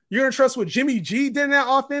offense, you're going to trust what Jimmy G did in that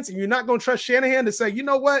offense, and you're not going to trust Shanahan to say, you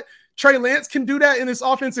know what, Trey Lance can do that in this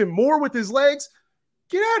offense and more with his legs.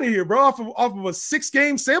 Get out of here, bro. Off of a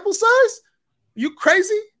 6-game sample size? You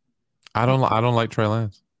crazy? I don't like Trey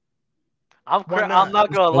Lance. I'm Why not?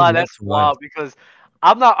 not gonna Just lie, don't that's let wild because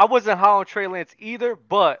I wasn't high on Trey Lance either,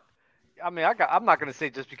 but I mean I'm not gonna say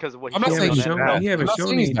just because of what I'm he's not doing saying on he's that. bad. He haven't I'm not shown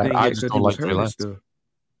saying he's anything bad. I yet just because don't he was like Trey hurt and Lance. stuff.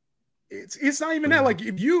 It's not even that. Like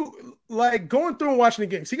if you like going through and watching the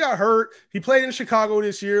games, he got hurt. He played in Chicago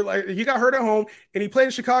this year. Like he got hurt at home, and he played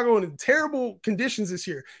in Chicago in terrible conditions this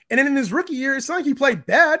year. And then in his rookie year, it's not like he played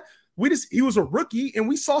bad. He was a rookie, and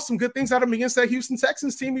we saw some good things out of him against that Houston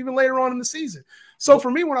Texans team even later on in the season. So for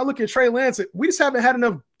me, when I look at Trey Lance, we just haven't had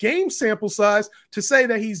enough game sample size to say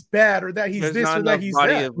that he's bad or that he's There's this not or that enough he's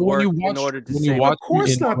body that. of work in order to say Of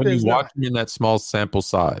course not, when you there's watch not. him in that small sample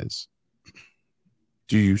size,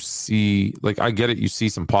 do you see, like, I get it, you see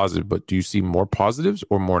some positive, but do you see more positives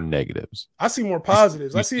or more negatives? I see more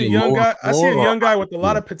positives. You I see a see young lower guy. I see a floor young guy with a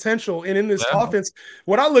lot Yeah. of potential. And in this Yeah. offense,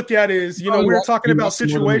 what I look at is, we were talking about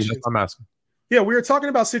situations. I'm asking. Yeah, we were talking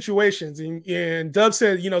about situations. And Dub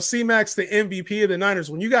said, C-Max, the MVP of the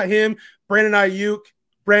Niners. When you got him, Brandon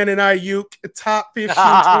Ayuk, top 15,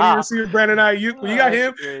 20 receiver, Brandon Ayuk. When you got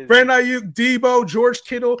him, Brandon Ayuk, Debo, George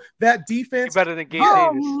Kittle, that defense. He's better than Gabe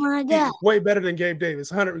Oh Davis. my God. Way better than Gabe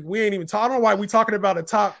Davis. 100. We ain't even talking. I don't know why we talking about a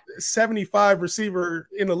top 75 receiver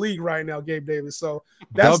in the league right now, Gabe Davis. So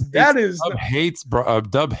Dub hates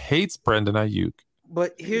Brandon Ayuk.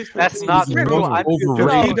 But here's the That's thing. not He's true.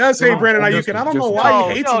 overrated. he does hate Brandon Ayuk, and I don't know why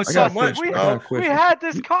he hates him so Justin, much, bro. we had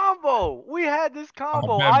this combo.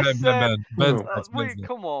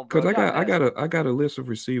 Come on, bro. Because I got a list of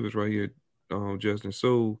receivers right here, Justin.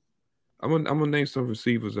 So I'm gonna name some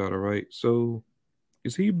receivers out. All right. So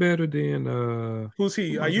is he better than Who's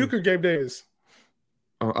he? Ayuk or Gabe Davis?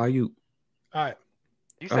 Ayuk? All right.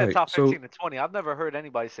 You said Alright, top so- 15 to 20. I've never heard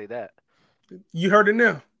anybody say that. You heard it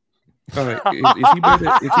now. All right. Is he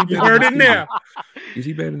better? You heard it now. Is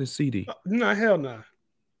he better than CD? No, hell no.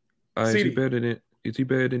 Is he CD. better than? Is he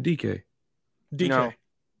better than DK? DK. No.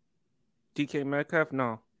 DK Metcalf,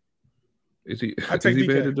 no. Is he? I take is he DK.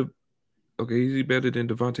 better than? Okay, is he better than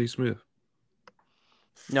Devontae Smith?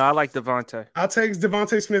 No, I like Devontae. I'll take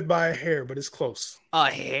Devontae Smith by a hair, but it's close. A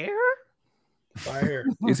hair? By a hair.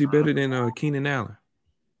 Is he better than Keenan Allen?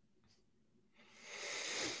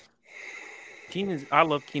 I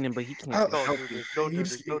love Keenan, but he can't. Don't do this. Don't do You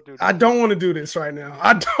this. just- Don't do this. I don't want to do this right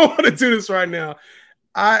now.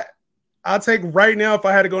 I'll take right now. If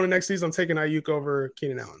I had to go to next season, I'm taking Ayuk over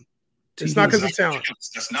Keenan Allen. It's not because of talent.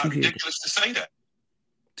 That's not ridiculous to say that.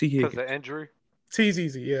 T. Because Higgins. of the injury. T's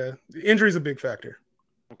easy, yeah. The injury's a big factor.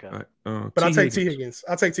 Okay. All right, But I'll take T. Higgins.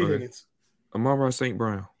 I'll take T. Okay. Higgins. Amon-Ra St.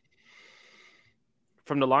 Brown.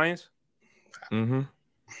 From the Lions? Mm-hmm.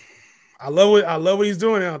 I love what he's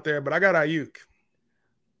doing out there, but I got Ayuk.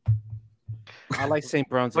 I like St.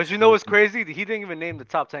 Brown's. But you know what's crazy? He didn't even name the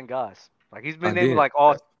top 10 guys. Like he's been I naming did. like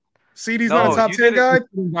all. CD's No, not a top you 10 guy.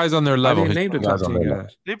 Putting guys on their I level. didn't His name the guys top on 10 their level.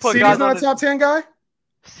 guys. They put CD's guys not on a top 10 guy.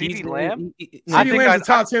 CD Lamb. CD think Lamb's I- a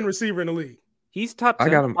top 10 receiver in the league. He's top 10.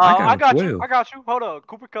 I got him. I got 12. you. I got you. Hold on.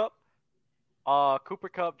 Cooper Cup. Cooper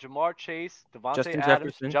Cup, Jamar Chase, Devontae Justin Adams,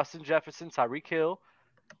 Jefferson. Justin Jefferson, Tyreek Hill,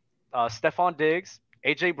 Stephon Diggs,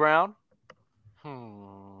 AJ Brown.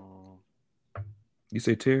 You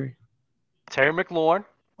say Terry? Terry McLaurin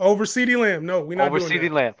Over CD Lamb. No, we're not over doing CD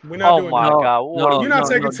that. Lamb. We're not Oh doing my that. God! What You're not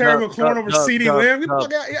taking Terry McLaurin over CD Lamb. Get the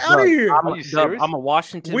fuck out of here. Are you serious? I'm a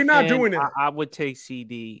Washington We're not fan. doing that. I would take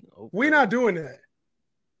CD. We're not doing that.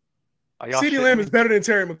 Are y'all CD shitting Lamb me? is better than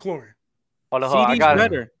Terry McLaurin. Hold on, I CD's got it.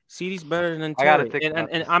 better. CD's better than I gotta Terry. think about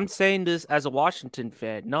And this. I'm saying this as a Washington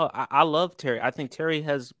fan. No, I love Terry. I think Terry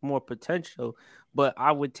has more potential, but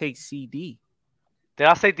I would take CD. Did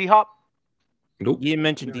I say D Hop? Nope. You didn't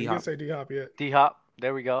mention No, D you Hop. didn't say D Hop yet. D Hop.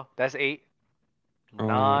 There we go. That's 8,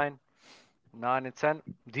 9, 9 and 10.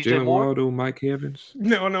 DJ Jalen Moore. Waldo, Mike Evans.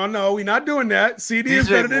 No. We're not doing that. CD is DJ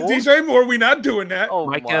better than Moore? DJ Moore. We're not doing that. Oh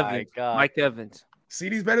Mike my Evans. God. Mike Evans.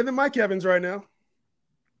 CD's better than Mike Evans right now.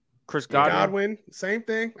 Chris Godwin. Godwin, same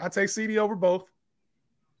thing. I take CD over both.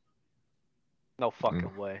 No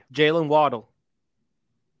fucking way. Jalen Waddle.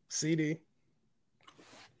 CD.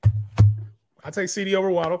 I take CD over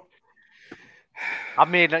Waddle. I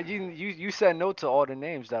mean, you said no to all the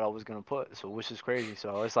names that I was gonna put, so which is crazy.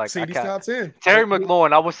 So it's like I CD's can't. top 10. Terry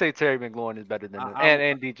McLaurin, I would say Terry McLaurin is better than him. I-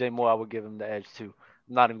 And DJ Moore, I would give him the edge too.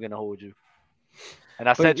 I'm not even gonna hold you. And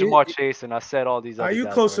I But said Jamar Chase, and I said all these other Are you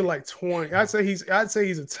guys close to already. like 20? I'd say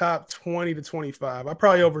he's a top 20 to 25. I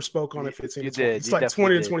probably overspoke on it 15 You to 20. did. It's You like definitely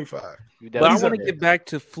 20 did. to 25. You But I definitely want to did. get back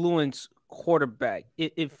to Fluent's quarterback.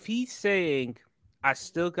 If he's saying, I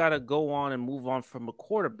still got to go on and move on from a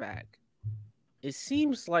quarterback, it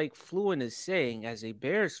seems like Fluent is saying, as a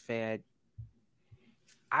Bears fan,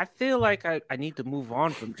 I feel like I need to move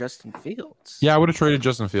on from Justin Fields. Yeah, I would have traded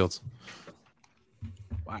Justin Fields.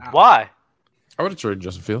 Wow. Why? I would have traded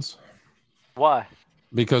Justin Fields Why?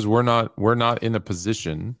 because we're not in a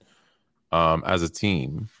position as a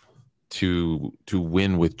team to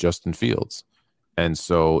win with Justin Fields. And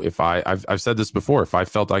so if I've said this before, if I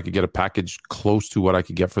felt I could get a package close to what I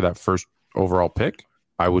could get for that first overall pick,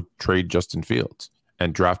 I would trade Justin Fields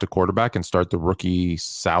and draft a quarterback and start the rookie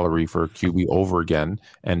salary for QB over again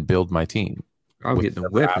and build my team. I'll with get the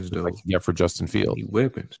whatever weapons, assets though. I could get for Justin Fields. He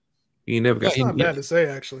weapons. He ain't never got That's not bad to say,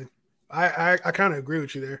 actually. I kind of agree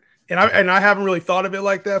with you there. And I haven't really thought of it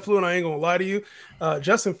like that, Flu, and I ain't gonna lie to you.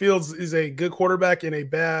 Justin Fields is a good quarterback in a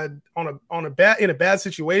bad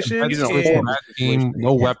situation. He's on And a bad team,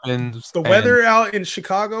 no weapons. the and weather out in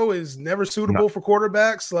Chicago is never suitable for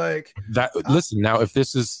quarterbacks. Like that. Listen, now if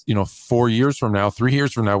this is 4 years from now, 3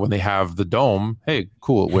 years from now, when they have the dome, hey,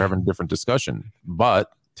 cool, we're having a different discussion. But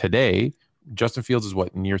today, Justin Fields is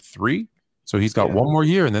what, in year 3? So he's got one more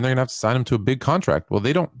year, and then they're gonna have to sign him to a big contract. Well,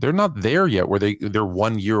 they're not there yet where they're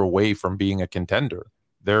 1 year away from being a contender.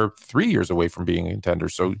 They're 3 years away from being a contender.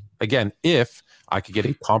 So again, if I could get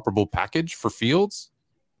a comparable package for Fields,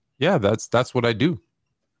 yeah, that's what I do.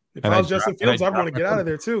 if And I was I Justin draft- and I Fields, I'd want to draft get my out of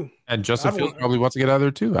there too. And Justin I'd Fields want- probably wants to get out of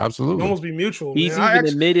there too. It'd Absolutely. almost be mutual. He's man. even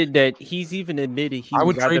admitted that he I would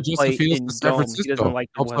would rather trade Justin play Fields in to San dome. He Francisco. doesn't like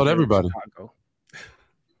the Helps out weather in everybody. Chicago.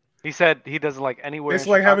 He said he doesn't like anywhere. It's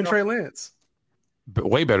in like having Chicago. Trey Lance. But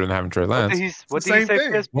way better than having Trey What Lance. did he, what the did he same say?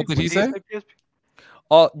 thing. PSP? What did he say? PSP?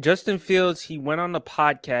 Oh, Justin Fields, he went on the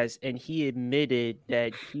podcast and he admitted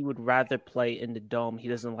that he would rather play in the dome. He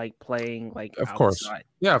doesn't like playing like Of course. outside.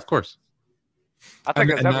 Yeah, of course. I think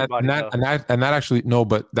that's everybody. And that actually no,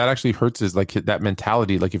 but that actually hurts is like that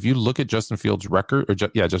mentality. Like if you look at Justin Fields' record,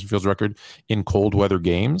 Justin Fields' record in cold weather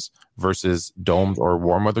games versus domed or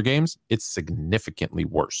warm weather games, it's significantly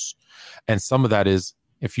worse. And some of that is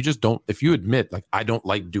if you admit like I don't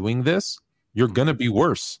like doing this, you're gonna be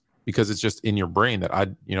worse because it's just in your brain that I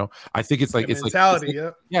think it's like That mentality.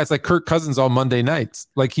 it's like Kirk Cousins on Monday nights.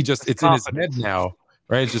 Like it's in his confidence. head now.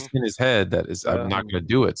 Right, it's just in his head that is I'm not going to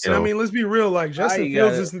do it. So And I mean, let's be real. Like Justin you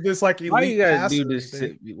Fields gotta- isn't this like elite Why you gotta passer do or this?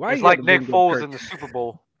 anything. Why It's you like gotta Nick bring Foles Kirk? in the Super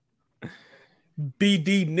Bowl.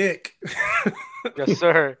 BD Nick. Yes,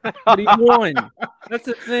 sir. But he won. That's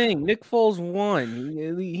the thing. Nick Foles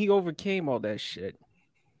won. He overcame all that shit.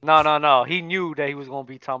 No. He knew that he was going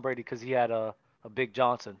to beat Tom Brady because he had a Big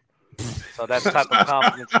Johnson. So that type of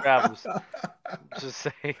confidence travels. Just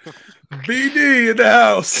saying. BD in the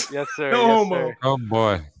house. Yes, sir. No yes, homo. sir. oh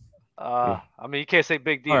boy. I mean, you can't say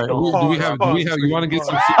Big D. All right, though. do we have you want to get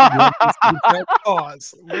some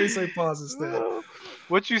Pause. What do you say? Pause instead.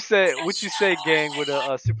 What you say, gang, with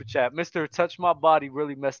a super chat? Mr. Touch My Body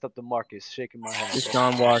really messed up the Marcus. Shaking my head. It's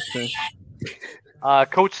John Watson.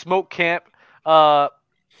 Coach Smoke Camp.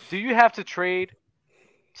 Do you have to trade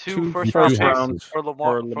two first first-round rounds picks for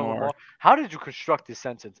Lamar? How did you construct this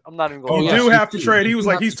sentence? I'm not even going You to do have to trade. He was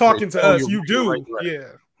like, he's talking to us. You do. Right. Yeah.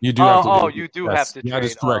 You do have to. You do have to trade. That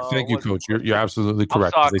is correct. Thank you, Coach. You're absolutely I'm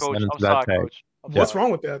correct. sorry, They Coach. sent into I'm that sorry, tag. Coach. What's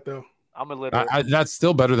wrong with that, though? I'm illiterate. That's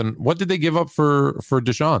still better than what did they give up for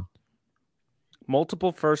Deshaun?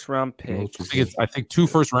 Multiple first-round picks. I think 2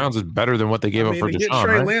 first rounds is better than what they gave up for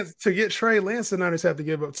Deshaun. Right? To get Trey Lance, the Niners have to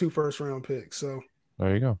give up 2 first-round picks. So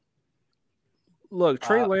there you go. Look,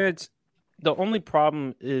 Trey Lance. The only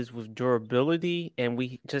problem is with durability, and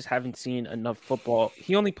we just haven't seen enough football.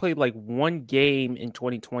 He only played like 1 game in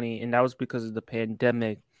 2020, and that was because of the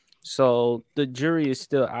pandemic. So the jury is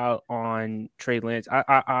still out on Trey Lance.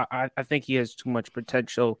 I think he has too much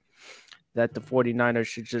potential that the 49ers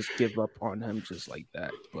should just give up on him just like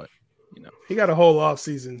that. But, he got a whole off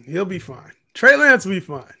season. He'll be fine. Trey Lance will be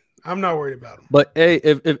fine. I'm not worried about him. But, hey,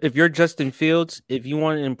 if you're Justin Fields, if you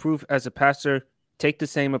want to improve as a passer, take the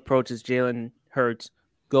same approach as Jalen Hurts.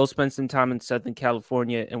 Go spend some time in Southern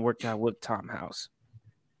California and work out with Tom House.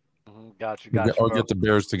 Got you. Or get the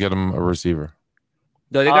Bears to get him a receiver.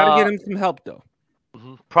 No, they got to get him some help, though.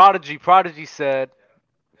 Prodigy said,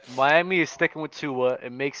 Miami is sticking with Tua.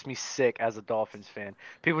 It makes me sick as a Dolphins fan.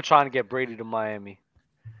 People trying to get Brady to Miami.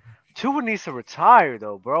 Tua needs to retire,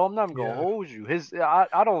 though, bro. I'm not even going to hold you.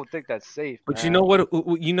 I don't think that's safe. But man. you know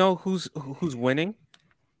what? You know who's winning?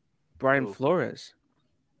 Brian Flores.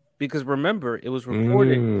 Because remember, it was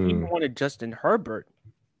reported he wanted Justin Herbert,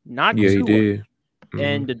 not Tua. He did.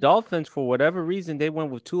 And the Dolphins, for whatever reason, they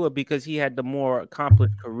went with Tua because he had the more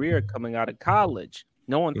accomplished career coming out of college.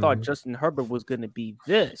 No one thought Justin Herbert was going to be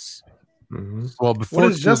this. Well, before what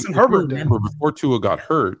has Justin Herbert done? Remember, before Tua got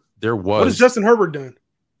hurt, there was. What has Justin Herbert done?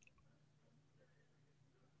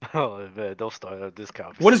 Oh man, don't start this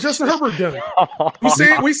conversation. What has Justin Herbert done?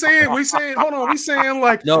 We saying. Hold on, we saying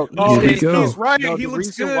like no. He's right. He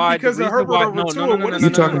looks good because of Herbert over Tua. You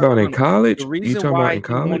talking about in college? The reason why he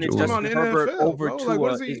wanted Justin Herbert over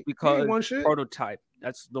Tua is because prototype.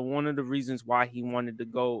 That's one of the reasons why he wanted to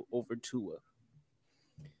go over Tua.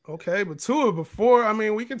 Okay, but Tua before,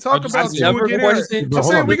 we can talk about Tua getting hurt. I'm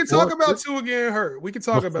saying we can talk about Tua getting hurt. We can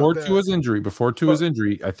talk about that. Before Tua's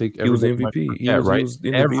injury, I think he was MVP. Right?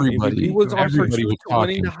 Everybody. He was on pursuit to talking.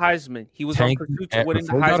 winning the Heisman. He was on pursuit to winning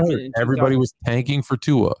the Heisman. Everybody was tanking for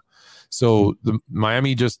Tua. So the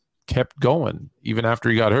Miami just kept going even after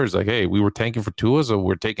he got hurt. It's like, hey, we were tanking for Tua, so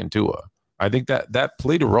we're taking Tua. I think that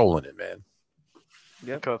played a role in it, man.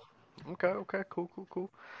 Yeah. Okay.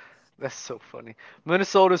 Cool. That's so funny.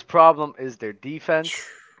 Minnesota's problem is their defense.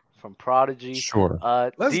 From Prodigy. Sure.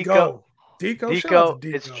 Let's go. Deco.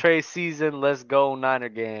 It's Trey season. Let's go, Niner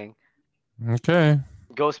gang. Okay.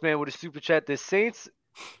 Ghostman with a super chat. The Saints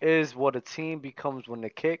is what a team becomes when they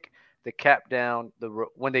kick the cap down the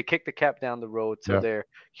road till their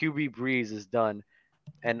QB Breeze is done,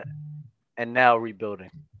 and now rebuilding.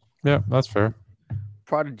 Yeah, that's fair.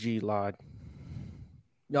 Prodigy lied.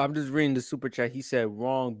 No, I'm just reading the super chat. He said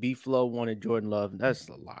wrong. B-Flow wanted Jordan Love. That's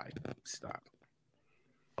a lie. Stop.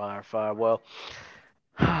 Fire. Well,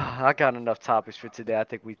 I got enough topics for today. I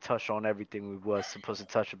think we touched on everything we was supposed to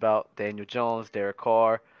touch about. Daniel Jones, Derek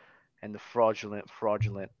Carr, and the fraudulent.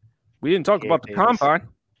 We didn't talk about the combine.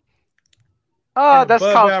 That's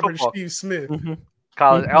college average football. Steve Smith.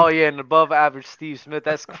 College. Oh yeah, and above average Steve Smith.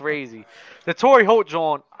 That's crazy. The Torrey Holt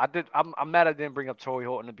John. I'm mad I didn't bring up Torrey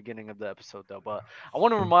Holt in the beginning of the episode though. But I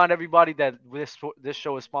want to remind everybody that this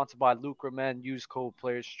show is sponsored by Lucra, man. Use code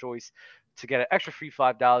Players Choice to get an extra free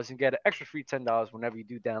 $5 and get an extra free $10 whenever you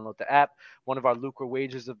do download the app. One of our Lucra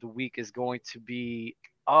wages of the week is going to be.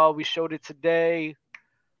 We showed it today.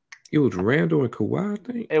 It was Randall and Kawhi, I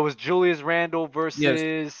think. It was Julius Randle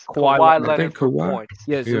versus Kawhi Leonard for points.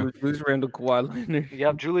 Yes, it was Julius Randle, Kawhi Leonard.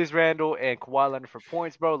 Yep, Julius Randle and Kawhi Leonard for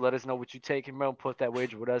points, bro. Let us know what you taking, bro. Put that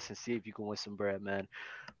wager with us and see if you can win some bread, man.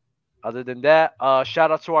 Other than that, shout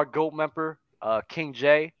out to our GOAT member, King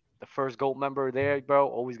J, the first GOAT member there, bro.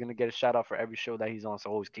 Always going to get a shout out for every show that he's on,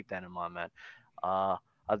 so always keep that in mind, man. Other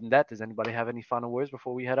than that, does anybody have any final words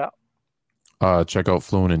before we head out? Check out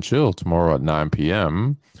Fluent and Chill tomorrow at 9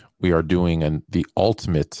 p.m. We are doing the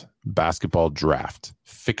ultimate basketball draft.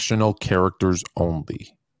 Fictional characters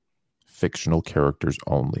only.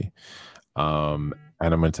 And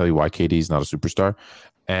I'm going to tell you why KD is not a superstar.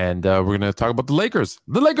 And we're going to talk about the Lakers.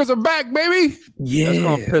 The Lakers are back, baby. Yeah. That's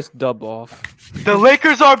going to piss Dub off. The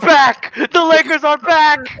Lakers are back. The Lakers are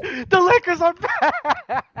back. The Lakers are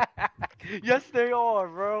back. Yes, they are,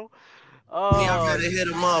 bro. Oh, I'm ready to hit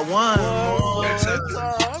him up one more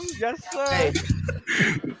time. Yes, sir.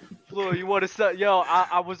 Flo, you want to say, yo,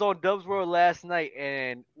 I was on Dubs World last night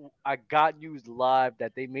and I got news live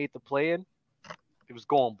that they made the play-in. It was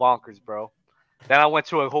going bonkers, bro. Then I went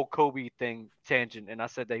to a whole Kobe thing tangent and I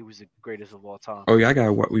said that he was the greatest of all time. Oh yeah, I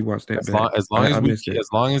got what we watched that back. As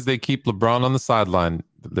long as they keep LeBron on the sideline,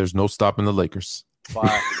 there's no stopping the Lakers.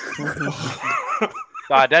 Wow.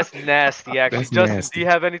 That's nasty, actually. That's Justin, nasty. do you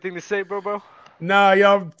have anything to say, bro? Nah,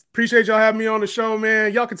 y'all appreciate y'all having me on the show,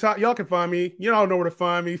 man. Y'all can find me. You all know where to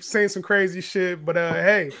find me. Saying some crazy shit, but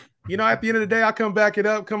hey, at the end of the day, I come back it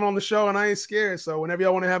up, come on the show, and I ain't scared. So whenever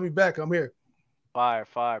y'all want to have me back, I'm here. Fire.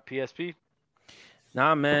 PSP.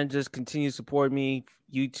 Nah, man, just continue to support me.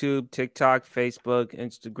 YouTube, TikTok, Facebook,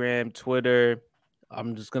 Instagram, Twitter.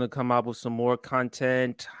 I'm just gonna come up with some more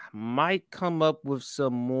content. Might come up with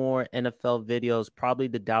some more NFL videos, probably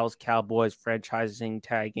the Dallas Cowboys franchising,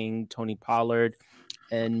 tagging Tony Pollard,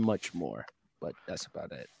 and much more. But that's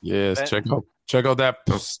about it. Yes, check out that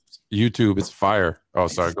YouTube. It's fire. Oh,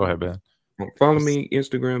 sorry. Go ahead, man. Follow me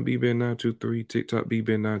Instagram BBen923, TikTok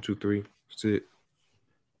BBen923. That's it.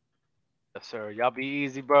 Yes, sir. Y'all be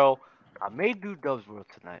easy, bro. I may do Dubs World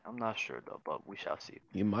tonight. I'm not sure though, but we shall see.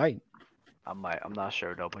 You might. I might. I'm not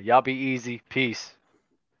sure though, but y'all be easy. Peace.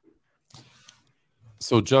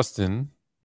 So, Justin,